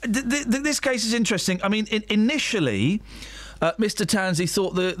 Iain. This case is interesting. I mean, initially... Mr. Tansey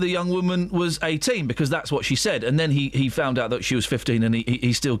thought the young woman was 18 because that's what she said, and then he found out that she was 15, and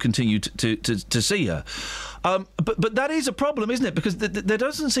he still continued to see her. But that is a problem, isn't it? Because there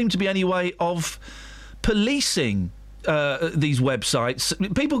doesn't seem to be any way of policing these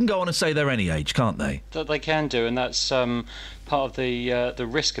websites. People can go on and say they're any age, can't they? They can do, and that's part of the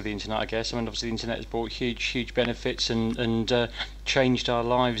risk of the internet, I guess. I mean, obviously the internet has brought huge benefits and changed our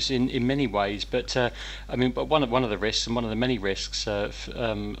lives in many ways. But but one of the risks, and one of the many risks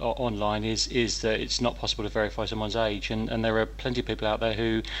online is that it's not possible to verify someone's age, and there are plenty of people out there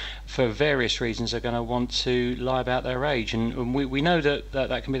who, for various reasons, are going to want to lie about their age, and we know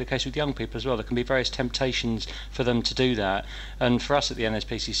that can be the case with young people as well. There can be various temptations for them to do that, and for us at the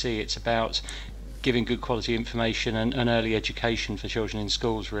NSPCC, it's about giving good quality information and early education for children in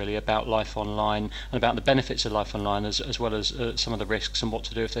schools, really, about life online and about the benefits of life online, as well as some of the risks and what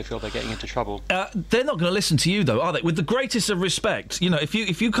to do if they feel they're getting into trouble. They're not going to listen to you, though, are they? With the greatest of respect,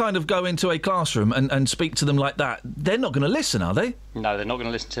 if you kind of go into a classroom and speak to them like that, they're not going to listen, are they? No, they're not going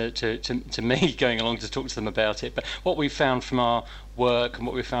to listen to me going along to talk to them about it. But what we've found from our work and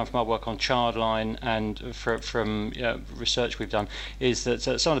what we've found from our work on Childline and from research we've done is that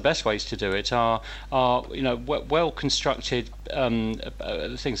some of the best ways to do it are well constructed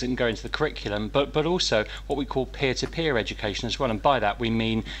things that can go into the curriculum, but also what we call peer-to-peer education as well. And by that we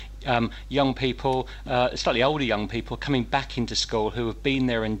mean young people, slightly older young people, coming back into school who have been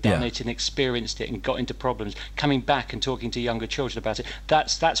there and done it and experienced it and got into problems, coming back and talking to younger children about it.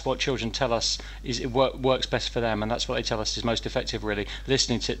 That's what children tell us works best for them, and that's what they tell us is most effective, really,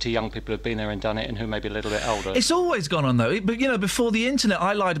 listening to young people who've been there and done it and who may be a little bit older. It's always gone on, though. But, before the internet,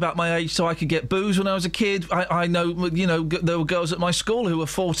 I lied about my age so I could get booze when I was a kid. I know, there were girls at my school who were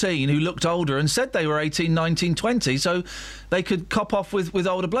 14 who looked older and said they were 18, 19, 20, so they could cop off with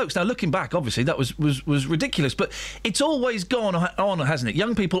older blokes. Now, looking back, obviously, that was ridiculous, but it's always gone on, hasn't it?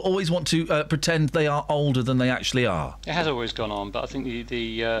 Young people always want to pretend they are older than they actually are. It has always gone on, but I think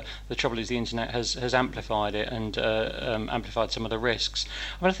the trouble is the internet has amplified it and amplified some of the risks.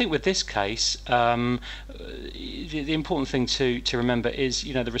 I mean, I think with this case, the important thing to remember is,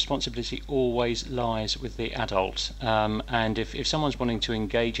 the responsibility always lies with the adult, and if someone's wanting to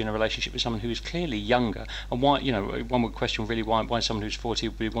engage in a relationship with someone who is clearly younger, and why, one would question really why someone who's 40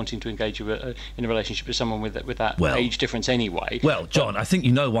 would be wanting to engage in a relationship with someone with that age difference anyway. Well, John, I think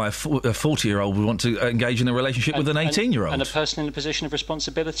you know why a 40-year-old would want to engage in a relationship with an 18-year-old. And a person in a position of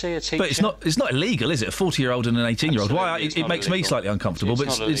responsibility, a teacher. But it's not illegal, is it? A 40-year-old and an 18-year-old. Why? It makes me slightly uncomfortable,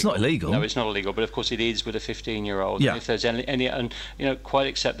 but it's not illegal. No, it's not illegal, but of course it is with a 15-year-old. Yeah. If there's any quite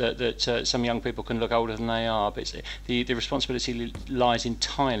accept that some young people can look older than they are, but the responsibility lies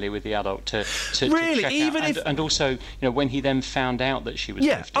entirely with the adult to really, check even out. if and also, when he then found out that she was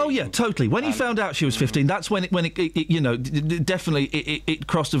 15. Oh yeah, totally. When he found out she was 15, that's when it definitely it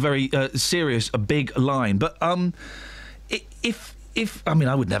crossed a very serious, a big line. But if I mean,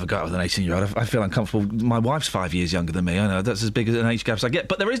 I would never go out with an 18-year-old. I feel uncomfortable. My wife's 5 years younger than me. I know that's as big an age gap as I get.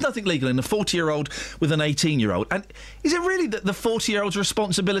 But there is nothing legal in a 40-year-old with an 18-year-old. And is it really the 40-year-old's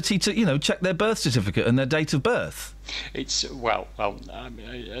responsibility to check their birth certificate and their date of birth? It's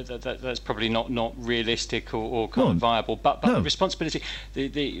that's probably not realistic or kind of viable. But the responsibility,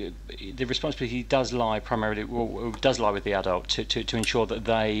 the responsibility does lie primarily, does lie with the adult to ensure that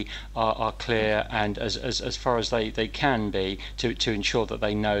they are clear and as far as they can be to ensure that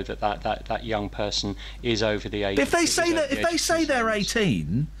they know that young person is over the age. If they say they're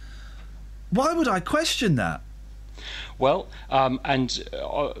 18, why would I question that? Well,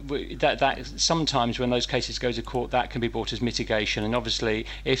 that sometimes when those cases go to court, that can be brought as mitigation. And obviously,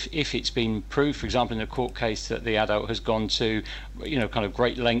 if it's been proved, for example, in a court case that the adult has gone to, kind of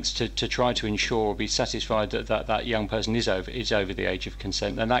great lengths to try to ensure or be satisfied that young person is over the age of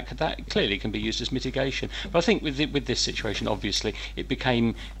consent, then that clearly can be used as mitigation. But I think with this situation, obviously, it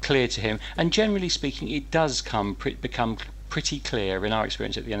became clear to him, and generally speaking, it does become pretty clear in our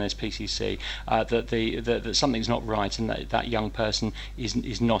experience at the NSPCC that something's not right, and that young person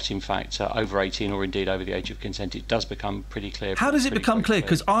is not in fact over 18 or indeed over the age of consent. It does become pretty clear. How does it become clear?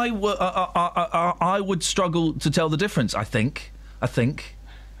 Because I would struggle to tell the difference. I think.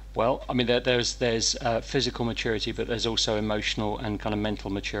 Well, I mean, there's physical maturity, but there's also emotional and kind of mental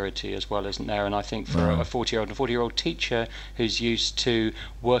maturity as well, isn't there? And I think for a 40-year-old and a 40-year-old teacher who's used to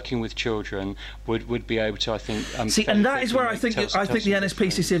working with children would be able to, I think. See, and that is where I think the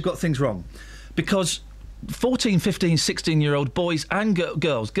NSPCC have got things wrong, because 14, 15, 16-year-old boys and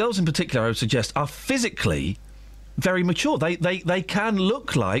girls in particular, I would suggest, are physically very mature. They can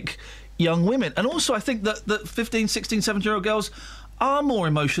look like young women, and also I think that 15, 16, 17-year-old girls are more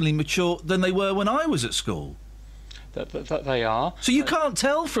emotionally mature than they were when I was at school. That they are. So you can't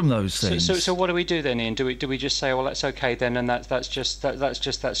tell from those things. So what do we do then, Ian? Do we just say, well, that's okay then, and that's just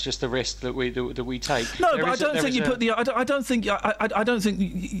the risk that we take? No, but I don't think the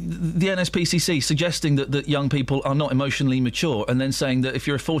NSPCC suggesting that young people are not emotionally mature, and then saying that if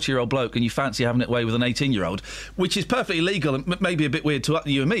you're a 40-year-old bloke and you fancy having it away with an 18-year-old, which is perfectly legal and maybe a bit weird to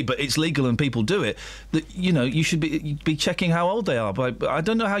you and me, but it's legal and people do it. That you should be checking how old they are. But I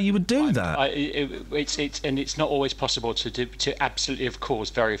don't know how you would do that. It's not always possible to absolutely, of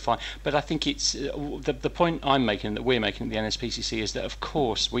course, verify. But I think it's the point I'm making, that we're making at the NSPCC, is that of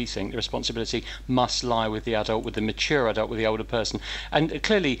course we think the responsibility must lie with the adult, with the mature adult, with the older person. And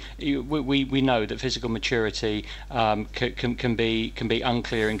clearly we know that physical maturity can be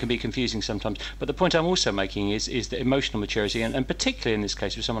unclear and can be confusing sometimes. But the point I'm also making is that emotional maturity, and particularly in this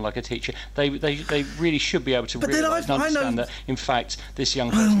case with someone like a teacher, they really should be able to realise and understand that in fact this young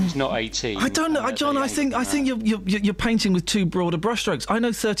person is not 18. I don't know, John. I think you're painting with too broad a brushstrokes. I know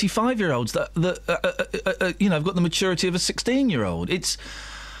 35-year-olds that have got the maturity of a 16-year-old. It's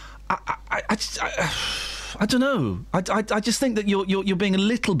I don't know. I just think that you're being a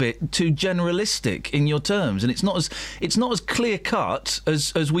little bit too generalistic in your terms, and it's not as clear cut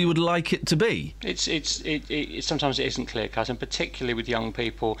as we would like it to be. It sometimes it isn't clear cut, and particularly with young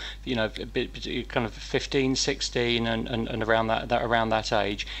people, kind of 15, 16, and around that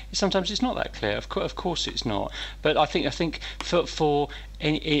age. Sometimes it's not that clear. Of course it's not. But I think for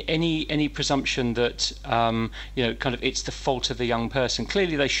any presumption that kind of it's the fault of the young person.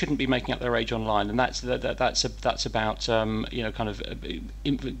 Clearly, they shouldn't be making up their age online, and that's about kind of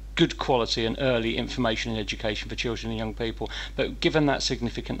good quality and early information and education for children and young people. But given that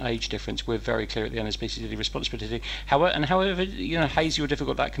significant age difference, we're very clear at the NSPCC responsibility. However hazy or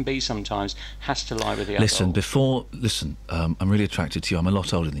difficult that can be sometimes, has to lie with the adult. Listen, I'm really attracted to you. I'm a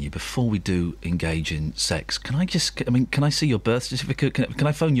lot older than you. Before we do engage in sex, can I see your birth certificate? Can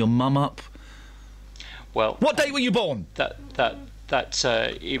I phone your mum up? Well, what date were you born?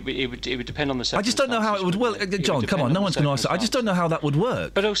 It would depend on the circumstances. I just don't know how it would work. John, come on, no one's going to answer. I just don't know how that would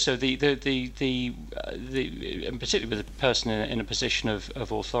work. But also and particularly with a person in a position of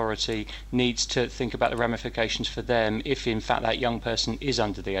authority, needs to think about the ramifications for them if in fact that young person is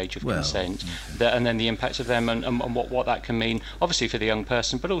under the age of consent, and then the impact of them and what that can mean, obviously for the young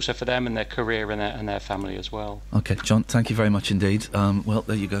person, but also for them and their career and their family as well. Okay, John, thank you very much indeed. Well,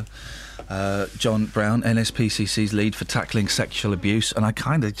 there you go. John Brown, NSPCC's lead for tackling sexual abuse, and I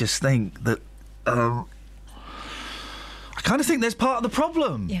kind of just think that I kind of think there's part of the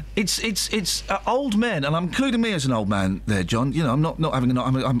problem. Yeah. It's old men, and I'm including me as an old man there, John. I'm not having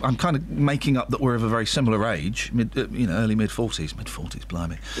I'm kind of making up that we're of a very similar age, early mid-40s,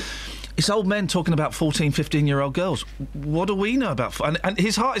 blimey. It's old men talking about 14, 15-year-old girls. What do we know about... And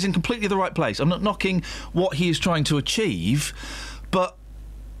his heart is in completely the right place. I'm not knocking what he is trying to achieve, but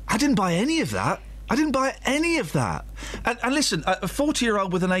I didn't buy any of that. And listen, a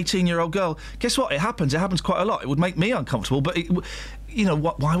 40-year-old with an 18-year-old girl, guess what? It happens. It happens quite a lot. It would make me uncomfortable, but you know,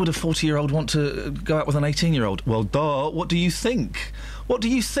 why would a 40-year-old want to go out with an 18-year-old? Well, duh. What do you think? What do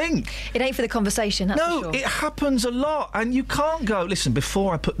you think? It ain't for the conversation, that's for sure. It happens a lot, and you can't go, listen,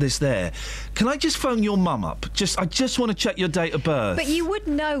 before I put this there, can I just phone your mum up? I just want to check your date of birth. But you would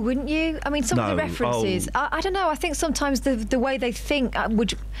know, wouldn't you? I mean, some of the references, I don't know, I think sometimes the way they think it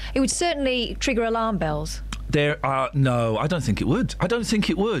would certainly trigger alarm bells. No, I don't think it would. I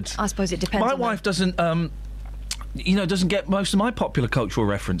suppose it depends. My wife doesn't get most of my popular cultural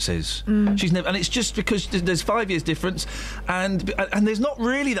references. She's never, and it's just because there's 5 years difference, and there's not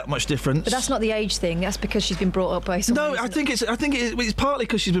really that much difference. But that's not the age thing. That's because she's been brought up by someone. No, I think it's partly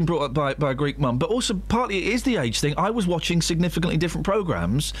because she's been brought up by a Greek mum, but also partly it is the age thing. I was watching significantly different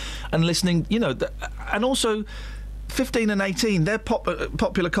programmes and listening, and also 15 and 18, their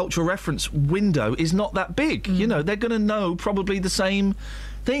popular cultural reference window is not that big. They're going to know probably the same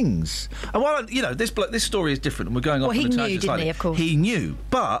things. And while this story is different, and we're going off on a tangent. Well, he knew, didn't he? Of course, he knew.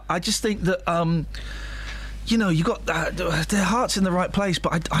 But I just think that you got their hearts in the right place.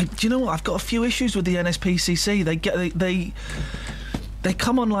 But do you know what? I've got a few issues with the NSPCC. They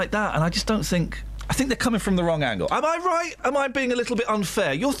come on like that, and I just don't think. I think they're coming from the wrong angle. Am I right? Am I being a little bit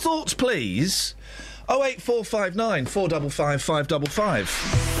unfair? Your thoughts, please. 08459 455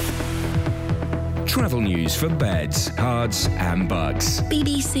 555. Travel news for beds, cards and bugs.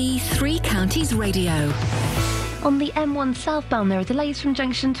 BBC Three Counties Radio. On the M1 southbound, there are delays from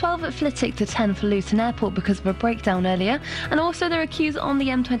junction 12 at Flitwick to 10 for Luton Airport because of a breakdown earlier. And also there are queues on the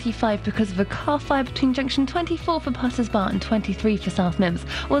M25 because of a car fire between junction 24 for Potters Bar and 23 for South Mims.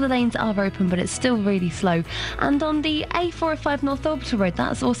 All the lanes are open, but it's still really slow. And on the A405 North Orbital Road,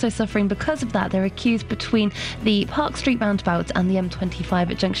 that's also suffering because of that. There are queues between the Park Street roundabout and the M25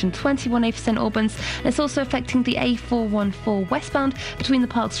 at junction 21A for St Albans. And it's also affecting the A414 westbound between the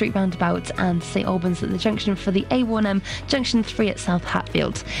Park Street roundabout and St Albans at the junction for the A1M junction 3 at South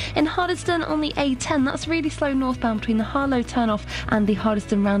Hatfield. In Hardyston on the A10, that's really slow northbound between the Harlow turnoff and the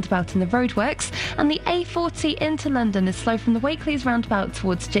Hardyston roundabout in the roadworks. And the A40 into London is slow from the Wakeley's roundabout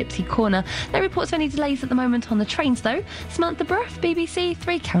towards Gypsy Corner. No reports of any delays at the moment on the trains though. Samantha Bruff, BBC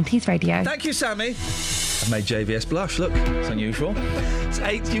Three Counties Radio. Thank you, Sammy. I've made JVS blush. Look, it's unusual. It's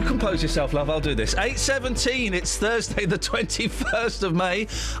 8. You compose yourself, love. I'll do this. 8:17. It's Thursday, the 21st of May.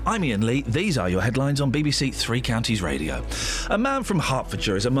 I'm Iain Lee. These are your headlines on BBC Three Counties Radio. A man from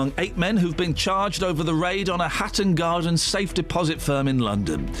Hertfordshire is among 8 men who've been charged over the raid on a Hatton Garden safe deposit firm in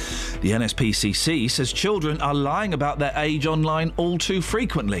London. The NSPCC says children are lying about their age online all too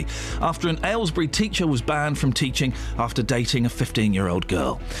frequently after an Aylesbury teacher was banned from teaching after dating a 15-year-old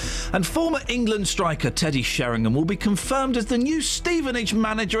girl. And former England striker Teddy Sheringham will be confirmed as the new Stevenage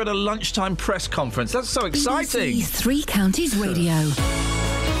manager at a lunchtime press conference. That's so exciting. BBC Three Counties Radio.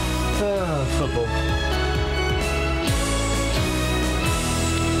 Football.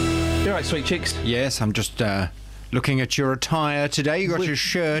 You all right, sweet cheeks? Yes, I'm just looking at your attire today. You got your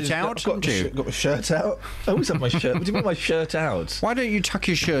shirt out, haven't you? Got my shirt out. I always have my shirt. What do you mean my shirt out? Why don't you tuck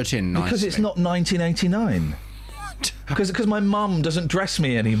your shirt in nicely? Because it's not 1989. What? Because my mum doesn't dress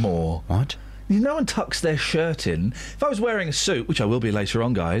me anymore. What? No one tucks their shirt in. If I was wearing a suit, which I will be later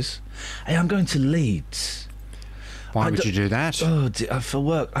on, guys, hey, I'm going to Leeds. Why would you do that? Oh, for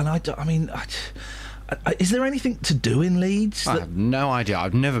work. And I mean, is there anything to do in Leeds? I have no idea.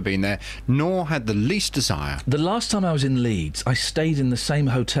 I've never been there, nor had the least desire. The last time I was in Leeds, I stayed in the same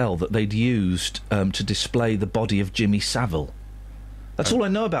hotel that they'd used to display the body of Jimmy Savile. That's all I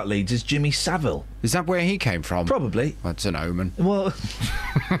know about Leeds is Jimmy Savile. Is that where he came from? Probably. That's an omen. Well...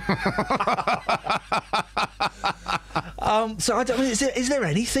 so I mean, is there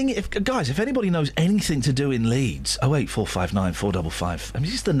anything, if anybody knows anything to do in Leeds, 08459 455. I mean,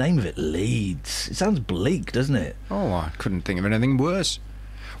 just the name of it, Leeds. It sounds bleak, doesn't it? Oh, I couldn't think of anything worse.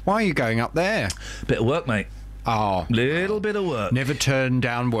 Why are you going up there? Bit of work, mate. Oh, little bit of work. Never turn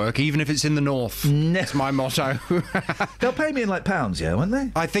down work, even if it's in the north. That's my motto. They'll pay me in like pounds, yeah, won't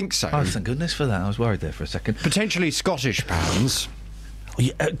they? I think so. Oh, thank goodness for that. I was worried there for a second. Potentially Scottish pounds.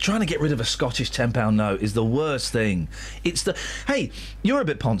 Trying to get rid of a Scottish £10 note is the worst thing. It's the... Hey, you're a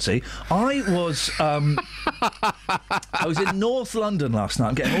bit poncy. I was in North London last night.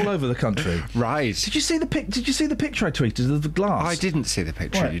 I'm getting all over the country. Right. Did you see the picture I tweeted of the glass? I didn't see the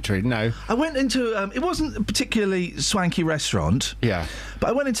picture you tweeted, no. I went into... it wasn't a particularly swanky restaurant. Yeah. But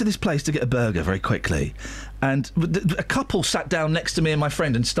I went into this place to get a burger very quickly. And a couple sat down next to me and my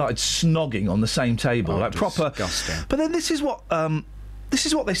friend and started snogging on the same table. Like proper... Disgusting. But then this is what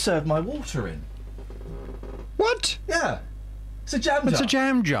they served my water in. What? Yeah. It's a jam jar. It's a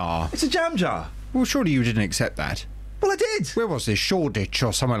jam jar. It's a jam jar. Well, surely you didn't accept that. Well, I did. Where was this? Shoreditch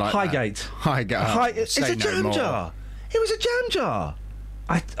or somewhere like Highgate. that? Highgate. It's a jam jar. It was a jam jar.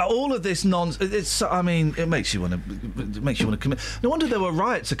 All of this nonsense. It's. I mean, it makes you want to commit. No wonder there were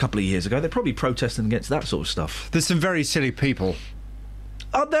riots a couple of years ago. They're probably protesting against that sort of stuff. There's some very silly people.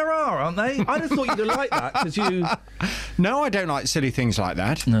 Oh, there are, aren't they? I'd have thought you'd like that because you. No, I don't like silly things like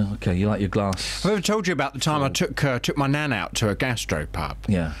that. No, okay, you like your glass. I've ever told you about the time I took my nan out to a gastropub.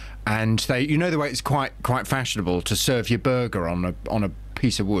 Yeah. And they, you know, the way it's quite fashionable to serve your burger on a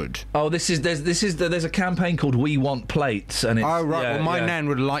piece of wood. Oh, there's a campaign called We Want Plates, and it's, oh right. Yeah, well, my nan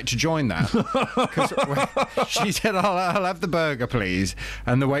would like to join that because she said, "I'll have the burger, please,"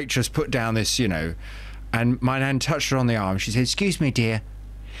 and the waitress put down this, you know, and my nan touched her on the arm. She said, "Excuse me, dear,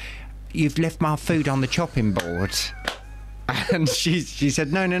 you've left my food on the chopping board." And she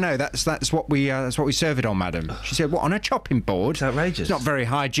said, no, that's what we serve it on, madam. She said, what, on a chopping board? It's outrageous. It's not very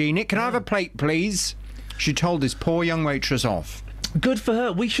hygienic. Can I have a plate, please? She told this poor young waitress off. Good for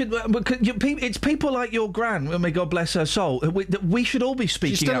her. We should. It's people like your gran. May God bless her soul. We should all be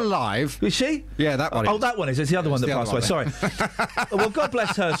speaking. She's still out. alive. Is she? Yeah, that one. Oh, that one is. It's the other one that passed away. Sorry. Sorry. Well, God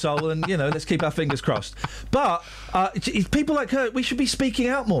bless her soul, and let's keep our fingers crossed. But it's people like her. We should be speaking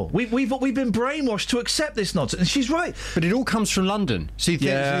out more. We've been brainwashed to accept this nonsense, and she's right. But it all comes from London. See,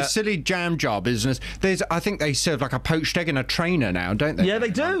 the silly jam jar business. I think they serve like a poached egg in a trainer now, don't they? Yeah, they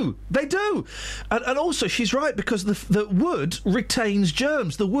do. They do. And also, she's right because the wood retains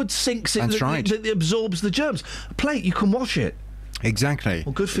germs. The wood sinks in. That's right. It absorbs the germs. A plate, you can wash it. Exactly.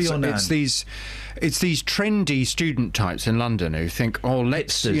 Well, good for your nan. It's these trendy student types in London who think, oh,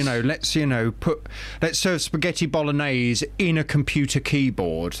 let's serve spaghetti bolognese in a computer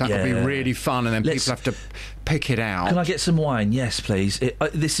keyboard. That would be really fun, and then people have to pick it out. Can I get some wine? Yes, please.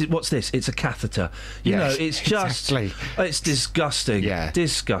 What's this? It's a catheter. It's just. Exactly. It's disgusting. Yeah.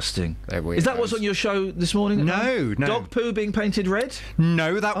 Disgusting. Is that what's on your show this morning? No. Dog poo being painted red?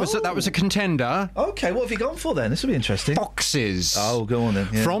 No, that was a contender. Okay, what have you gone for then? This will be interesting. Foxes. Oh, go on then.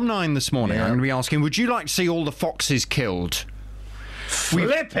 Yeah. From 9 this morning, I'm going to be asking, would you like to see all the foxes killed?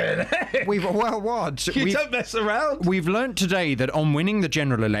 Flippin' heck. What? You don't mess around. We've learnt today that on winning the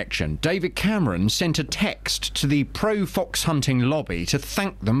general election, David Cameron sent a text to the pro-fox hunting lobby to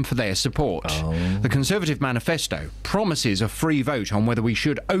thank them for their support. The Conservative manifesto promises a free vote on whether we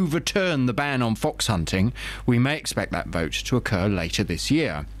should overturn the ban on fox hunting. We may expect that vote to occur later this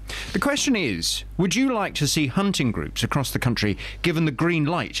year. The question is, would you like to see hunting groups across the country given the green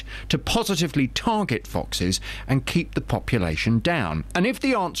light to positively target foxes and keep the population down? And if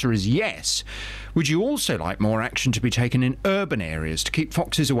the answer is yes, would you also like more action to be taken in urban areas to keep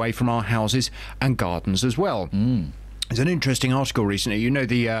foxes away from our houses and gardens as well? There's an interesting article recently. You know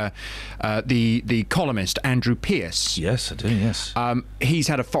the columnist Andrew Pearce? Yes, I do, yes. He's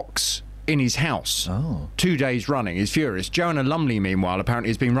had a fox in his house 2 days running. He's furious. Joanna Lumley, meanwhile, apparently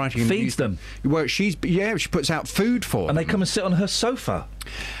has been writing... Feeds them? Well, she puts out food for them. And they come and sit on her sofa?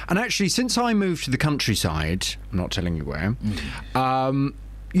 And actually, since I moved to the countryside, I'm not telling you where,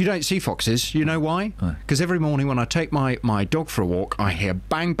 you don't see foxes. You know why? Because every morning when I take my dog for a walk, I hear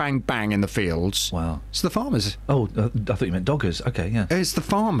bang, bang, bang in the fields. Wow. It's the farmers. Oh, I thought you meant doggers. Okay, yeah. It's the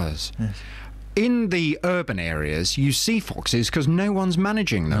farmers. Yes. In the urban areas, you see foxes because no one's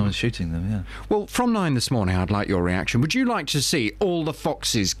managing them. No one's shooting them, yeah. Well, from 9 this morning, I'd like your reaction. Would you like to see all the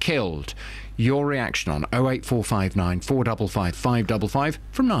foxes killed? Your reaction on 08459 455 555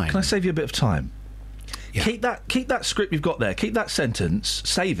 from 9. Can I save you a bit of time? Yeah. Keep that script you've got there. Keep that sentence.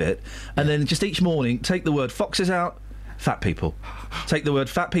 Save it, and then just each morning take the word foxes out. Fat people. Take the word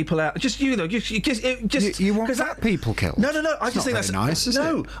fat people out. Just you want fat people killed? No. I just think that's nice.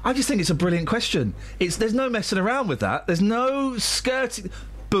 No, I just think it's a brilliant question. There's no messing around with that. There's no skirting.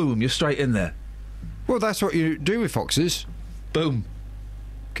 Boom, you're straight in there. Well, that's what you do with foxes. Boom,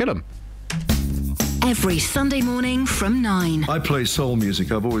 kill them. Every Sunday morning from 9. I play soul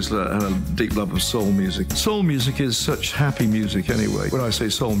music. I've always had a deep love of soul music. Soul music is such happy music anyway. When I say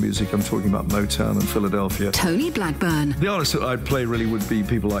soul music, I'm talking about Motown and Philadelphia. Tony Blackburn. The artists that I'd play really would be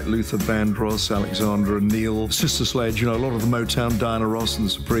people like Luther Vandross, Alexandra Neil, Sister Sledge, a lot of the Motown, Diana Ross and the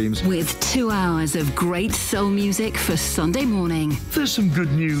Supremes. With 2 hours of great soul music for Sunday morning. There's some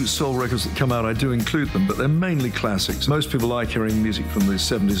good new soul records that come out. I do include them, but they're mainly classics. Most people like hearing music from the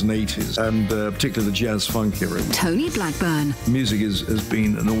 70s and 80s, and particularly the jazz funk era. Tony Blackburn. Music has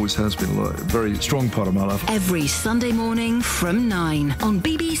been and always has been a very strong part of my life. Every Sunday morning from 9 on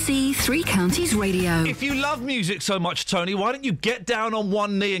BBC Three Counties Radio. If you love music so much, Tony, why don't you get down on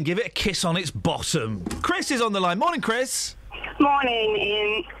one knee and give it a kiss on its bottom? Chris is on the line. Morning, Chris. Morning,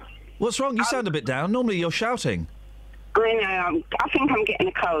 Ian. What's wrong? You sound a bit down. Normally you're shouting. I think I'm getting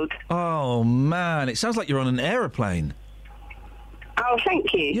a cold. Oh, man. It sounds like you're on an aeroplane. Oh,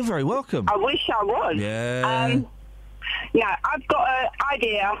 thank you. You're very welcome. I wish I was. Yeah. No, I've got an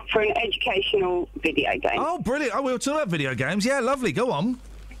idea for an educational video game. Oh, brilliant. Oh, we were talking about video games. Yeah, lovely. Go on.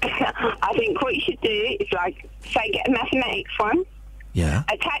 I think what you should do is, like, say, get a mathematics one. Yeah.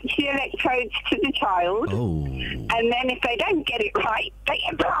 Attach the electrodes to the child. Oh. And then if they don't get it right, they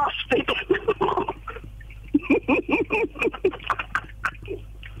get blasted.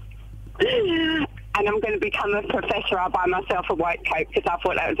 And I'm going to become a professor. I'll buy myself a white coat because I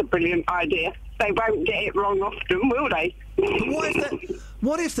thought that was a brilliant idea. They won't get it wrong often, will they?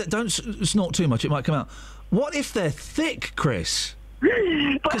 What if that? Don't snort too much. It might come out. What if they're thick, Chris?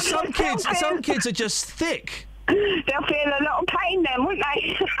 Because some kids are just thick. They'll feel a lot of pain then, won't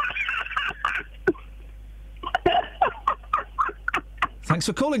they? Thanks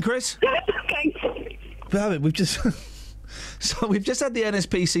for calling, Chris. Thanks. We've just so we've just had the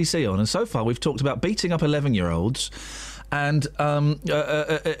NSPCC on, and so far we've talked about beating up 11-year-olds and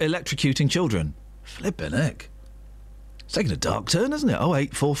electrocuting children. Flippin' heck. It's taking a dark turn, isn't it?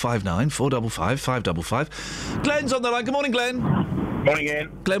 08459 455 555. Glenn's on the line. Good morning, Glenn. Morning,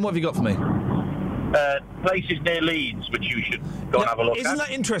 Ian. Glenn, what have you got for me? Places near Leeds, which you should go and have a look at. Isn't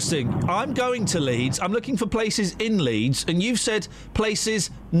that interesting? I'm going to Leeds. I'm looking for places in Leeds, and you've said places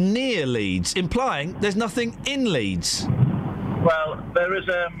near Leeds, implying there's nothing in Leeds. Well, there is.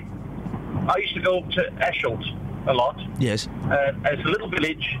 I used to go up to Eschalt a lot. Yes. It's a little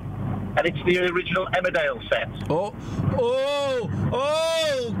village, and it's the original Emmerdale set. Oh,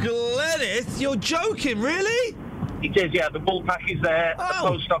 Glenith, you're joking, really? It is, yeah. The bullpack is there. The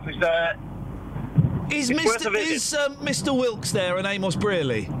post office there. Is It's worth a Mr. Wilkes there and Amos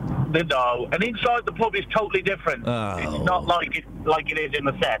Brearley? No, and inside the pub is totally different. Oh. It's not like it is in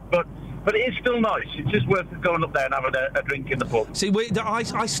the set, but it is still nice. It's just worth going up there and having a drink in the pub. See,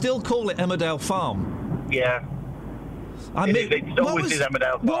 I still call it Emmerdale Farm. Yeah. It always is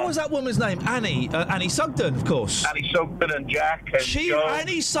Emmerdale Farm. What was that woman's name? Annie Sugden, of course. Annie Sugden and Jack and Joe.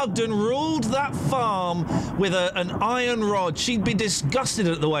 Annie Sugden ruled that farm with an iron rod. She'd be disgusted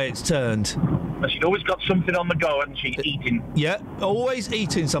at the way it's turned. But she'd always got something on the go, hadn't she? Eating. Yeah, always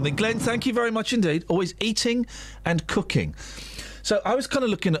eating something. Glenn, thank you very much indeed. Always eating and cooking. So I was kind of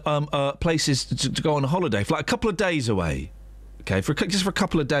looking at places to go on a holiday for like a couple of days away. Okay, just for a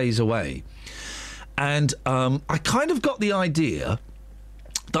couple of days away. And I kind of got the idea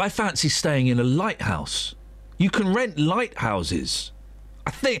that I fancy staying in a lighthouse. You can rent lighthouses. I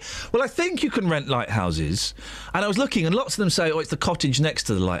think you can rent lighthouses. And I was looking, and lots of them say, it's the cottage next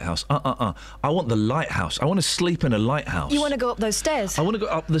to the lighthouse. I want the lighthouse. I want to sleep in a lighthouse. You want to go up those stairs? I want to go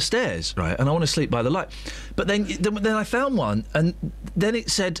up the stairs, right, and I want to sleep by the light. But then I found one, and then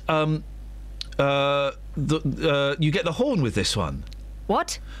it said, you get the horn with this one.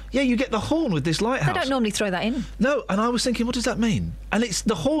 What? Yeah, you get the horn with this lighthouse. They don't normally throw that in. No, and I was thinking, what does that mean? And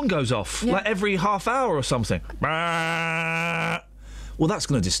the horn goes off, like every half hour or something. Well, that's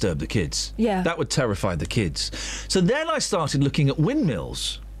going to disturb the kids. Yeah. That would terrify the kids. So then I started looking at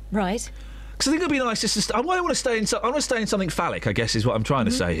windmills. Right. Because I think it'd be nice just to... I want to stay in something phallic, I guess, is what I'm trying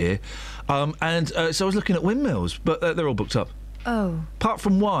to say here. So I was looking at windmills, but they're all booked up. Oh. Apart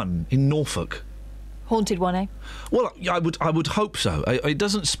from one in Norfolk. Haunted one, eh? Well, I would hope so. It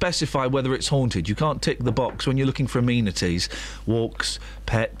doesn't specify whether it's haunted. You can't tick the box when you're looking for amenities, walks,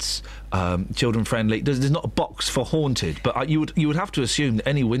 pets, children friendly. There's not a box for haunted, but you would have to assume that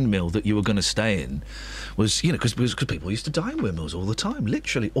any windmill that you were going to stay in was, because people used to die in windmills all the time,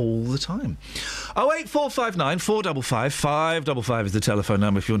 literally all the time. 08459 455 555 is the telephone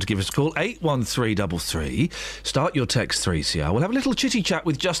number if you want to give us a call. 81333. Start your text 3CR. We'll have a little chitty chat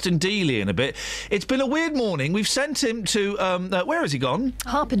with Justin Dealey in a bit. It's been a weird morning. We've sent him to where has he gone?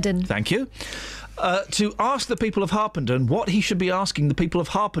 Harpenden. Thank you. To ask the people of Harpenden what he should be asking the people of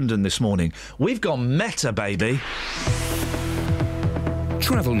Harpenden this morning. We've gone meta, baby.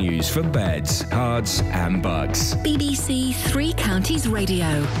 Travel news for beds, cards and bugs. BBC Three Counties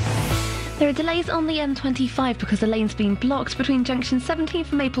Radio. There are delays on the M25 because the lane's been blocked between junction 17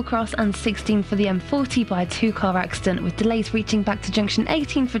 for Maple Cross and 16 for the M40 by a two-car accident, with delays reaching back to junction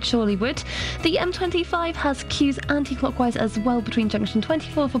 18 for Chorleywood. The M25 has queues anti-clockwise as well between junction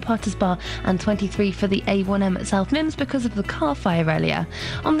 24 for Potters Bar and 23 for the A1M at South Mims because of the car fire earlier.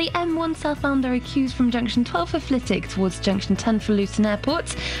 On the M1 southbound, there are queues from junction 12 for Flitwick towards junction 10 for Luton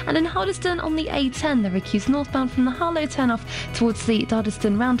Airport, and in Hardyston on the A10 there are queues northbound from the Harlow turnoff towards the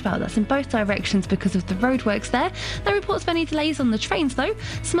Dardyston roundabout. That's in both directions because of the roadworks there. No reports of any delays on the trains though.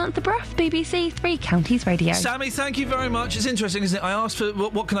 Samantha Bruff, BBC Three Counties Radio. Sammy, thank you very much. It's interesting, isn't it? I asked for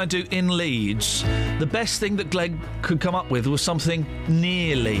what can I do in Leeds. The best thing that Glegg could come up with was something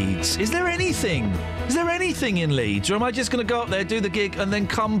near Leeds. Is there anything? Is there anything in Leeds? Or am I just going to go up there, do the gig and then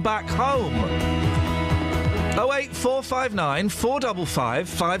come back home? 08459 455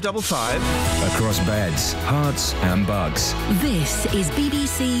 555. Across beds, hearts and bugs. This is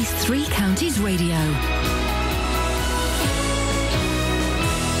BBC Three Counties Radio.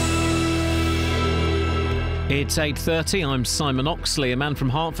 It's 8:30. I'm Simon Oxley. A man from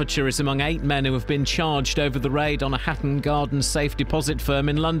Hertfordshire is among 8 men who have been charged over the raid on a Hatton Garden safe deposit firm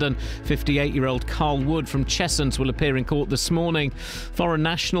in London. 58-year-old Carl Wood from Cheshunt will appear in court this morning. Foreign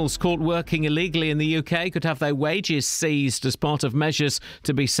nationals caught working illegally in the UK could have their wages seized as part of measures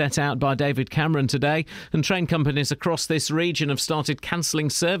to be set out by David Cameron today. And train companies across this region have started cancelling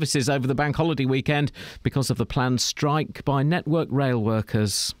services over the bank holiday weekend because of the planned strike by Network Rail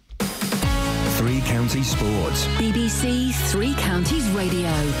workers. Three Counties Sports. BBC Three Counties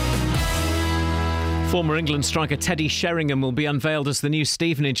Radio. Former England striker Teddy Sheringham will be unveiled as the new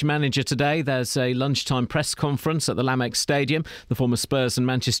Stevenage manager today. There's a lunchtime press conference at the Lamex Stadium. The former Spurs and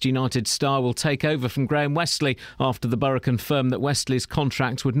Manchester United star will take over from Graham Westley after the borough confirmed that Westley's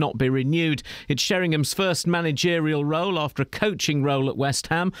contract would not be renewed. It's Sheringham's first managerial role after a coaching role at West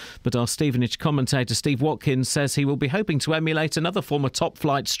Ham. But our Stevenage commentator Steve Watkins says he will be hoping to emulate another former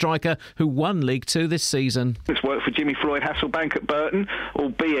top-flight striker who won League Two this season. It's worked for Jimmy Floyd Hasselbank at Burton,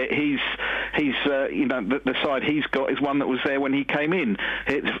 albeit he's the side he's got is one that was there when he came in.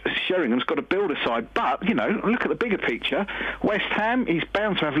 Sheringham's got to build a side, but, look at the bigger picture. West Ham, he's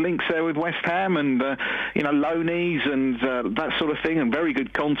bound to have links there with West Ham and, loanies and that sort of thing, and very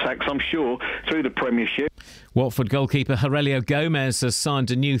good contacts, I'm sure, through the Premiership. Watford goalkeeper Aurelio Gomez has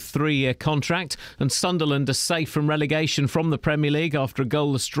signed a new 3-year contract, and Sunderland are safe from relegation from the Premier League after a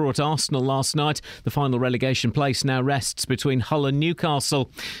goalless draw at Arsenal last night. The final relegation place now rests between Hull and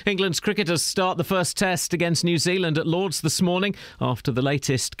Newcastle. England's cricketers start the first test against New Zealand at Lords this morning after the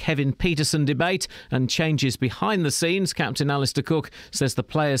latest Kevin Peterson debate and changes behind the scenes. Captain Alistair Cook says the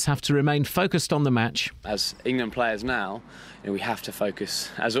players have to remain focused on the match. As England players now, we have to focus,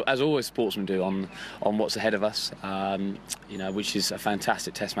 as always sportsmen do, on what's ahead of us, which is a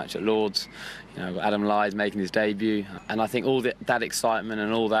fantastic test match at Lords. Adam Lyth making his debut, and I think all that excitement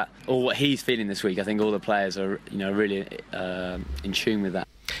and all what he's feeling this week, I think all the players are really in tune with that.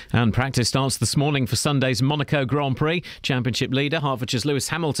 And practice starts this morning for Sunday's Monaco Grand Prix. Championship leader Hertfordshire's Lewis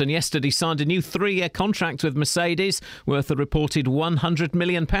Hamilton yesterday signed a new 3-year contract with Mercedes worth a reported £100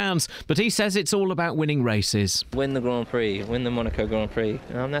 million. But he says it's all about winning races. Win the Grand Prix, win the Monaco Grand Prix.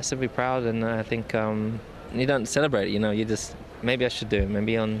 I'm massively proud, and I think you don't celebrate it, you just, maybe I should do it.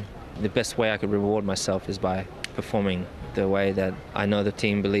 Maybe the best way I could reward myself is by performing the way that I know the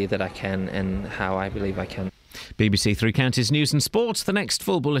team believe that I can and how I believe I can. BBC Three Counties News and Sports. The next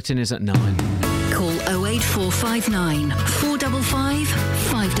full bulletin is at 9. Call 08459 455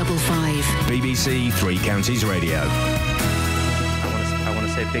 555. BBC Three Counties Radio. I want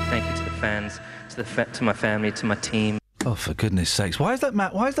to say a big thank you to the fans, to my family, to my team. Oh, for goodness sakes! Why is that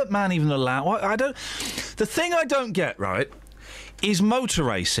man even allowed? The thing I don't get, right, is motor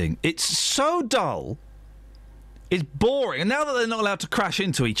racing. It's so dull. It's boring, and now that they're not allowed to crash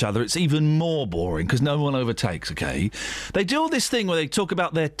into each other, it's even more boring because no one overtakes, OK? They do all this thing where they talk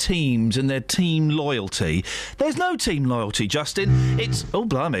about their teams and their team loyalty. There's no team loyalty, Justin. It's... Oh,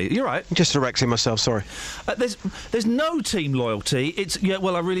 blimey, you're right. Just erecting myself, sorry. There's no team loyalty. It's,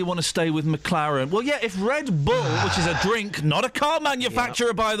 I really want to stay with McLaren. Well, yeah, if Red Bull, which is a drink, not a car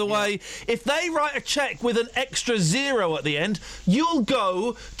manufacturer, by the way, if they write a cheque with an extra 0 at the end, you'll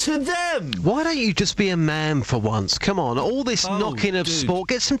go to them. Why don't you just be a man for once? Come on, all this knocking of sport,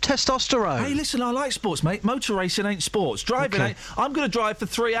 get some testosterone. Hey, listen, I like sports, mate. Motor racing ain't sports. Driving ain't... I'm going to drive for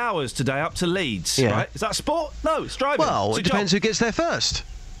 3 hours today up to Leeds, right? Is that sport? No, it's driving. Well, it depends who gets there first.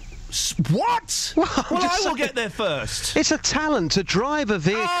 What? Well, I will get there first. It's a talent to drive a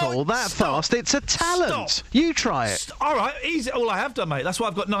vehicle that fast. It's a talent. Stop. You try it. All right, easy. All I have done, mate. That's why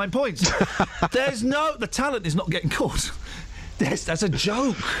I've got 9 points. The talent is not getting caught. That's a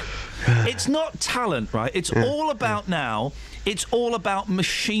joke. It's not talent, right? It's all about now. It's all about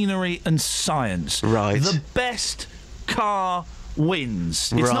machinery and science. Right. The best car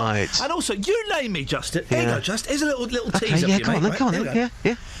wins. It's right. And also, you name me, Justin. Here you go, Justin. Here's a little teaser for you, go mate. On, come on,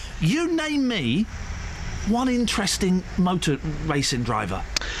 yeah. You name me one interesting motor racing driver.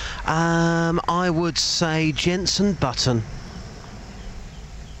 I would say Jenson Button.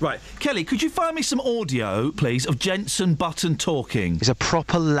 Right. Kelly, could you find me some audio, please, of Jenson Button talking? He's a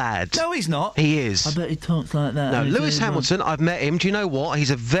proper lad. No, he's not. He is. I bet he talks like that. No, Lewis Hamilton, I've met him. Do you know what? He's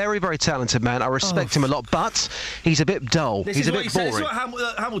a very, very talented man. I respect him a lot, but he's a bit dull. He's a bit boring. This is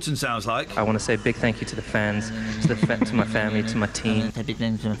what Hamilton sounds like. I want to say a big thank you to the fans, to my family, to my team.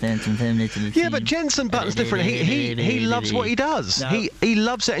 Yeah, but Jenson Button's different. He loves what he does. No. He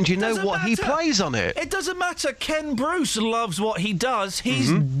loves it, and do you know what? He plays on it. It doesn't matter. Ken Bruce loves what he does.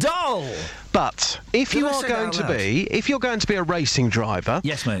 He's dull. But if you are going to be, if you're going to be a racing driver,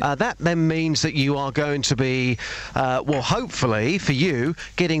 yes, mate, that then means that you are going to be, well, hopefully for you,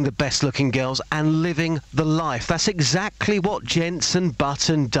 getting the best-looking girls and living the life. That's exactly what Jenson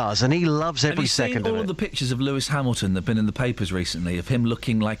Button does, and he loves every second of it. Have you seen all of the pictures of Lewis Hamilton that've been in the papers recently of him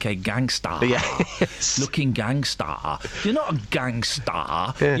looking like a gangster? Yes. Looking gangster. You're not a gangster.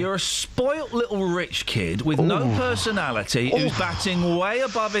 Yeah. You're a spoilt little rich kid with no personality who's batting way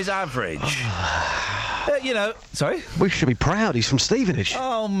above his average. You know, sorry? We should be proud. He's from Stevenage.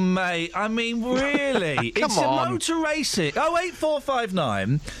 Oh, mate. I mean, really? Come it's on. a motor racing.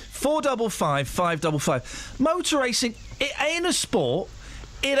 08459 455 555. Motor racing, it ain't a sport.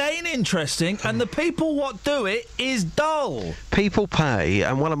 It ain't interesting, and the people what do it is dull. People pay,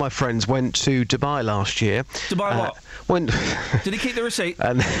 and one of my friends went to Dubai last year. Dubai what? Did he keep the receipt?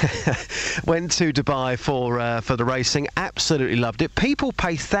 And went to Dubai for the racing. Absolutely loved it. People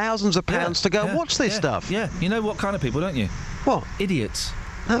pay thousands of pounds to go watch this stuff. Yeah, you know what kind of people, don't you? What? Idiots.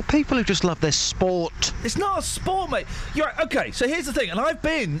 People who just love their sport. It's not a sport, mate. You're right. Okay, so here's the thing, and I've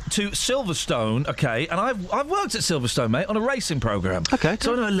been to Silverstone, okay, and I've worked at Silverstone, mate, on a racing programme. Okay.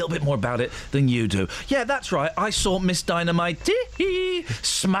 So I know a little bit more about it than you do. Yeah, that's right. I saw Miss Dynamite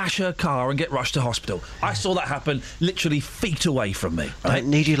smash her car and get rushed to hospital. I saw that happen literally feet away from me. Right? Don't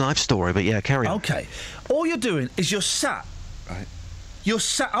need your life story, but yeah, carry on. Okay. All you're doing is you're sat, right? You're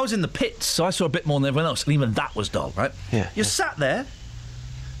sat. I was in the pits, so I saw a bit more than everyone else, and even that was dull, right? Yeah. You're sat there.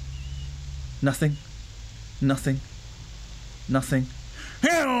 Nothing. Nothing. Nothing.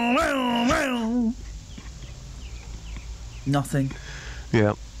 Nothing.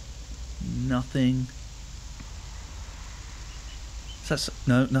 Yeah. Nothing.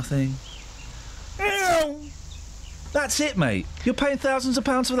 No, nothing. That's it, mate. You're paying thousands of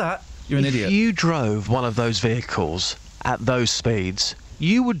pounds for that? You're an idiot. If you drove one of those vehicles at those speeds,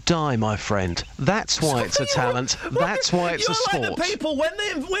 you would die, my friend. That's why it's a talent. That's why it's a sport. You're like the people when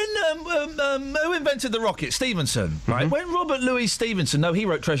who invented the rocket? Stephenson, right? When Robert Louis Stevenson, he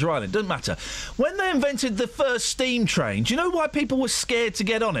wrote Treasure Island. Doesn't matter. When they invented the first steam train, do you know why people were scared to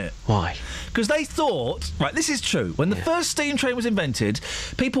get on it? Why? Because they thought, right? This is true. When the first steam train was invented,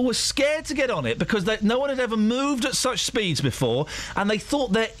 people were scared to get on it because no one had ever moved at such speeds before, and they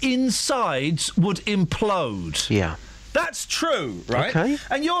thought their insides would implode. Yeah. That's true, right? Okay.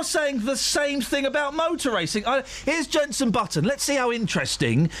 And you're saying the same thing about motor racing. Here's Jenson Button. Let's see how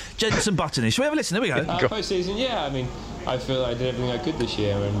interesting Jenson Button is. Shall we have a listen? Here we go. Post-season, yeah. I mean, I feel I did everything I could this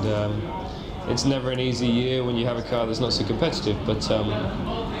year, and it's never an easy year when you have a car that's not so competitive, but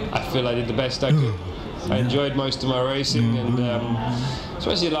I feel I did the best I could. I enjoyed most of my racing, and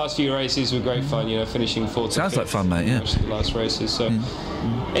especially the last few races were great fun, finishing fourth. Sounds like fun, mate, yeah. Most of the last races, so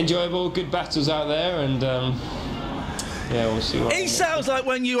enjoyable, good battles out there, and... yeah, we'll see. He sounds like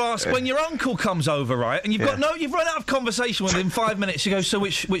when you ask when your uncle comes over, right? And you've run out of conversation with him in 5 minutes. You go, so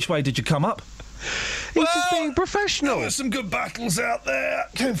which way did you come up? He's just being professional. There were some good battles out there.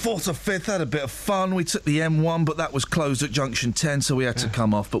 Came 4th or 5th, had a bit of fun. We took the M1, but that was closed at junction 10, so we had to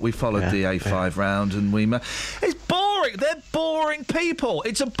come off. But we followed the A5 round, and we. It's boring. They're boring people.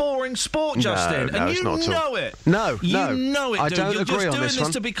 It's a boring sport, Justin, and you know it. No, you know it. I dude. don't You're agree just on doing this this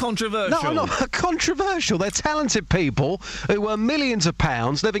one. to be controversial. No, I'm not controversial. They're talented people who earn millions of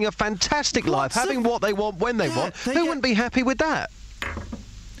pounds, living a fantastic life, having what they want when they want. Who wouldn't be happy with that?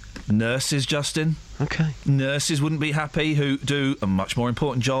 Nurses, Justin. Okay. Nurses wouldn't be happy who do a much more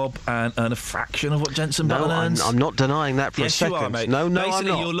important job and earn a fraction of what Jenson Button earns. I'm not denying that for a second. Yes, you are, mate. No, Basically, I'm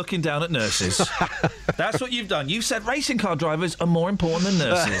not. You're looking down at nurses. That's what you've done. You've said racing car drivers are more important than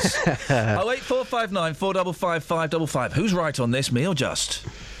nurses. 08459 455 555. Who's right on this, me or just?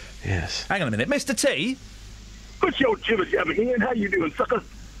 Yes. Hang on a minute. Mr. T? What's your jibber jabber, Ian? How you doing, sucker?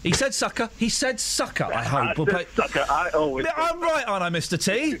 He said sucker. He said sucker, I hope. Sucker, I always... I'm right, aren't I, Mr.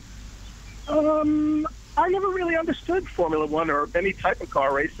 T? I never really understood Formula One or any type of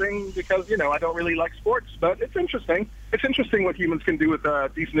car racing because, I don't really like sports, but it's interesting. It's interesting what humans can do with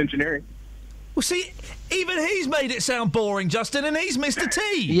decent engineering. Well, see, even he's made it sound boring, Justin, and he's Mr.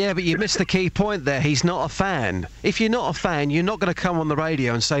 T. Yeah, but you missed the key point there. He's not a fan. If you're not a fan, you're not going to come on the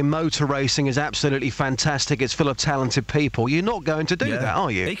radio and say motor racing is absolutely fantastic, it's full of talented people. You're not going to do that,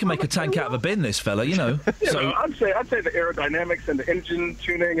 are you? He can make a tank out of a bin, this fella, you know. So I'd say the aerodynamics and the engine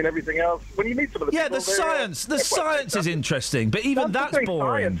tuning and everything else. When you meet some of the people, the science is interesting, but even that's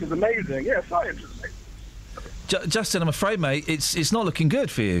boring. Science is amazing. Yeah, science is amazing. Justin, I'm afraid, mate, it's not looking good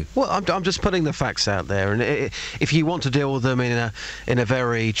for you. Well, I'm just putting the facts out there, and if you want to deal with them in a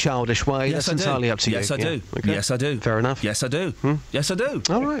very childish way, Yes, that's entirely up to you. Yes, I do. Okay. Yes, I do. Fair enough. Yes, I do. Yes, I do.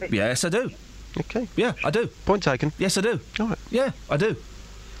 All right. Yes, I do. Okay. Yeah, I do. Point taken. Yes, I do. All right. Yeah, I do.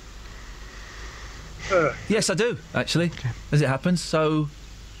 Yes, I do, actually, as it happens. So,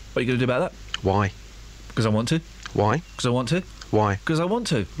 what are you going to do about that? Why? Because I want to. Why? Because I want to. Why? Because I want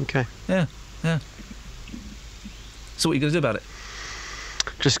to. Okay. Yeah, yeah. So what are you going to do about it?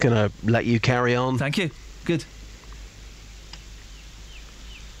 Just going to let you carry on. Thank you. Good.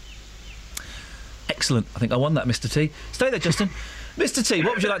 Excellent. I think I won that, Mr. T. Stay there, Justin. Mr. T,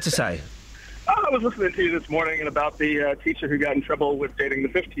 what would you like to say? I was listening to you this morning and about the teacher who got in trouble with dating the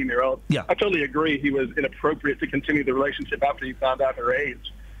 15-year-old. Yeah. I totally agree. He was inappropriate to continue the relationship after he found out her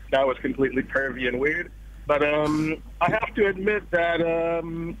age. That was completely pervy and weird. But I have to admit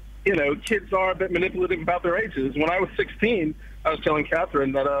that, kids are a bit manipulative about their ages. When I was 16, I was telling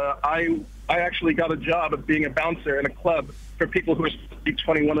Catherine that I actually got a job of being a bouncer in a club for people who are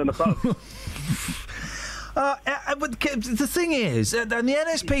 21 and above. But the thing is, and the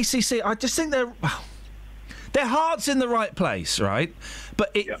NSPCC, I just think their heart's in the right place, right?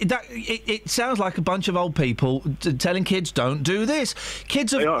 But it sounds like a bunch of old people telling kids, don't do this.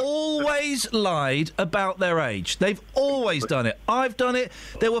 Kids have always lied about their age. They've always done it. I've done it.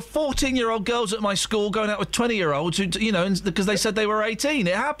 There were 14-year-old girls at my school going out with 20-year-olds who, because they said they were 18.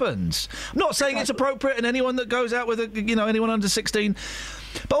 It happens. I'm not saying it's appropriate in anyone that goes out with, anyone under 16.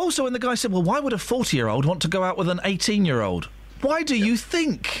 But also when the guy said, well, why would a 40-year-old want to go out with an 18-year-old? Why do you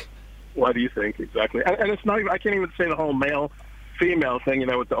think? Why do you think, exactly? And it's not even, I can't even say the whole male-female thing,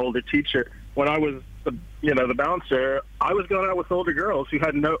 with the older teacher. When I was, the bouncer, I was going out with older girls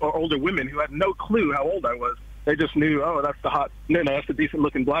or older women who had no clue how old I was. They just knew, that's the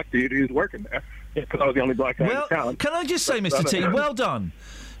decent-looking black dude who's working there. Because I was the only black guy in town. Can I just say, Mr. T, well done.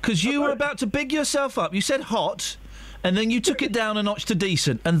 Because you were about to big yourself up. You said hot, and then you took it down a notch to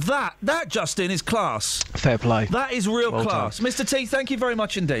decent. And that, Justin, is class. Fair play. That is real Well class. done. Mr. T, thank you very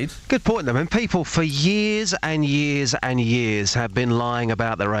much indeed. Good point, though. I mean, people for years and years and years have been lying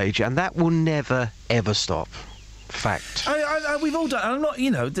about their age, and that will never, ever stop. Fact. We've all done. I'm not,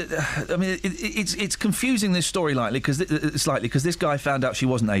 I mean, it's confusing this story because this guy found out she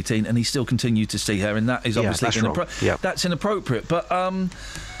wasn't 18 and he still continued to see her, and that is obviously that's wrong. Yeah. That's inappropriate. But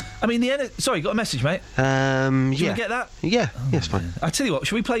I mean, sorry, you got a message, mate? Do you want to get that? Yeah, yes, fine. I tell you what,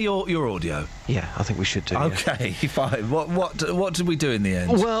 should we play your audio? Yeah, I think we should do. Okay, fine. What did we do in the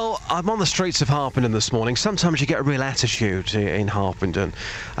end? Well, I'm on the streets of Harpenden this morning. Sometimes you get a real attitude in Harpenden.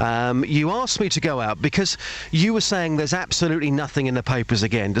 You asked me to go out because you were saying there's absolutely nothing in the papers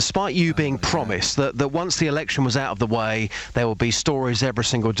again, despite you being promised that once the election was out of the way, there will be stories every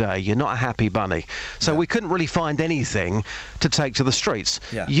single day. You're not a happy bunny. So we couldn't really find anything to take to the streets.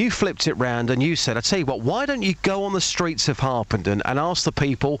 Yeah. You flipped it round and you said, I tell you what, why don't you go on the streets of Harpenden and ask the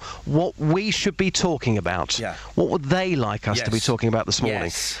people what we should be talking about? Yeah. What would they like us to be talking about this morning?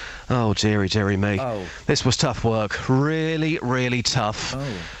 Yes. Oh, dearie, dearie me. Oh. This was tough work. Really, really tough. Oh.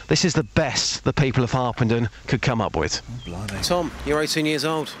 This is the best the people of Harpenden could come up with. Oh, blimey. Tom, you're 18 years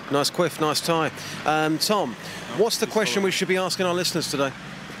old. Nice quiff, nice tie. Tom, what's the question we should be asking our listeners today?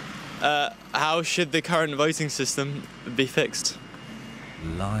 How should the current voting system be fixed?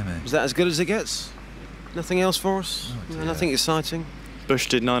 Blimey. Is that as good as it gets? Nothing else for us? Nothing exciting? Bush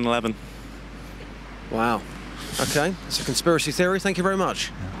did 9/11. Wow. Okay, it's a conspiracy theory. Thank you very much.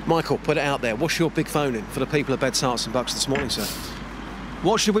 Yeah. Michael, put it out there. What's your big phone in for the people of Beds, Herts and Bucks this morning, sir?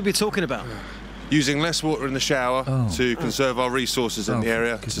 What should we be talking about? Using less water in the shower to conserve our resources in the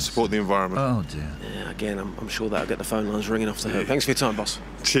area to support the environment. Oh, dear. Yeah, again, I'm sure that'll get the phone lines ringing off the hook. Thanks for your time, boss.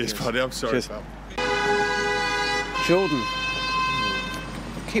 Cheers, buddy. I'm sorry, pal. Jordan.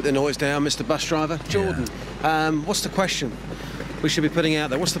 Keep the noise down, Mr. Bus Driver. Jordan, what's the question we should be putting out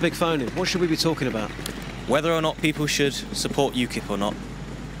there? What's the big phone in? What should we be talking about? Whether or not people should support UKIP or not.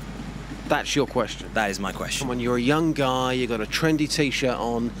 That's your question? That is my question. Come on, you're a young guy, you've got a trendy T-shirt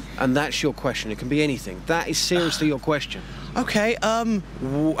on, and that's your question. It can be anything. That is seriously your question. Okay,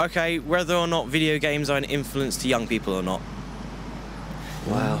 okay, whether or not video games are an influence to young people or not.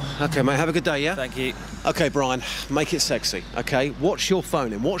 Wow. OK, mate, have a good day, yeah? Thank you. OK, Brian, make it sexy, OK? What's your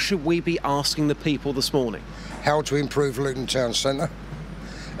phone in? What should we be asking the people this morning? How to improve Luton Town Centre.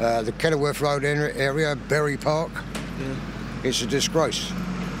 The Kenilworth Road area, Berry Park. Yeah. It's a disgrace.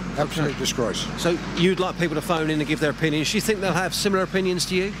 Absolute disgrace. So you'd like people to phone in and give their opinions. Do you think they'll have similar opinions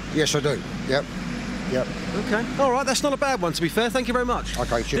to you? Yes, I do. Yep. OK. All right, that's not a bad one, to be fair. Thank you very much.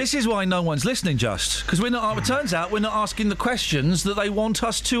 OK, cheers. This is why no one's listening, just because we're not. It turns out we're not asking the questions that they want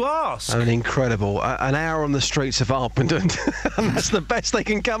us to ask. I mean, incredible. An hour on the streets of Arpenden, and that's the best they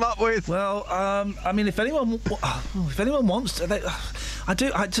can come up with. Well, I mean, if anyone wants to,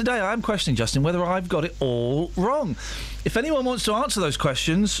 today I am questioning, Justin, whether I've got it all wrong. If anyone wants to answer those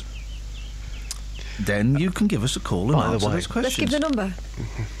questions, then you can give us a call and answer those questions. Let's give the number.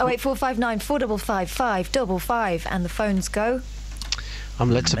 08459 455 555, and the phones go. I'm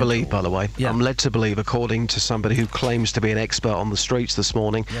led to believe, by the way, I'm led to believe, according to somebody who claims to be an expert on the streets this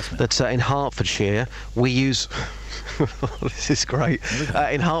morning, that in Hertfordshire we use... this is great.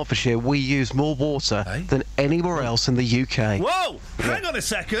 In Hertfordshire we use more water than anywhere else in the UK. Whoa! Hang on a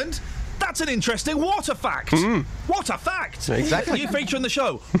second. That's an interesting water fact. What a fact! Exactly. You feature on the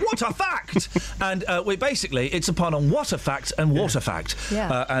show. What a fact! And it's a pun on what a fact and water fact.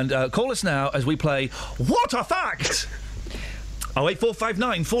 Yeah. And call us now as we play What a Fact!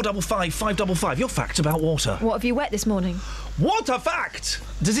 08459 455 555. Your fact about water. What have you wet this morning? What a fact!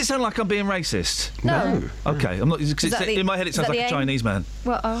 Does it sound like I'm being racist? No. OK, I'm not. In my head, it sounds like a Chinese man.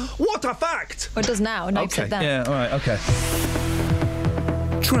 What a fact! Well, it does now. No, you've said that. Yeah. All right. OK.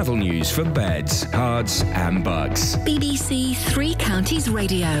 Travel news for beds, cards and bugs. BBC Three Counties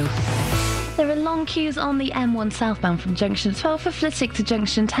Radio. There are long queues on the M1 southbound from junction 12 for Flitwick to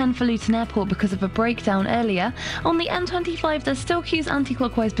junction 10 for Luton Airport because of a breakdown earlier. On the M25 there's still queues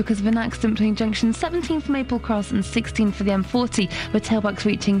anti-clockwise because of an accident between junction 17 for Maple Cross and 16 for the M40, with tailbacks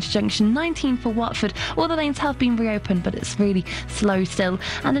reaching to junction 19 for Watford. All the lanes have been reopened, but it's really slow still.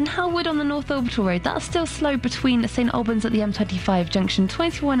 And in Howwood on the North Orbital Road, that's still slow between St Albans at the M25 junction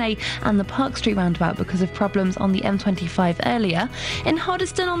 21A and the Park Street roundabout because of problems on the M25 earlier. In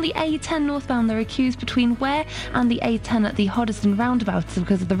Hoddesdon on the A10 northbound there are queues between Ware and the A10 at the Hoddesdon roundabout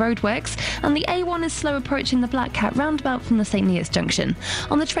because of the roadworks, and the A1 is slow approaching the Black Cat roundabout from the St Neots junction.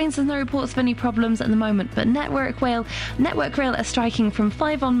 On the trains there's no reports of any problems at the moment, but Network Rail are striking from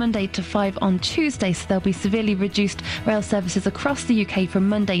 5 on Monday to 5 on Tuesday, so there'll be severely reduced rail services across the UK from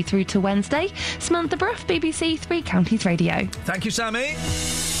Monday through to Wednesday. Samantha Bruff, BBC Three Counties Radio. Thank you, Sammy.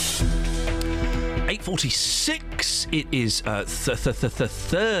 8:46. It is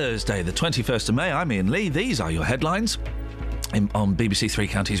Thursday, the 21st of May. I'm Iain Lee. These are your headlines on BBC Three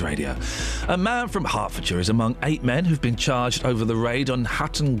Counties Radio. A man from Hertfordshire is among 8 men who've been charged over the raid on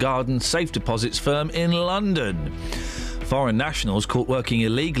Hatton Garden safe deposits firm in London. Foreign nationals caught working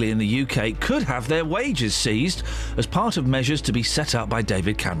illegally in the UK could have their wages seized as part of measures to be set up by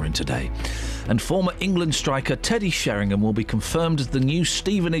David Cameron today. And former England striker Teddy Sheringham will be confirmed as the new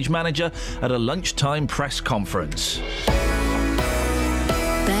Stevenage manager at a lunchtime press conference.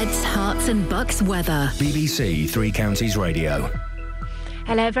 Beds, Herts and Bucks weather. BBC Three Counties Radio.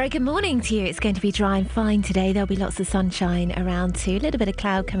 Hello, very good morning to you. It's going to be dry and fine today. There'll be lots of sunshine around too. A little bit of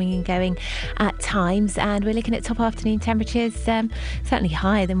cloud coming and going at times. And we're looking at top afternoon temperatures, certainly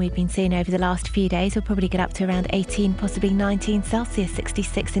higher than we've been seeing over the last few days. We'll probably get up to around 18, possibly 19 Celsius,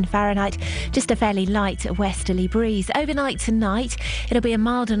 66 in Fahrenheit. Just a fairly light westerly breeze. Overnight tonight, it'll be a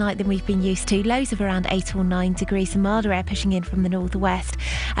milder night than we've been used to. Lows of around 8 or 9 degrees. Some milder air pushing in from the northwest.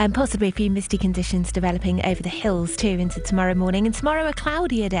 And possibly a few misty conditions developing over the hills too into tomorrow morning. And tomorrow a cloudier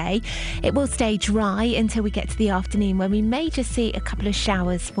day. It will stay dry until we get to the afternoon when we may just see a couple of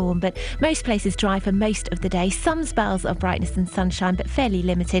showers form, but most places dry for most of the day. Some spells of brightness and sunshine, but fairly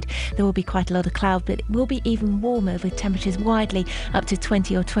limited. There will be quite a lot of cloud, but it will be even warmer with temperatures widely up to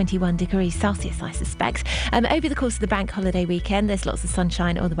 20 or 21 degrees Celsius, I suspect. Over the course of the bank holiday weekend, there's lots of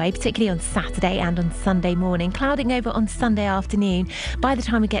sunshine all the way, particularly on Saturday and on Sunday morning. Clouding over on Sunday afternoon. By the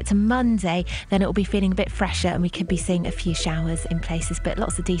time we get to Monday, then it will be feeling a bit fresher and we could be seeing a few showers in places, but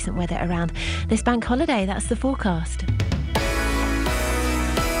lots of decent weather around this bank holiday. That's the forecast.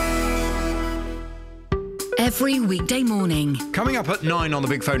 Every weekday morning. Coming up at 9 on the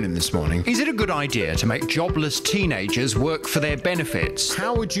Big Phone In this morning, is it a good idea to make jobless teenagers work for their benefits?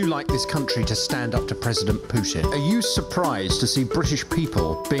 How would you like this country to stand up to President Putin? Are you surprised to see British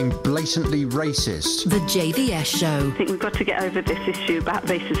people being blatantly racist? The JVS Show. I think we've got to get over this issue about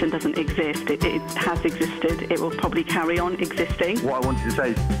racism doesn't exist. It has existed. It will probably carry on existing. What I wanted to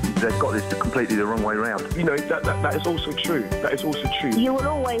say is they've got this completely the wrong way around. You know, that is also true. That is also true. You will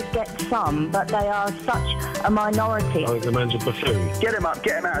always get some, but they are such a minority. I think the man's a buffoon. Get him up,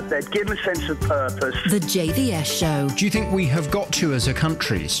 get him out of bed, give him a sense of purpose. The JVS Show. Do you think we have got to, as a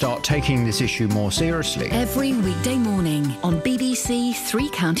country, start taking this issue more seriously? Every weekday morning on BBC Three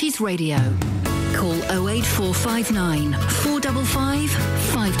Counties Radio. Call 08459 455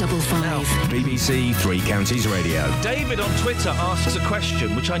 555. BBC Three Counties Radio. David on Twitter asks a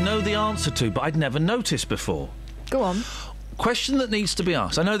question which I know the answer to, but I'd never noticed before. Go on. Question that needs to be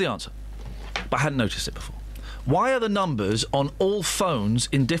asked. I know the answer, but I hadn't noticed it before. Why are the numbers on all phones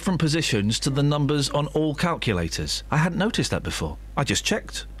in different positions to the numbers on all calculators? I hadn't noticed that before. I just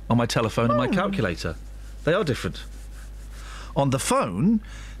checked on my telephone and my calculator. They are different. On the phone,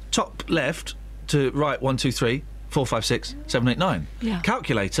 top left to right, 1, 2, 3, 4, 5, 6, 7, 8, 9. Yeah.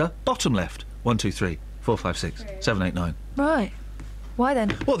 Calculator, bottom left, 1, 2, 3, 4, 5, 6, 7, 8, 9. Right. Why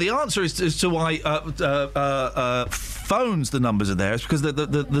then? Well, the answer is as to why phones, the numbers are there, is because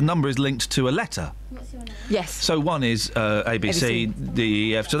the number is linked to a letter. What's your name? Yes. So one is ABC,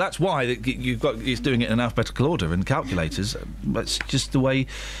 D, E, F. So that's why it's doing it in alphabetical order in calculators. That's just the way,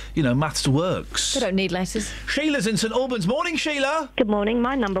 maths works. They don't need letters. Sheila's in St Albans. Morning, Sheila. Good morning.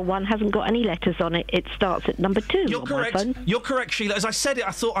 My number 1 hasn't got any letters on it. It starts at number 2. You're correct. My phone. You're correct, Sheila. As I said it,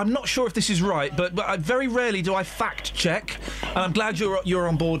 I thought I'm not sure if this is right, but very rarely do I fact check, and I'm glad you're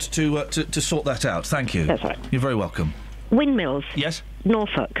on board to sort that out. Thank you. That's right. You're very welcome. Windmills. Yes.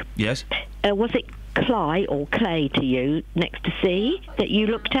 Norfolk. Yes. Was it Cly or Clay to you next to C that you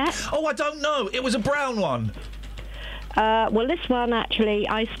looked at? Oh, I don't know. It was a brown one. Well, this one actually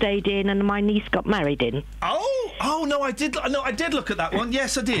I stayed in and my niece got married in. Oh no, I did look at that one.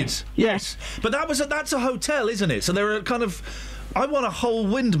 Yes, I did. Yes, but that's a hotel, isn't it? So there are kind of. I want a whole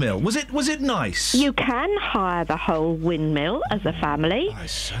windmill. Was it nice? You can hire the whole windmill as a family. I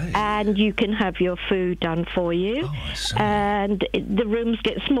see. And you can have your food done for you. Oh, I see. And the rooms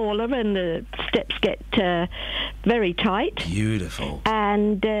get smaller and the steps get very tight. Beautiful.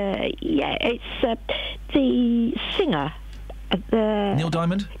 And it's the singer. Neil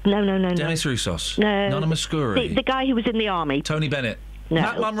Diamond? No. Dennis Roussos? No. Nana Muscuri? The guy who was in the army. Tony Bennett? No.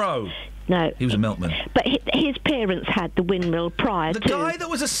 Matt Monro? No. He was a milkman. But his parents had the windmill prior to... The guy that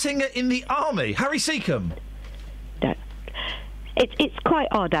was a singer in the army? Harry Seacombe? No. It's quite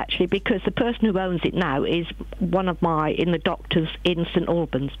odd, actually, because the person who owns it now is one of in the doctors in St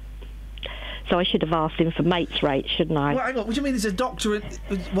Albans. So I should have asked him for mates rates, shouldn't I? Well, hang on. What do you mean there's a doctor in...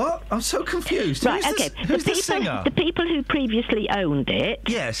 What? I'm so confused. Right, Who's the singer? The people who previously owned it...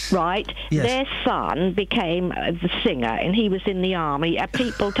 Yes. Right? Yes. Their son became the singer, and he was in the army.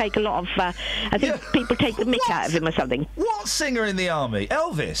 People take a lot of... I think people take the mick out of him or something. What singer in the army?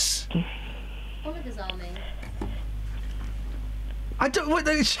 Elvis? Oliver's army. I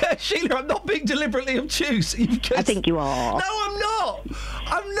don't... Sheila, I'm not being deliberately obtuse. I think you are. No, I'm not.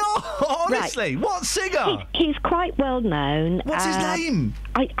 I'm not. Honestly. Right. What singer? He's quite well known. What's his name?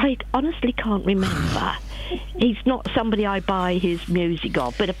 I honestly can't remember. He's not somebody I buy his music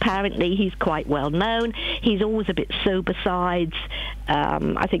of, but apparently he's quite well known. He's always a bit sober-sides.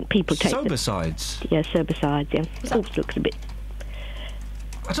 I think people take... Sober-sides? Yeah, sober-sides, yeah. Always looks a bit...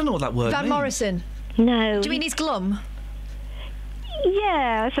 I don't know what that word Van means. Morrison? No. Do you mean he's glum?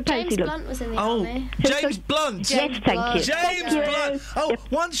 Yeah, I suppose James he looks... Blunt was in the army. James Blunt. Yes, thank you. James Blunt. Oh,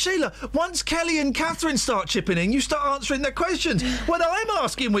 once Kelly and Catherine start chipping in, you start answering their questions. When I'm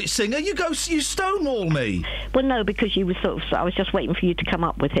asking which singer, you stonewall me. Well, no, because you were I was just waiting for you to come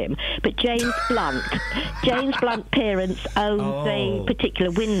up with him. But James Blunt, James Blunt's parents own the particular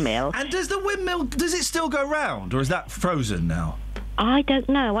windmill. And does the windmill, does it still go round, or is that frozen now? I don't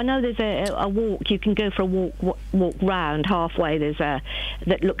know. I know there's a walk. You can go for a walk round halfway. There's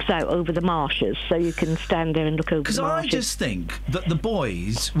that looks out over the marshes, so you can stand there and look over the marshes. Because I just think that the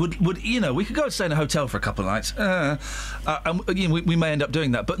boys would we could go and stay in a hotel for a couple of nights, and we may end up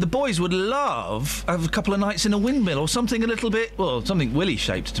doing that. But the boys would love have a couple of nights in a windmill or something a little bit, something willy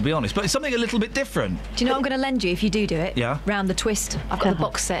shaped, to be honest, but it's something a little bit different. Do you know what I'm going to lend you if you do it? Yeah. Round the twist. I've got the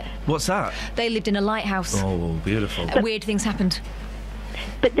box set. What's that? They lived in a lighthouse. Oh, beautiful. Weird things happened.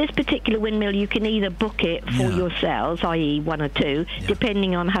 But this particular windmill, you can either book it for yourselves, i.e. 1 or 2,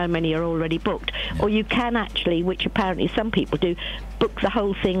 depending on how many are already booked, or you can actually, which apparently some people do, book the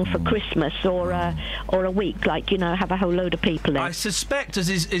whole thing for Christmas or a week, have a whole load of people there. I suspect, as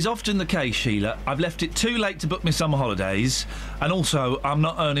is often the case, Sheila, I've left it too late to book my summer holidays, and also I'm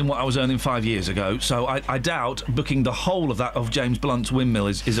not earning what I was earning 5 years ago, so I doubt booking the whole of that of James Blunt's windmill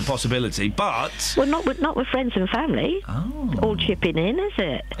is a possibility, but... Well, not with friends and family. Oh. All chipping in, is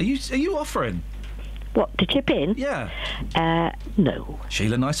it? Are you offering? What, to chip in? Yeah. No.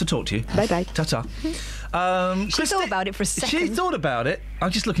 Sheila, nice to talk to you. Bye-bye. Ta-ta. She thought about it for a second. She thought about it.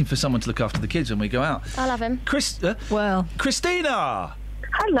 I'm just looking for someone to look after the kids when we go out. I'll have him. Christina!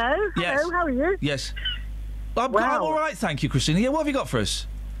 Hello. Yes. Hello, how are you? Yes. I'm all right, thank you, Christina. Yeah, what have you got for us?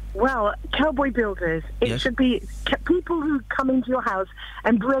 Well, cowboy builders. It should be people who come into your house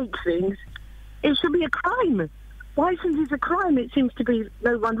and break things. It should be a crime. Why isn't it a crime? It seems to be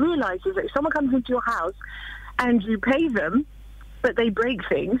no one realises that if someone comes into your house and you pay them, but they break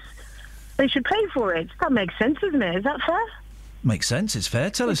things, they should pay for it. That makes sense, doesn't it? Is that fair? Makes sense, it's fair.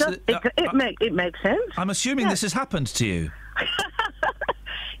 Tell us... It makes sense. I'm assuming this has happened to you.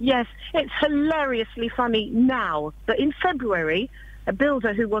 Yes, it's hilariously funny now, but in February, a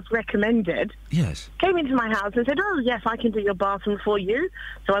builder who was recommended came into my house and said, "Oh, yes, I can do your bathroom for you."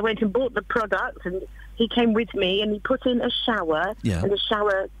 So I went and bought the product, and he came with me, and he put in a shower and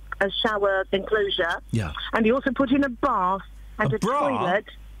a shower enclosure. Yeah. And he also put in a bath and a toilet.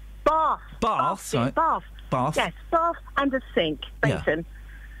 Bath. Sorry. Bath. Yes, bath and a sink basin.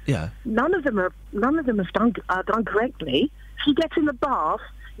 Yeah. None of them are done correctly. If you get in the bath,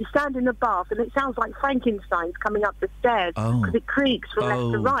 you stand in the bath, and it sounds like Frankenstein's coming up the stairs because it creaks from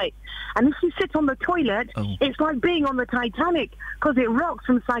left to right. And if you sit on the toilet, it's like being on the Titanic because it rocks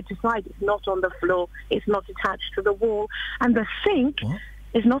from side to side. It's not on the floor. It's not attached to the wall. And the sink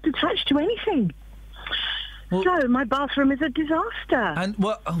is not attached to anything. Well, so my bathroom is a disaster. And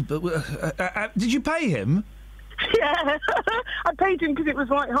did you pay him? Yeah, I paid him because it was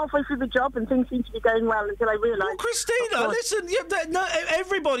like halfway through the job and things seemed to be going well until I realised. Well, Christina, listen,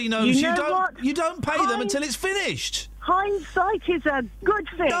 everybody knows you don't pay them until it's finished. Hindsight is a good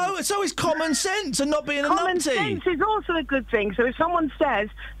thing. No, so is common sense and not being a numpty. Common sense is also a good thing. So if someone says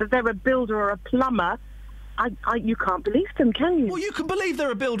that they're a builder or a plumber, you can't believe them, can you? Well, you can believe they're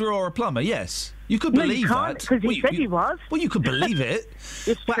a builder or a plumber, yes. You could believe that. Because he said he was. Well, you could believe it.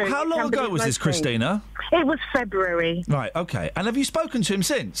 It's true. How long ago was this, Christina? It was February. Right, OK. And have you spoken to him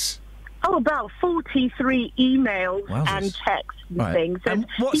since? Oh, about 43 emails and texts and things. And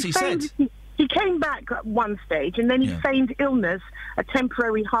what's he said? He came back at one stage and then he feigned illness, a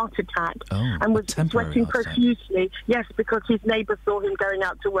temporary heart attack, and was sweating profusely. Yes, because his neighbour saw him going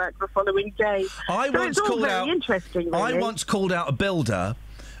out to work the following day. Interesting, really. I once called out a builder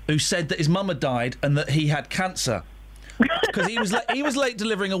who said that his mum had died and that he had cancer. Because he was late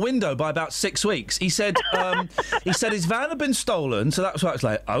delivering a window by about 6 weeks. He said his van had been stolen, so that's why it's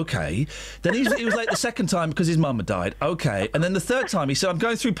late. Okay. Then he was late the second time because his mum had died. Okay. And then the third time he said, "I'm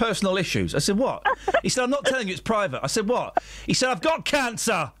going through personal issues." I said, "What?" He said, "I'm not telling you, it's private." I said, "What?" He said, "I've got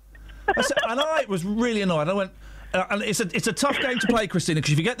cancer." And I was really annoyed. I went, and it's a tough game to play, Christina,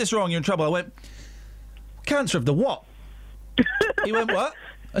 because if you get this wrong, you're in trouble. I went, "Cancer of the what?" He went, "What?"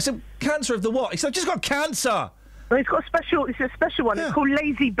 I said, "Cancer of the what?" He said, "I've just got cancer." Well, it's a special one. Yeah. It's called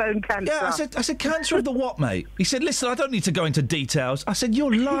lazy bone cancer. Yeah, I said, "Cancer of the what, mate?" He said, "Listen, I don't need to go into details." I said,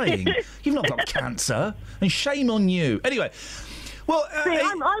 "You're lying. You've not got cancer, and shame on you." Anyway, well, see,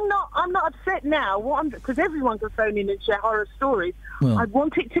 I'm not upset now. Because everyone can phone in and share horror stories. Well, I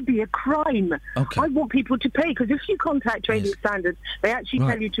want it to be a crime. Okay. I want people to pay because if you contact Trading Standards, they actually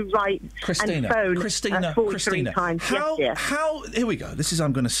tell you to write and phone Christina, 43 times. How? Here we go.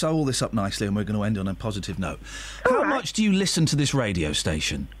 I'm going to sew all this up nicely, and we're going to end on a positive note. How much do you listen to this radio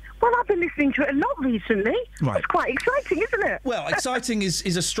station? Well, I've been listening to it a lot recently. Right. It's quite exciting, isn't it? Well, exciting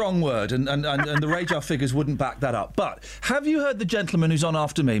is a strong word, and the radar figures wouldn't back that up. But have you heard the gentleman who's on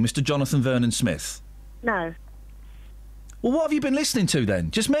after me, Mr. Jonathan Vernon Smith? No. Well, what have you been listening to then?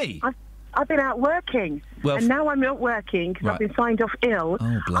 Just me? I've been out working, and now I'm not working because I've been signed off ill.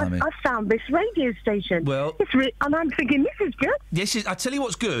 Oh, blimey. I found this radio station. Well, and I'm thinking, this is good. I tell you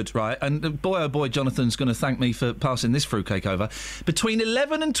what's good, right? And boy, oh boy, Jonathan's going to thank me for passing this fruitcake over. Between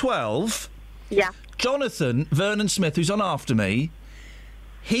 11 and 12, Jonathan Vernon Smith, who's on after me,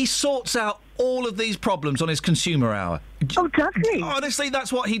 he sorts out all of these problems on his consumer hour. Oh, does he? Honestly,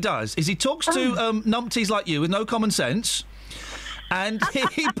 that's what he does. Is he talks to numpties like you with no common sense. And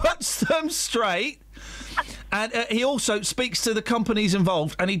he puts them straight, and he also speaks to the companies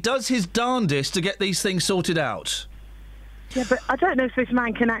involved, and he does his darndest to get these things sorted out. Yeah, but I don't know if this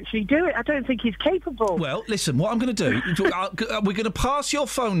man can actually do it. I don't think he's capable. Well, listen, what I'm going to do, we're going to pass your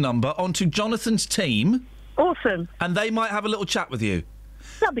phone number on to Jonathan's team. Awesome. And they might have a little chat with you.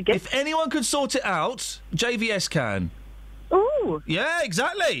 That'd be good. If anyone could sort it out, JVS can. Ooh. Yeah,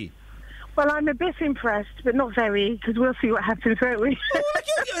 exactly. Well, I'm a bit impressed, but not very, because we'll see what happens, won't we?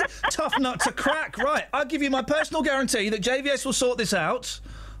 Tough nut to crack. Right, I'll give you my personal guarantee that JVS will sort this out.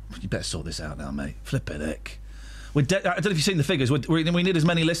 You better sort this out now, mate. Flippin' heck. I don't know if you've seen the figures. We need as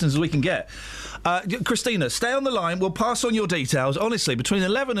many listeners as we can get. Christina, stay on the line. We'll pass on your details. Honestly, between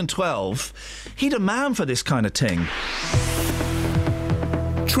 11 and 12, he'd a man for this kind of ting.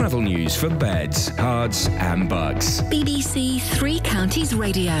 Travel news for beds, cards and bugs. BBC Three Counties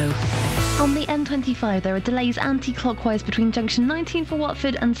Radio. On the M25, there are delays anti-clockwise between junction 19 for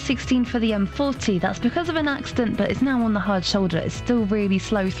Watford and 16 for the M40. That's because of an accident, but it's now on the hard shoulder. It's still really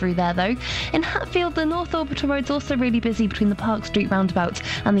slow through there, though. In Hatfield, the North Orbital Road's also really busy between the Park Street roundabout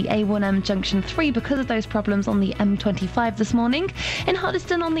and the A1M junction 3 because of those problems on the M25 this morning. In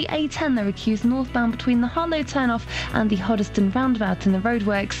Hoddesdon, on the A10, they're accused northbound between the Harlow turnoff and the Hoddesdon roundabout in the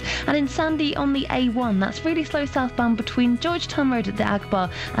roadworks. And in Sandy, on the A1, that's really slow southbound between Georgetown Road at the Agbar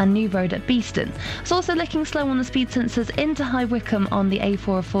and New Road at Beeston. It's also looking slow on the speed sensors into High Wycombe on the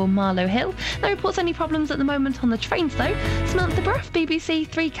A404 Marlow Hill. No reports any problems at the moment on the trains, though. Samantha Bruff, BBC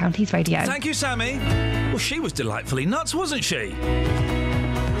Three Counties Radio. Thank you, Sammy. Well, she was delightfully nuts, wasn't she?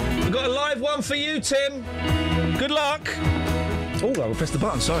 We've got a live one for you, Tim. Good luck. Oh, I will press the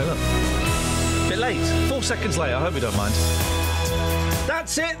button. Sorry, look. Bit late. 4 seconds late. I hope you don't mind.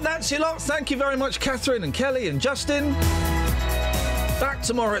 That's it. That's your lot. Thank you very much, Catherine and Kelly and Justin. Back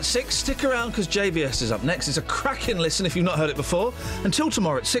tomorrow at 6. Stick around because JVS is up next. It's a cracking listen if you've not heard it before. Until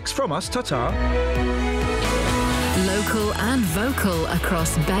tomorrow at 6 from us. Ta-ta. Local and vocal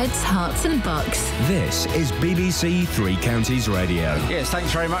across beds, hearts and bucks. This is BBC Three Counties Radio. Yes,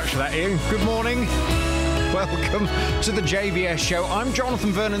 thanks very much for that, Iain. Good morning. Welcome to the JVS show. I'm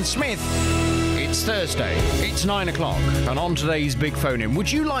Jonathan Vernon Smith. It's Thursday, it's 9 o'clock, and on today's Big Phone In, would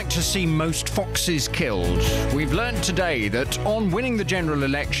you like to see most foxes killed? We've learnt today that on winning the general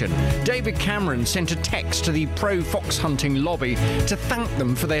election, David Cameron sent a text to the pro-fox hunting lobby to thank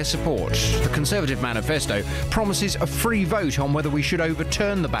them for their support. The Conservative manifesto promises a free vote on whether we should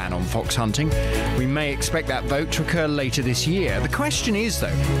overturn the ban on fox hunting. We may expect that vote to occur later this year. The question is,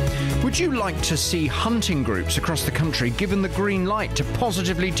 though, would you like to see hunting groups across the country given the green light to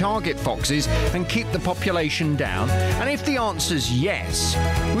positively target foxes and keep the population down? And if the answer's yes,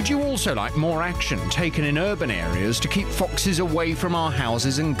 would you also like more action taken in urban areas to keep foxes away from our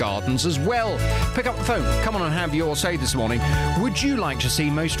houses and gardens as well? Pick up the phone. Come on and have your say this morning. Would you like to see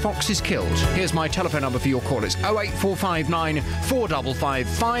most foxes killed? Here's my telephone number for your call. It's 08459 455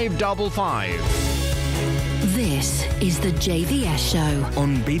 555. This is the JVS show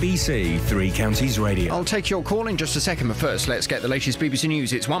on BBC Three Counties Radio. I'll take your call in just a second, but first let's get the latest BBC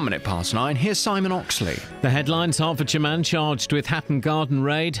News. It's 1 minute past 9. Here's Simon Oxley. The headlines: Hertfordshire man charged with Hatton Garden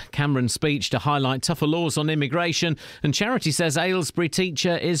raid, Cameron's speech to highlight tougher laws on immigration, and Charity says Aylesbury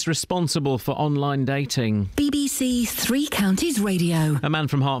teacher is responsible for online dating. BBC Three Counties Radio. A man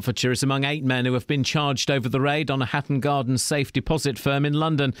from Hertfordshire is among 8 men who have been charged over the raid on a Hatton Garden safe deposit firm in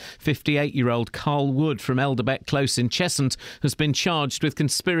London. 58-year-old Carl Wood from Elderbeck Close in Cheshunt has been charged with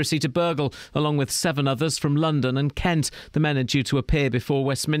conspiracy to burgle, along with 7 others from London and Kent. The men are due to appear before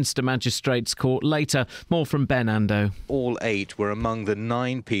Westminster Magistrates Court later. More from Ben Ando. All 8 were among the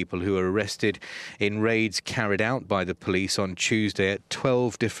 9 people who were arrested in raids carried out by the police on Tuesday at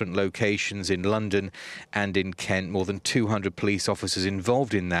 12 different locations in London and in Kent. More than 200 police officers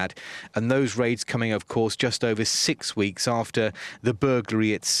involved in that, and those raids coming, of course, just over 6 weeks after the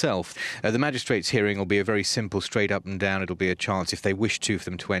burglary itself. The magistrates' hearing will be a very simple, straight up and down. It'll be a chance, if they wish to, for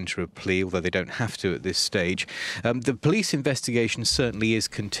them to enter a plea, although they don't have to at this stage. The police investigation certainly is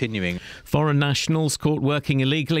continuing. Foreign nationals caught working illegally